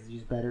Drake, because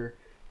he's better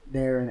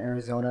there in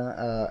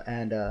Arizona,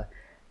 and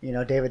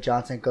David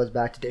Johnson goes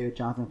back to David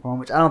Johnson form,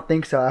 which I don't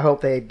think so. I hope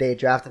they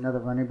draft another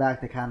running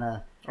back to kind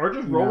of or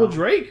just roll with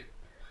Drake.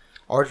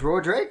 Or just roll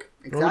with Drake.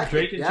 Exactly. Roll with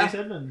Drake and Chase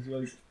Edmonds.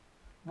 Like.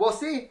 We'll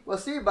see.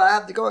 But I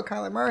have to go with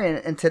Kyler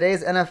Murray. In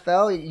today's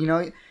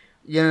NFL,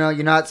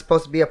 you're not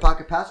supposed to be a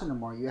pocket passer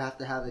anymore. You have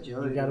to have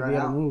agility. You got to be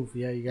able to move.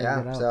 Yeah, you got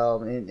to get out.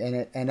 So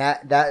and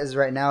that is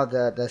right now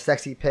the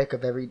sexy pick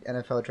of every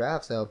NFL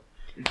draft. So.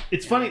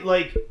 It's funny,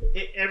 like,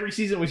 every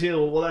season we say,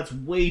 well, that's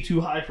way too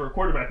high for a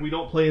quarterback. We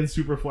don't play in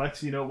super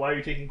flex, why are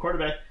you taking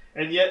quarterback?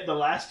 And yet, the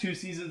last 2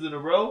 seasons in a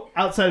row,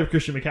 outside of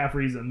Christian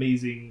McCaffrey's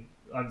amazing,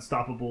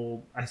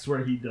 unstoppable, I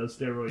swear he does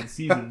steroid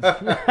seasons,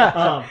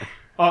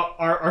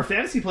 our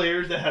fantasy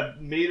players that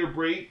have made or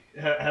break,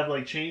 have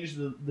like changed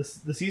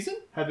the season,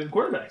 have been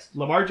quarterbacks.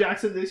 Lamar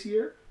Jackson this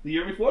year, the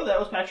year before that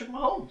was Patrick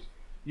Mahomes,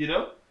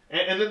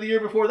 And then the year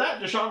before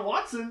that, Deshaun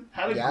Watson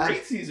had a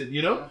great season,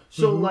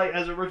 So, like,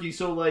 as a rookie,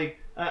 so, like,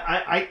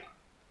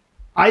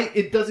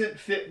 it doesn't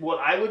fit what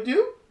I would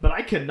do, but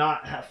I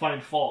cannot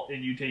find fault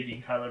in you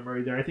taking Kyler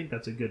Murray there. I think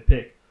that's a good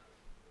pick.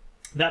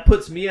 That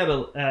puts me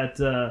at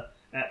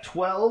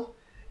 12,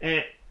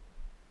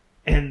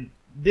 and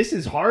this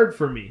is hard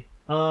for me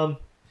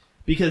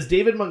because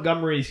David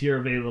Montgomery's here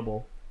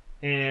available,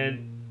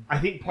 and I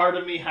think part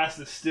of me has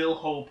to still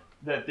hope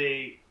that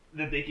they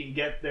can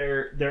get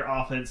their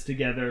offense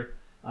together.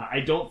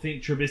 I don't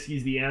think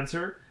Trubisky's the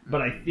answer,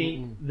 but I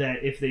think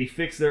that if they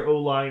fix their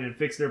O-line and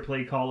fix their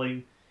play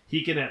calling,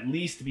 he can at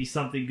least be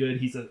something good.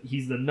 He's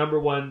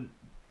the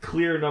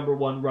clear number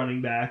one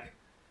running back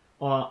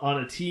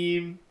on a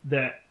team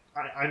that,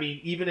 I mean,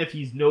 even if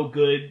he's no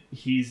good,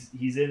 he's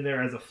in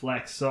there as a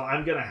flex. So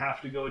I'm going to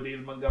have to go with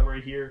David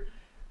Montgomery here.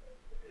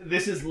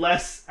 This is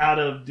less out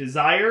of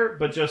desire,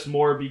 but just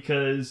more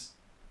because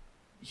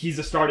he's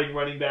a starting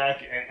running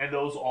back, and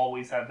those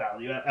always have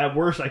value. At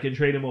worst, I can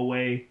trade him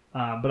away, but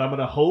I'm going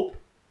to hope,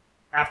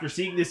 after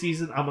seeing this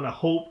season, I'm going to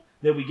hope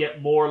that we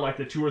get more like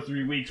the 2 or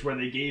 3 weeks where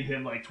they gave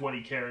him like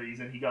 20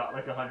 carries and he got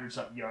like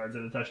 100-something yards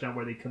and a touchdown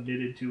where they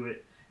committed to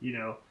it,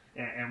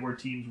 and where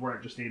teams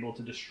weren't just able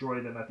to destroy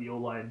them at the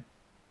O-line.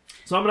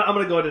 So I'm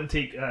gonna go ahead and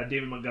take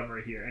David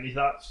Montgomery here. Any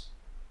thoughts?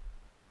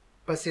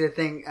 But see, the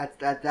thing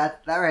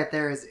that right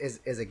there is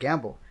a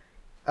gamble.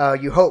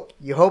 You hope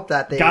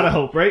that they Gotta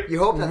hope, right? You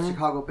hope that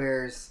Chicago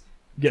Bears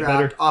Get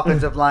draft better.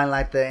 offensive line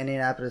like the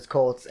Indianapolis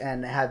Colts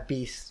and have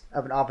beasts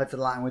of an offensive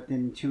line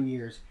within 2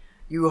 years.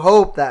 You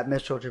hope that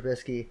Mitchell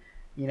Trubisky,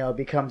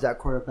 becomes that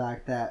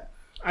quarterback that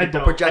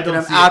people projected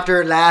him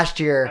after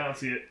last year. I don't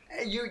see it.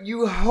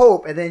 You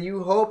hope, and then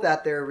you hope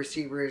that their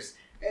receivers.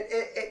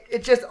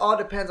 It just all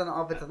depends on the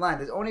offensive line.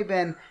 There's only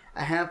been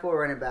a handful of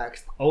running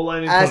backs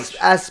O-line and coach.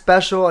 as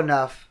special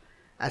enough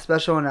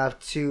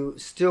to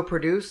still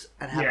produce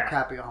and have a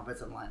crappy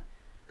offensive line.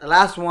 The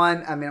last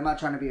one, I mean, I'm not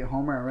trying to be a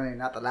homer, I'm really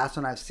not. The last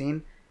one I've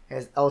seen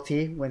is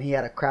LT when he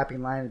had a crappy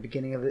line at the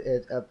beginning of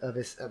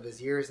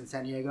his years in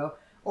San Diego.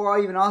 Or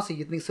even also,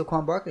 you think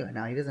Saquon Barkley right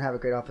now. He doesn't have a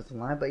great offensive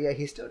line, but yeah,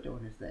 he's still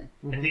doing his thing.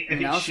 I think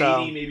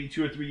Shady maybe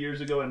 2 or 3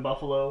 years ago in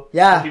Buffalo.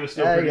 Yeah, he was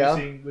still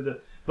producing with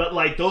it. But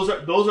like those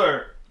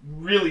are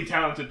really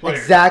talented players.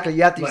 Exactly,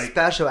 you have to be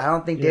special. I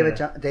don't think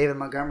David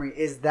Montgomery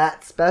is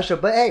that special,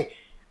 but hey,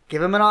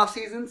 give him an off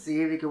season,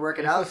 see if he can work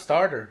it out. He's a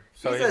starter,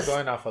 so he's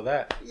going off of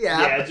that.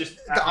 Yeah,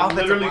 I'm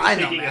literally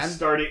taking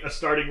a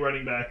starting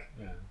running back.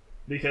 Yeah.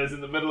 Because in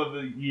the middle of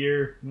the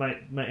year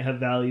might have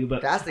value,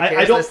 but that's the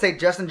case. Let's take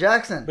Justin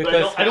Jackson.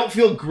 Because I don't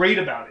feel great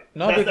about it.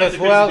 No, because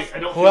who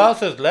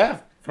else is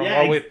left from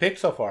all we've picked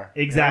so far?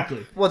 Exactly.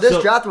 Yeah. Well,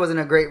 this draft wasn't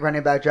a great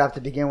running back draft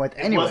to begin with,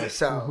 anyway.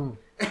 So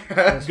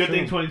good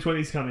thing 2020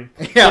 is coming.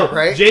 Yeah, so,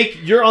 right. Jake,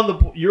 you're on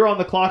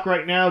the clock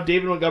right now.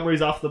 David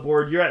Montgomery's off the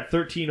board. You're at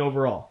 13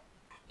 overall.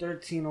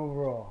 13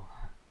 overall.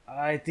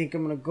 I think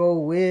I'm gonna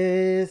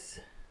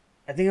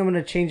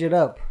change it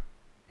up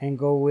and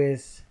go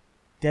with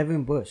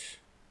Devin Bush.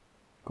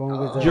 You're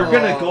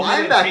gonna go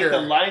ahead and take the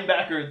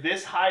linebacker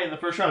this high in the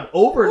first round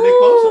over Nick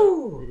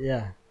Bosa.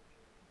 Yeah,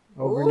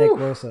 over Nick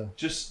Bosa.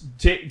 Just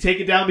take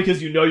it down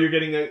because you're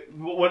getting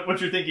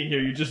what you're thinking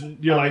here.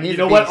 You're like, you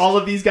know what? All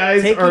of these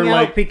guys are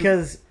like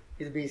because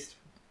he's a beast.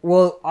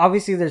 Well,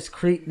 obviously there's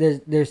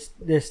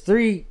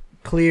three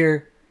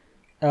clear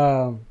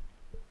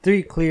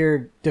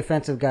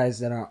defensive guys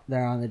that are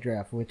on the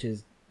draft, which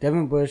is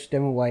Devin Bush,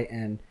 Devin White,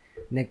 and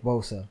Nick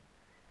Bosa.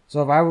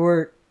 So if I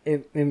were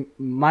in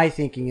my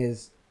thinking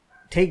is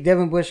take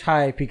Devin Bush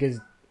high because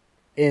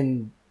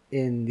in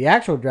the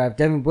actual draft,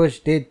 Devin Bush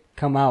did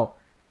come out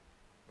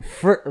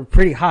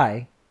pretty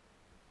high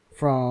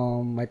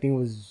from, I think it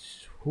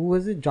was, who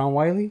was it? John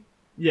Wiley?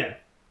 Yeah.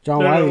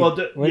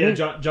 Wiley.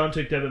 John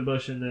took Devin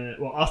Bush and then,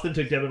 Austin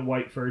took Devin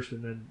White first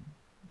and then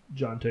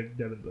John took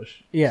Devin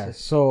Bush. Yeah,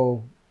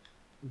 so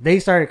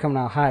they started coming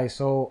out high.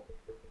 So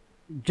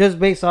just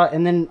based on,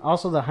 and then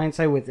also the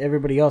hindsight with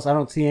everybody else, I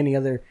don't see any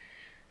other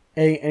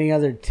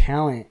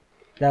talent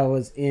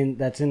that's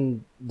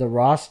in the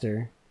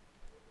roster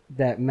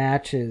that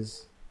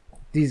matches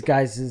these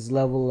guys'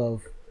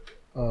 level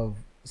of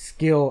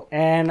skill.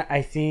 And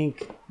I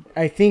think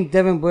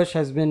Devin Bush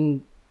has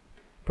been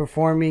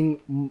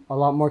performing a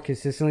lot more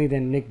consistently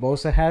than Nick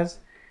Bosa has,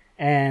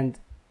 and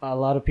a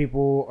lot of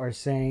people are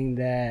saying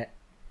that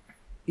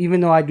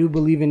even though I do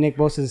believe in Nick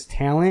Bosa's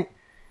talent,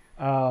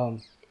 I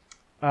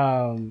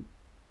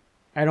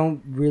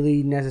don't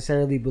really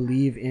necessarily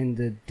believe in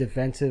the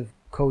defensive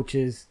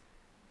coach's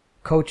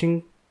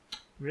coaching.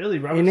 Really,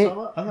 Robert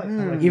Saleh? I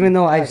like even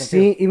though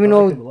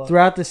though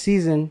throughout the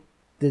season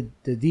the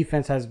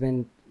defense has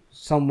been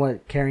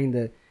somewhat carrying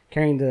the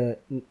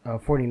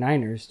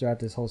 49ers throughout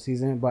this whole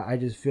season, but I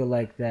just feel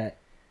like that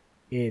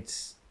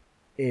it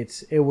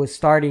was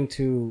starting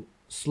to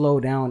slow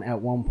down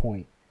at one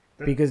point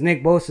because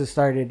Nick Bosa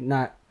started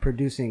not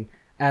producing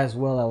as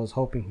well as I was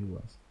hoping he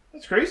was.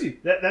 That's crazy.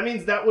 That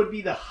means that would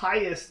be the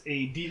highest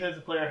a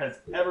defensive player has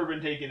ever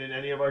been taken in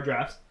any of our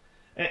drafts.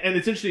 And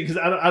it's interesting because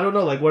I don't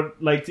know,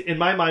 like in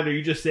my mind, are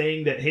you just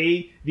saying that,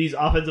 hey, these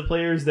offensive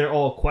players, they're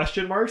all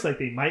question marks, like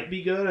they might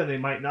be good and they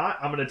might not?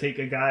 I'm going to take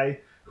a guy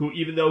who,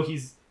 even though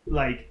he's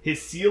like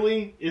his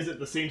ceiling isn't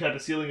the same type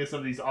of ceiling as some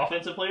of these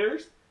offensive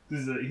players,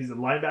 he's a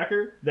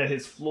linebacker, that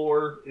his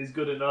floor is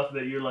good enough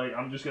that you're like,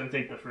 I'm just going to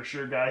take the for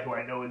sure guy who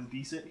I know is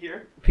decent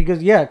here?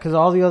 Because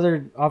all the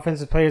other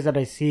offensive players that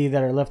I see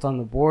that are left on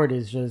the board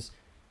is just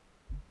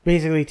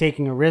basically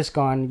taking a risk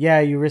on.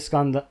 Yeah, you risk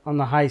on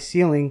the high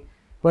ceiling,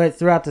 but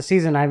throughout the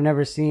season, I've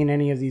never seen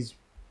any of these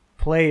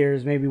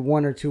players, maybe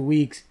 1 or 2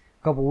 weeks,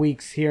 a couple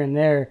weeks here and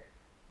there,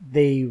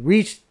 they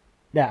reach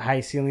that high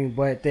ceiling,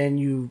 but then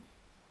you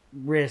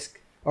risk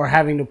or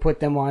having to put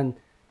them on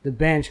the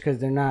bench because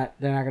they're not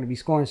going to be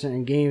scoring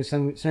certain games.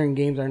 Certain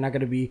games are not going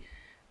to be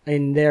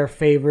in their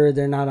favor.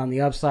 They're not on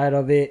the upside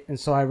of it, and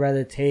so I'd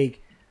rather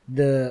take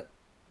the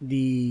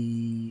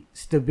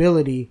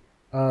stability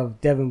of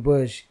Devin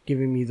Bush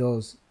giving me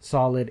those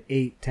solid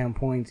 8-10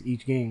 points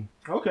each game.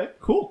 Okay,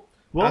 cool.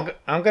 Well,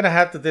 I'm going to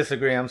have to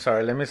disagree. I'm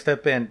sorry. Let me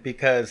step in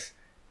because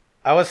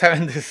I was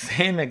having the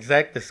same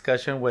exact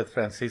discussion with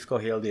Francisco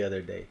Hill the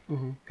other day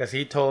because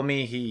he told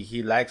me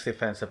he likes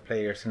defensive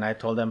players, and I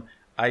told him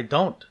I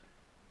don't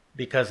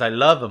because I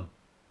love him.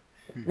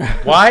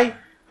 Why?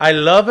 I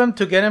love him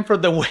to get him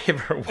from the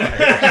waiver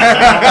wire.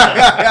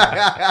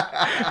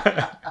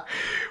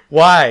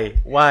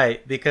 Why?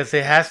 Because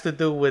it has to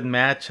do with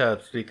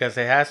matchups. Because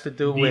it has to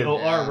do with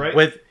DOR,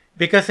 right?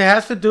 Because it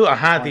has to do the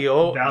Value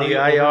over IR,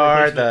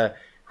 replacement. the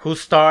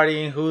who's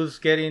starting, who's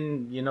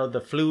getting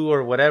the flu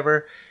or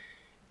whatever,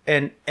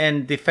 and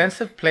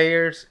defensive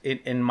players,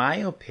 in my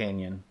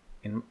opinion,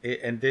 and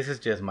this is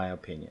just my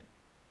opinion,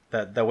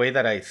 the way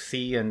that I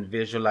see and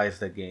visualize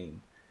the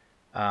game,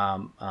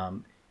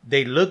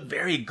 they look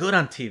very good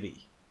on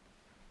TV,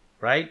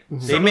 right?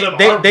 Some of them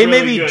They are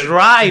maybe really good.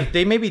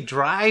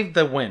 drive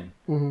the win,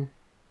 Mm-hmm.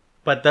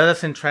 but that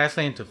doesn't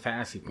translate into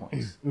fantasy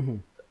points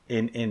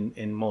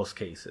in most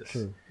cases.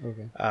 True.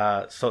 Okay.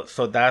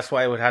 So that's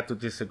why I would have to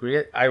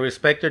disagree. I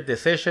respect your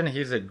decision.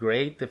 He's a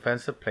great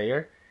defensive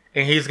player,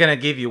 and he's gonna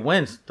give you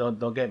wins.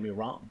 Don't get me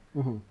wrong,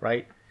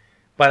 right?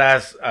 But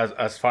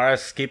as far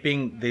as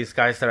skipping these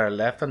guys that are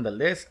left on the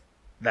list,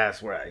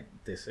 that's where I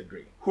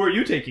disagree. who are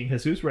you taking,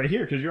 Jesus, right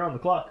here? Because you're on the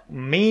clock.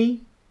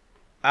 Me,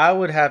 I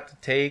would have to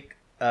take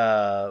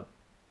the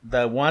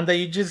one that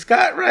you just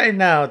got right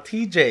now,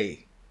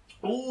 TJ.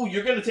 Oh,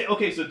 you're going to take...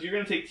 Okay, so you're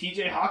going to take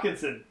T.J.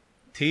 Hawkinson.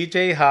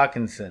 TJ You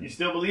Hawkinson.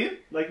 still believe,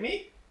 like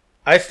me?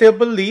 I still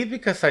believe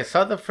because I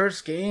saw the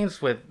first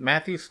games with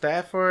Matthew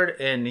Stafford,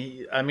 and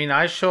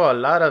I show a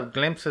lot of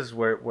glimpses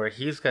where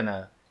he's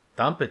gonna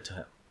dump it to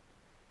him,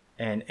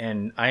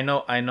 and I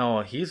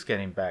know he's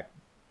getting back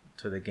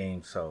to the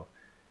game. So,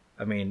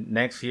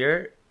 next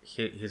year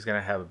he's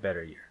gonna have a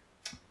better year.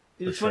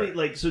 It's For funny,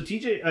 sure. so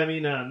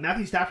TJ,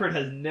 Matthew Stafford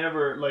has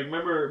never,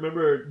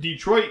 remember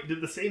Detroit did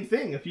the same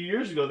thing a few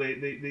years ago.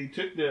 They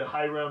took the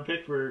high round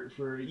pick for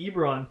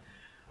Ebron.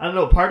 I don't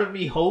know, part of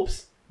me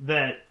hopes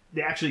that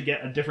they actually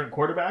get a different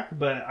quarterback,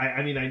 but I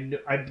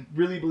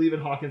really believe in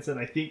Hawkinson.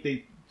 I think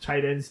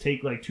tight ends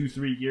take like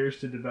 2-3 years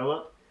to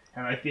develop,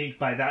 and I think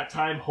by that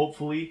time,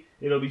 hopefully,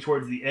 it'll be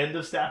towards the end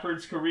of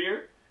Stafford's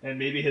career. And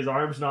maybe his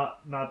arm's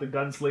not the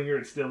gunslinger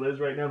it still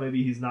is right now.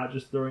 Maybe he's not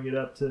just throwing it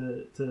up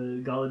to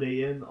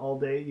Galladay in all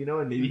day,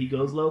 and maybe he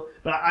goes low.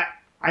 But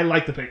I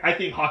like the pick. I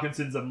think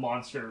Hawkinson's a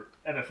monster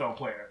NFL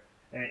player.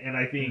 And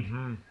I think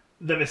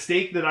the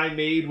mistake that I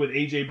made with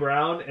A.J.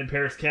 Brown and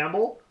Paris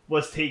Campbell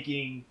was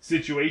taking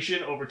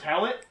situation over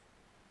talent.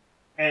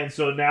 And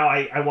so now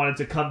I wanted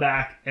to come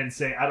back and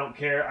say, I don't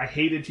care. I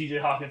hated T.J.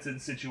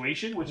 Hawkinson's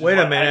situation. Which is Wait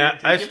why a minute,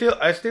 I didn't take him.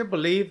 I still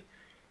believe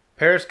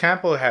Paris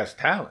Campbell has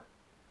talent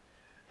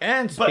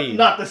and But speed.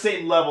 not the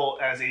same level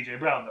as AJ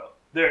Brown, though.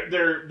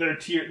 They're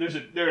tier. There's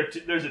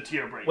a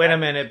tier break. Wait a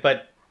minute,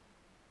 but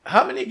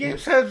how many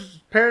games has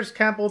Paris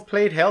Campbell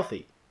played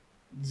healthy?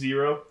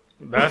 0.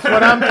 That's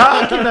what I'm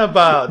talking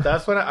about.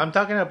 That's what I'm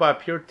talking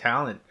about, pure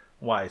talent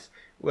wise.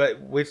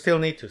 We still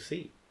need to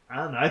see. I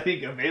don't know. I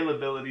think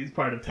availability is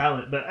part of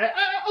talent, but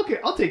okay,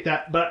 I'll take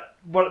that. But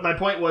what my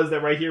point was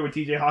that right here with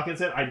T.J.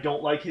 Hawkinson, I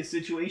don't like his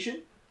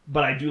situation,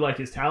 but I do like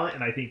his talent,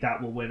 and I think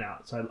that will win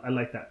out. So I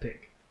like that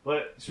pick.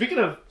 But speaking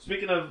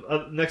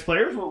of next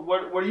players,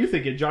 what are you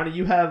thinking, Johnny?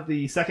 You have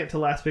the second to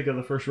last pick of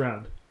the first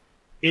round.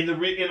 In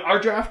our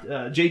draft,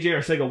 J.J.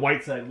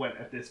 Arcega-Whiteside went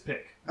at this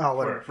pick. Oh,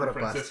 what for a bust!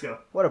 Francisco.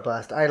 What a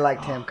bust! I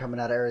liked him coming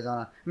out of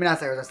Arizona.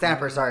 Not Arizona,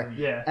 Stanford. Sorry.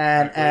 Yeah.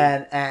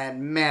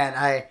 And man,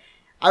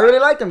 I really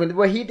liked him with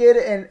what he did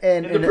in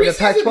the preseason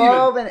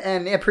Pac-12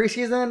 and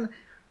preseason.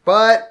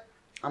 But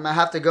I'm gonna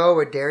have to go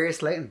with Darius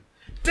Slayton.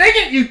 Dang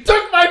it! You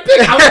took my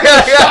pick. I was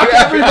gonna shock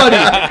everybody.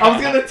 I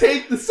was gonna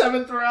take the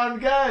 7th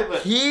round guy,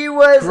 but He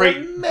was Great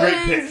pick.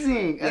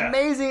 amazing, Yeah.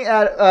 amazing.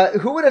 At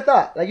who would have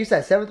thought? Like you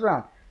said, 7th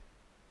round.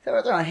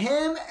 7th round.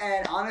 Him,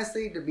 and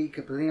honestly, to be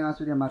completely honest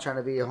with you, I'm not trying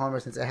to be a homer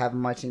since I haven't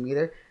my team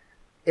either.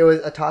 It was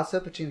a toss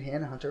up between him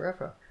and Hunter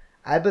Renfrow.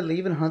 I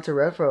believe in Hunter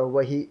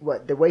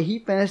Renfrow. The way he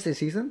finished the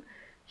season,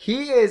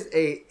 he is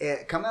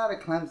a coming out of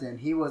Clemson.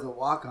 He was a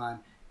walk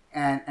on.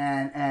 And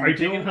are you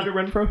taking Hunter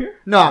Renfrow here?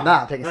 No, I'm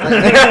not. I'm taking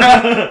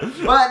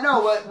Slayton. But no,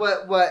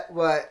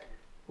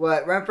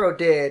 what Renfrow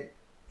did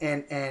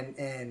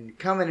and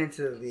coming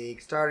into the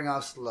league, starting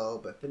off slow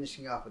but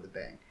finishing off with a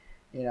bang.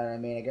 You know what I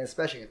mean? Again,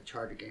 especially in the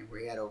Charger game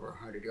where he had over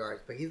 100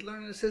 yards. But he's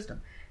learning the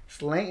system.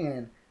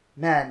 Slayton,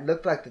 man,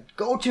 looked like the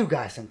go-to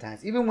guy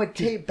sometimes. Even with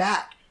Tate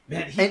back.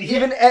 Man, And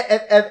even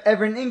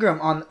Evan Ingram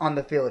on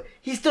the field,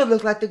 he still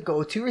looked like the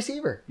go-to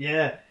receiver.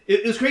 Yeah,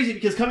 it was crazy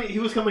because he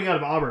was coming out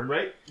of Auburn,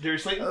 right?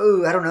 Darius Slayton.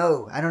 Oh, I don't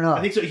know.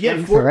 I think so. He had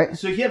Yeah, four. right?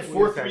 So he had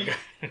 4.3.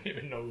 I don't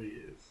even know who he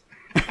is.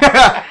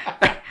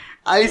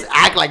 I just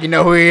act like you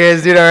know who he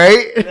is, dude. All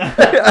right?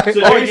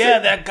 So Oh Darius- yeah,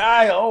 that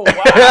guy. Oh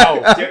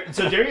wow.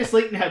 So Darius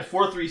Slayton had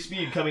 4.3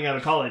 speed coming out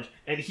of college,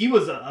 and he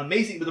was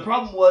amazing. But the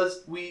problem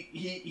was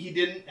he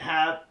didn't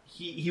have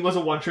he was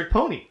a one-trick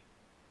pony.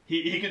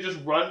 He could just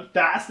run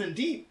fast and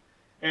deep,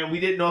 and we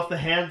didn't know if the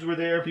hands were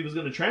there, if he was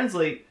going to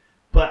translate.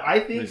 But I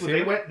think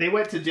when they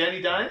went to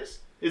Danny Dimes.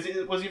 Was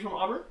he from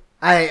Auburn?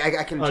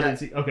 I can Oh, I didn't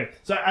check. see. Okay,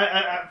 so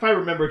I if I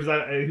remember,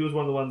 because he was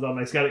one of the ones on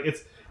my scouting.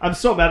 I'm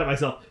so mad at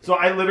myself. So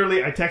I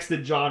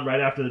texted John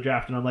right after the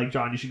draft, and I'm like,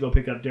 John, you should go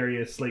pick up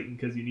Darius Slayton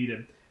because you need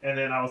him. And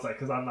then I was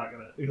like,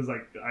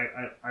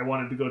 I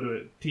wanted to go to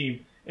a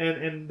team,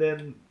 and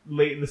then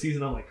late in the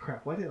season, I'm like,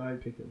 crap, why didn't I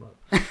pick him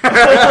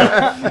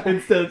up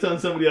instead of telling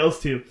somebody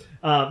else to?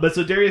 But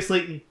so Darius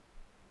Slayton,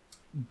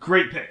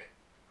 great pick.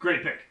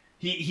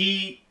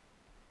 He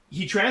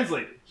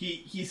translated.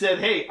 He said,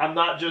 "Hey, I'm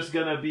not just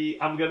gonna be.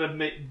 I'm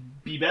gonna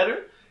be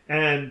better."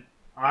 And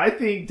I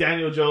think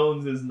Daniel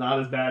Jones is not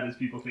as bad as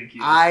people think he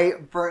is.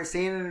 For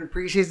seeing him in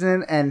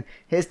preseason and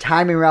his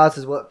timing routes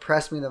is what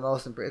pressed me the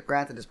most.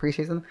 Granted, it's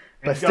preseason,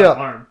 but he's got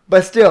an arm.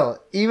 still,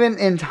 even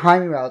in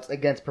timing routes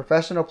against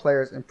professional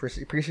players in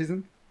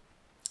preseason,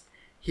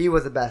 he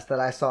was the best that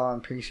I saw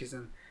in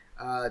preseason.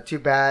 Too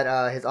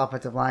bad his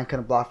offensive line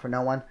couldn't block for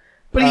no one.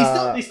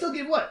 But they still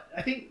gave what?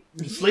 I think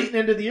Slayton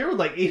ended the year with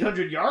like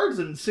 800 yards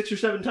and 6 or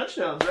 7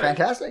 touchdowns, right?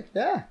 Fantastic,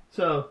 yeah.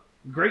 So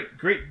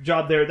great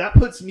job there. That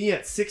puts me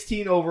at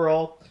 16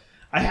 overall.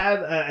 I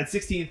have at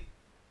 16.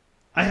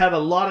 I have a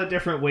lot of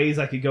different ways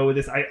I could go with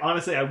this. I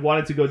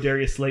wanted to go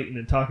Darius Slayton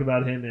and talk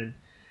about him, and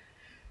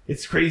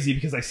it's crazy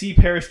because I see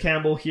Paris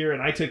Campbell here,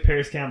 and I took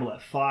Paris Campbell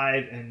at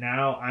 5, and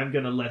now I'm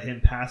gonna let him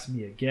pass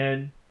me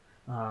again.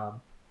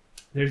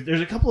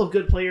 There's a couple of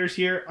good players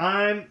here.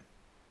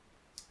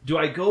 Do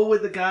I go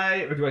with the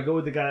guy, or do I go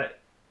with the guy?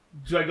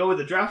 Do I go with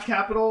the draft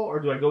capital, or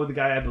do I go with the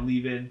guy I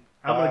believe in?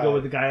 I'm going to go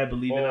with the guy I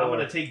believe in. I'm going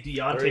to take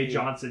Deontay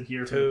Johnson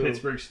here from the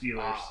Pittsburgh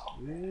Steelers.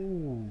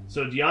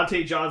 So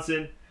Deontay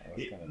Johnson,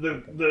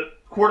 the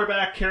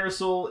quarterback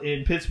carousel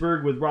in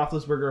Pittsburgh with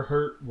Roethlisberger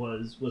hurt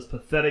was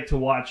pathetic to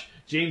watch.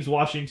 James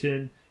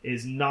Washington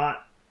is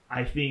not,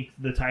 I think,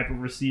 the type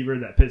of receiver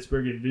that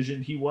Pittsburgh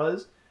envisioned he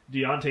was.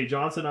 Deontay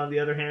Johnson, on the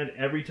other hand,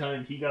 every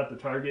time he got the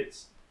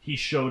targets, he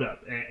showed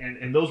up,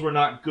 and those were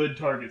not good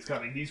targets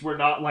coming. These were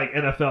not like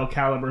NFL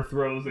caliber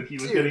throws that he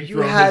was getting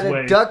thrown his way. You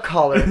had a duck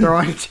collar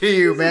thrown to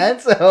you, man.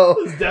 So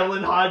it was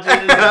Devlin Hodges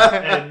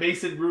and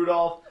Mason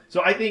Rudolph.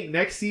 So I think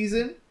next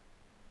season,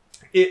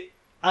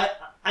 I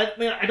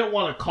don't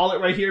want to call it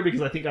right here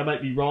because I think I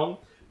might be wrong.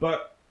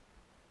 But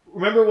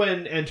remember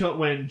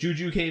when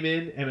Juju came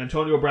in and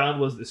Antonio Brown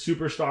was the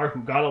superstar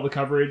who got all the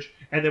coverage,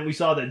 and then we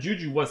saw that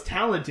Juju was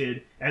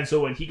talented, and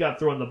so when he got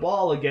thrown the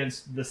ball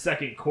against the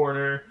second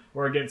corner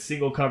or against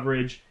single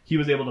coverage, he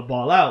was able to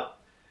ball out.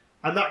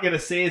 I'm not going to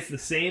say it's the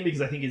same because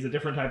I think he's a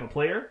different type of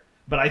player,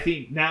 but I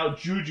think now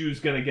Juju's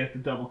going to get the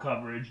double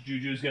coverage.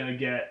 Juju's going to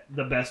get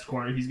the best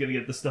corner. He's going to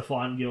get the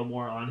Stephon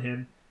Gilmore on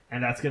him,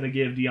 and that's going to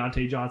give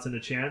Deontay Johnson a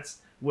chance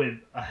with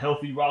a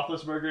healthy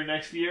Roethlisberger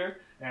next year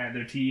and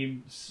their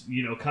team,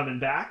 coming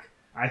back.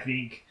 I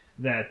think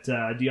that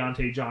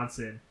Deontay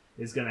Johnson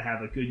is going to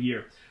have a good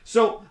year.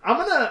 So I'm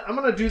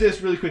gonna do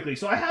this really quickly.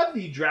 So I have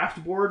the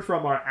draft board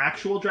from our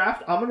actual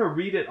draft. I'm gonna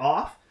read it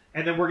off,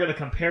 and then we're gonna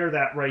compare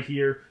that right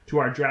here to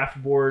our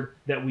draft board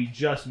that we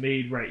just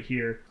made right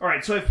here. All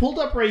right, so I've pulled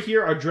up right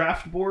here our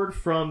draft board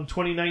from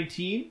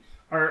 2019.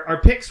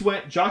 Our picks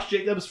went Josh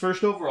Jacobs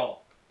first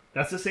overall.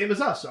 That's the same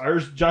as us.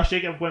 Ours, Josh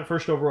Jacobs went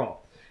first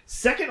overall.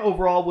 Second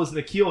overall was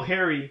N'Keal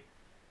Harry.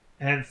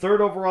 And third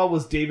overall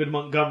was David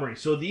Montgomery.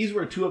 So these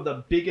were two of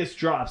the biggest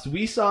drops.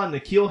 We saw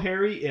N'Keal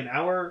Harry in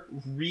our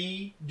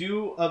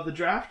redo of the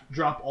draft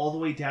drop all the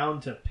way down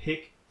to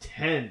pick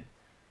 10.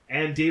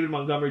 And David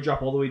Montgomery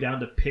drop all the way down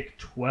to pick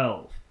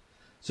 12.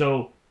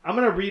 So I'm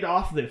going to read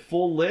off the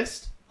full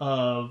list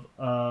of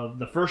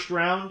the first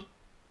round,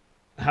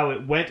 how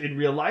it went in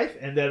real life,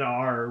 and then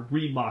our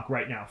remock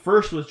right now.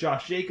 First was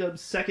Josh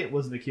Jacobs. Second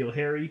was N'Keal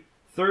Harry.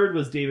 Third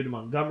was David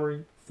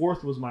Montgomery.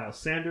 Fourth was Miles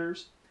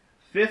Sanders.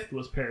 Fifth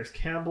was Paris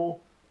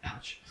Campbell.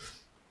 Ouch.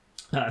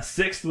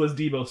 Sixth was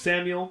Deebo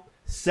Samuel.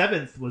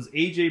 Seventh was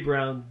A.J.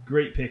 Brown.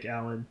 Great pick,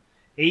 Allen.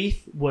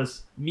 Eighth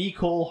was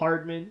Mecole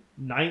Hardman.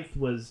 Ninth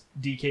was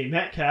DK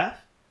Metcalf.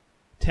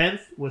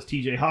 10th was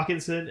TJ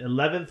Hawkinson.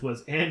 11th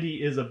was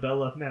Andy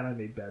Isabella. Man, I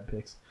made bad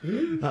picks.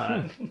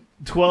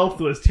 12th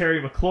was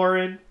Terry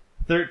McLaurin.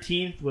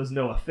 13th was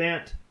Noah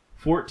Fant.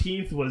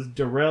 14th was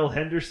Darrell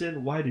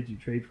Henderson. Why did you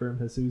trade for him,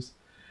 Jesus?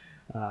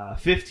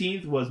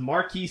 15th was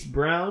Marquise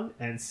Brown,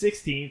 and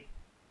 16th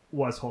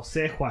was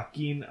Jose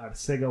Joaquin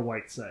Arcega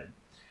Whiteside.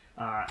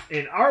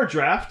 In our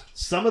draft,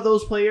 some of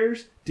those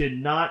players did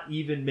not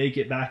even make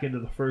it back into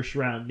the first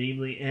round,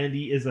 namely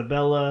Andy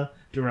Isabella,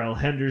 Darrell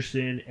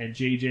Henderson, and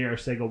J.J.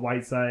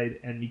 Arcega-Whiteside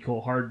and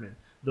Nicole Hardman.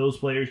 Those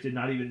players did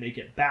not even make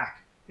it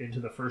back into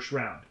the first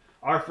round.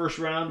 Our first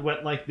round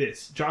went like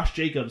this. Josh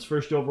Jacobs,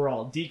 first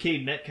overall.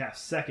 DK Metcalf,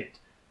 second.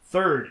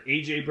 Third,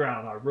 A.J.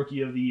 Brown, our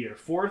rookie of the year.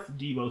 Fourth,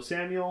 Deebo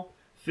Samuel.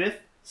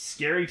 Fifth,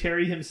 Scary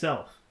Terry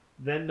himself.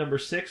 Then number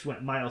 6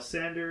 went Miles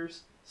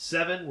Sanders.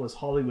 7 was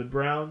Hollywood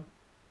Brown.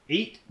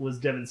 8 was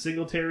Devin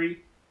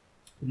Singletary.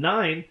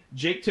 9,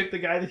 Jake took the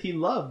guy that he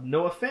loved,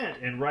 Noah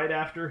Fant. And right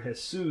after,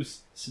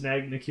 Jesus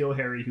snagged N'Keal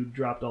Harry, who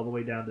dropped all the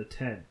way down to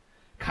 10.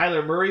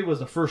 Kyler Murray was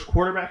the first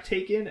quarterback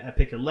taken at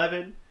pick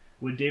 11,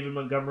 with David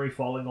Montgomery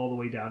falling all the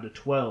way down to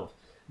 12.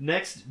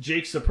 Next,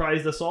 Jake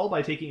surprised us all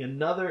by taking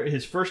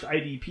his first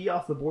IDP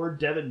off the board,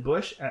 Devin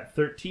Bush, at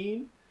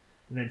 13.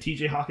 And then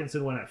TJ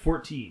Hawkinson went at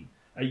 14.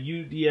 A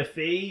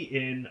UDFA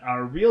in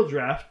our real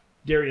draft,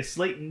 Darius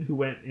Slayton, who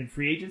went in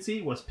free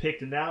agency, was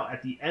picked now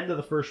at the end of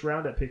the first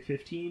round at pick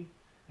 15.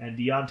 And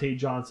Deontay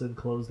Johnson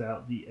closed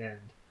out the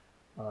end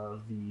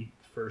of the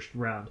first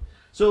round.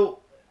 So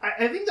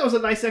I think that was a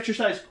nice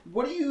exercise.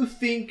 What do you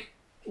think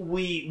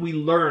we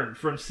learned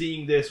from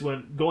seeing this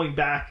when going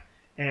back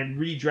and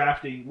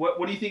redrafting?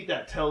 What do you think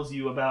that tells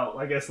you about,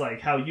 I guess, like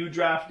how you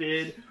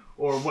drafted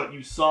or what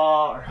you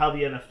saw or how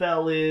the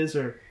NFL is?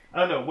 Or I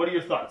don't know. What are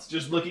your thoughts?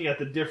 Just looking at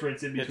the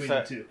difference in between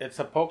the two. It's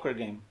a poker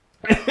game.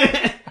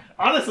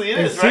 Honestly, it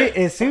is, right?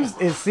 It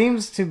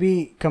seems to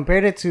be,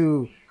 compared it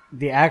to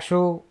the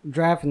actual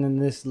draft and then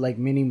this like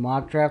mini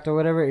mock draft or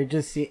whatever,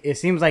 it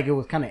seems like it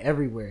was kind of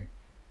everywhere.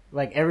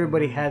 Like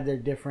everybody had their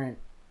different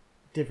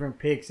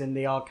picks and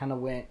they all kind of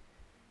went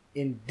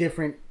in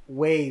different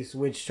ways,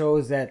 which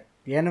shows that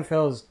the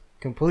NFL is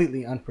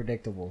completely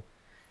unpredictable.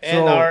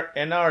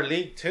 And our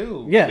league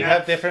too. Yeah. You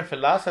have different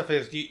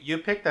philosophies. You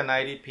picked an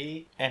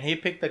IDP and he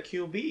picked a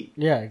QB.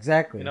 Yeah,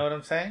 exactly. You know what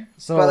I'm saying?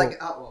 So,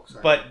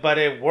 But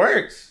it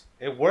works.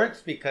 It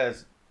works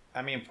because,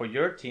 I mean, for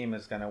your team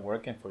it's gonna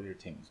work, and for your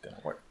team it's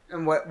gonna work.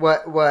 And what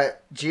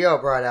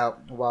Gio brought out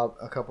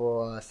a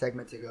couple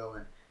segments ago,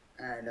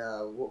 and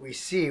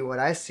what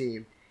I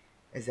see,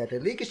 is that the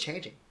league is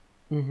changing.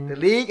 Mhm. The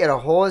league as a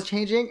whole is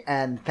changing,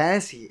 and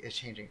fantasy is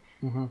changing.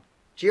 Mhm.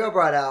 Gio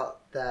brought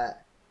out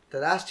that the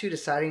last 2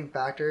 deciding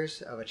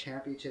factors of a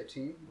championship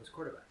team was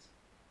quarterbacks.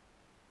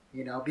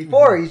 You know,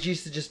 before it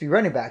used to just be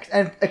running backs,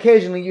 and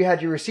occasionally you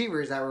had your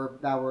receivers that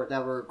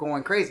were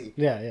going crazy.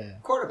 yeah.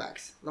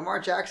 Quarterbacks, Lamar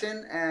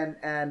Jackson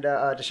and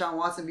Deshaun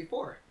Watson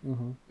before.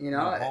 Mhm. You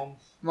know,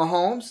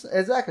 Mahomes,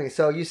 exactly.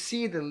 So you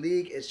see the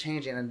league is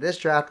changing, and this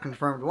draft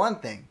confirmed one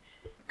thing.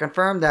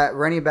 Confirmed that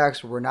running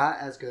backs were not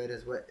as good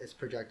as what is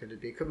projected to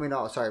be.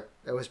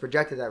 It was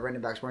projected that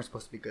running backs weren't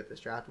supposed to be good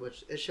this draft,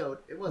 which it showed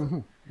it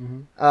wasn't.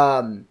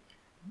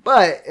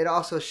 But it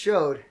also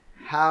showed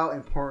how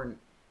important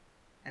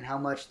and how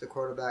much the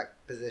quarterback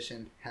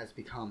position has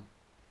become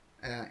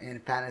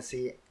in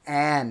fantasy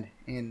and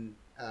in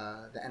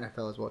the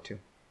NFL as well too.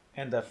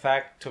 And the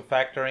fact to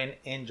factor in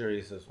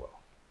injuries as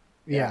well.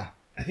 Yeah.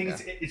 I think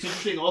it's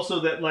interesting also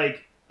that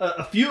like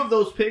a few of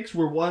those picks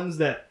were ones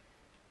that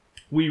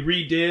we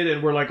redid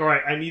and we're like, all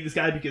right, I need this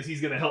guy because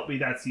he's going to help me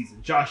that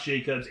season. Josh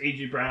Jacobs,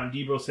 A.J. Brown,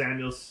 Deebo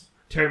Samuels,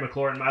 Terry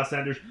McLaurin, Miles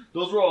Sanders.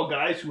 Those were all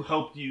guys who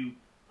helped you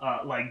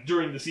like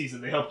during the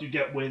season. They helped you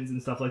get wins and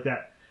stuff like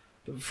that.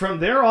 From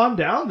there on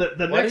down, the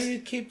Why next... do you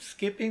keep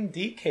skipping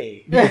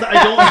DK? Because I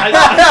don't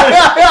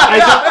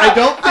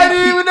think I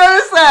didn't even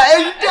notice that.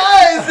 It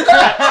does.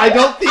 I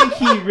don't think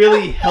he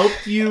really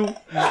helped you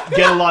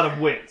get a lot of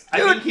wins. I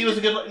think he was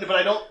a good, but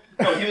I don't.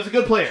 No, he was a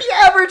good player. He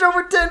averaged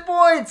over 10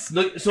 points.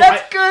 Look, so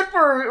That's good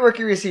for a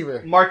rookie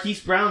receiver. Marquise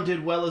Brown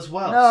did well as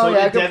well. No, so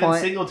yeah, did good Devin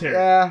point. Singletary.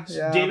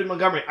 Yeah. David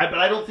Montgomery. But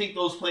I don't think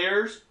those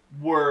players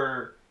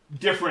were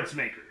difference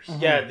makers.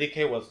 Yeah,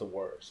 DK was the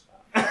worst.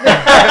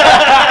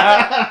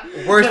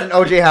 Worse than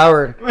OJ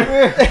Howard.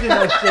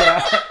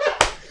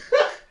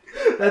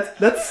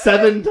 That's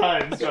 7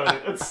 times, Johnny.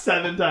 That's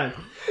 7 times.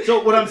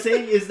 So what I'm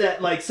saying is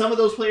that like some of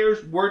those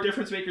players were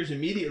difference makers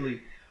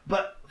immediately,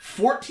 but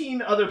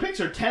 14 other picks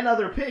or 10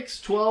 other picks,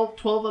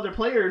 12 other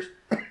players,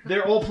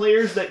 they're all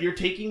players that you're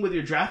taking with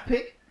your draft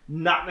pick,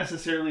 not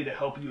necessarily to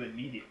help you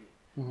immediately.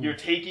 Mm-hmm. You're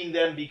taking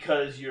them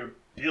because you're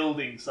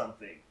building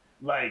something.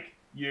 Like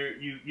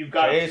you've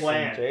got a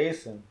plan.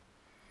 Jason.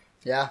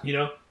 Yeah. You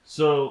know?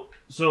 So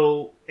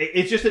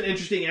it's just an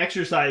interesting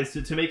exercise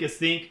to make us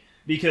think,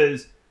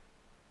 because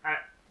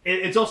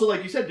it's also,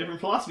 like you said, different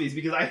philosophies,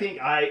 because I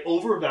think I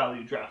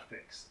overvalue draft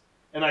picks.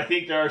 And I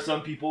think there are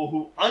some people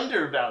who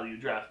undervalue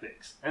draft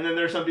picks. And then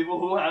there are some people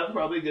who have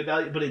probably good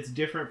value, but it's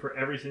different for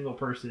every single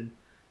person.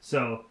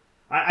 So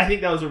I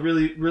think that was a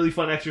really, really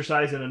fun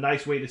exercise and a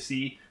nice way to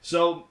see.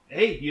 So,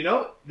 hey, you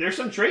know, there's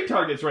some trade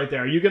targets right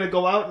there. Are you going to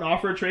go out and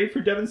offer a trade for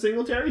Devin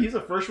Singletary? He's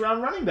a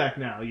first-round running back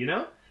now, you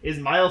know? Is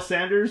Miles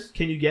Sanders,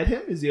 can you get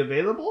him? Is he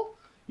available?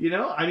 You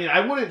know? I mean,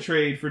 I wouldn't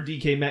trade for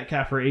DK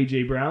Metcalf or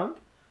A.J. Brown,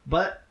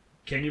 but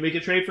can you make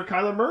a trade for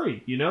Kyler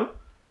Murray, you know?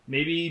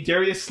 Maybe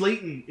Darius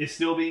Slayton is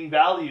still being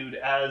valued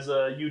as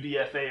a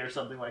UDFA or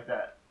something like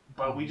that.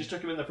 But we just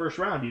took him in the first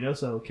round,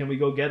 so can we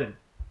go get him?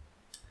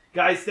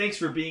 Guys, thanks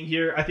for being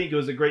here. I think it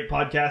was a great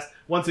podcast.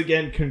 Once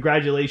again,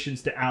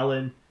 congratulations to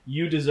Alan.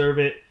 You deserve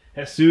it.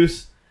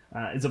 Jesus,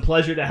 it's a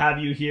pleasure to have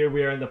you here.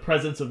 We are in the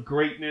presence of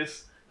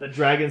greatness, the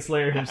Dragon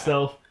Slayer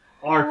himself,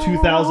 our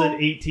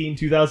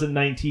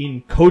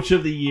 2018-2019 Coach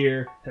of the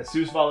Year,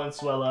 Jesus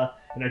Valenzuela,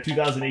 and our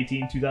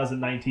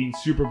 2018-2019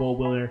 Super Bowl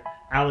winner,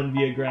 Alan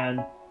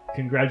Villagran.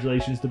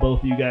 Congratulations to both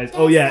of you guys.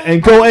 Oh, yeah,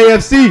 and go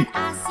AFC!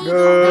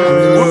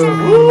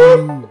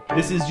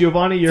 This is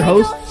Giovanni, your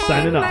host,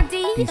 signing off.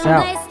 Peace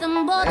out. Hey,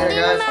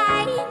 guys.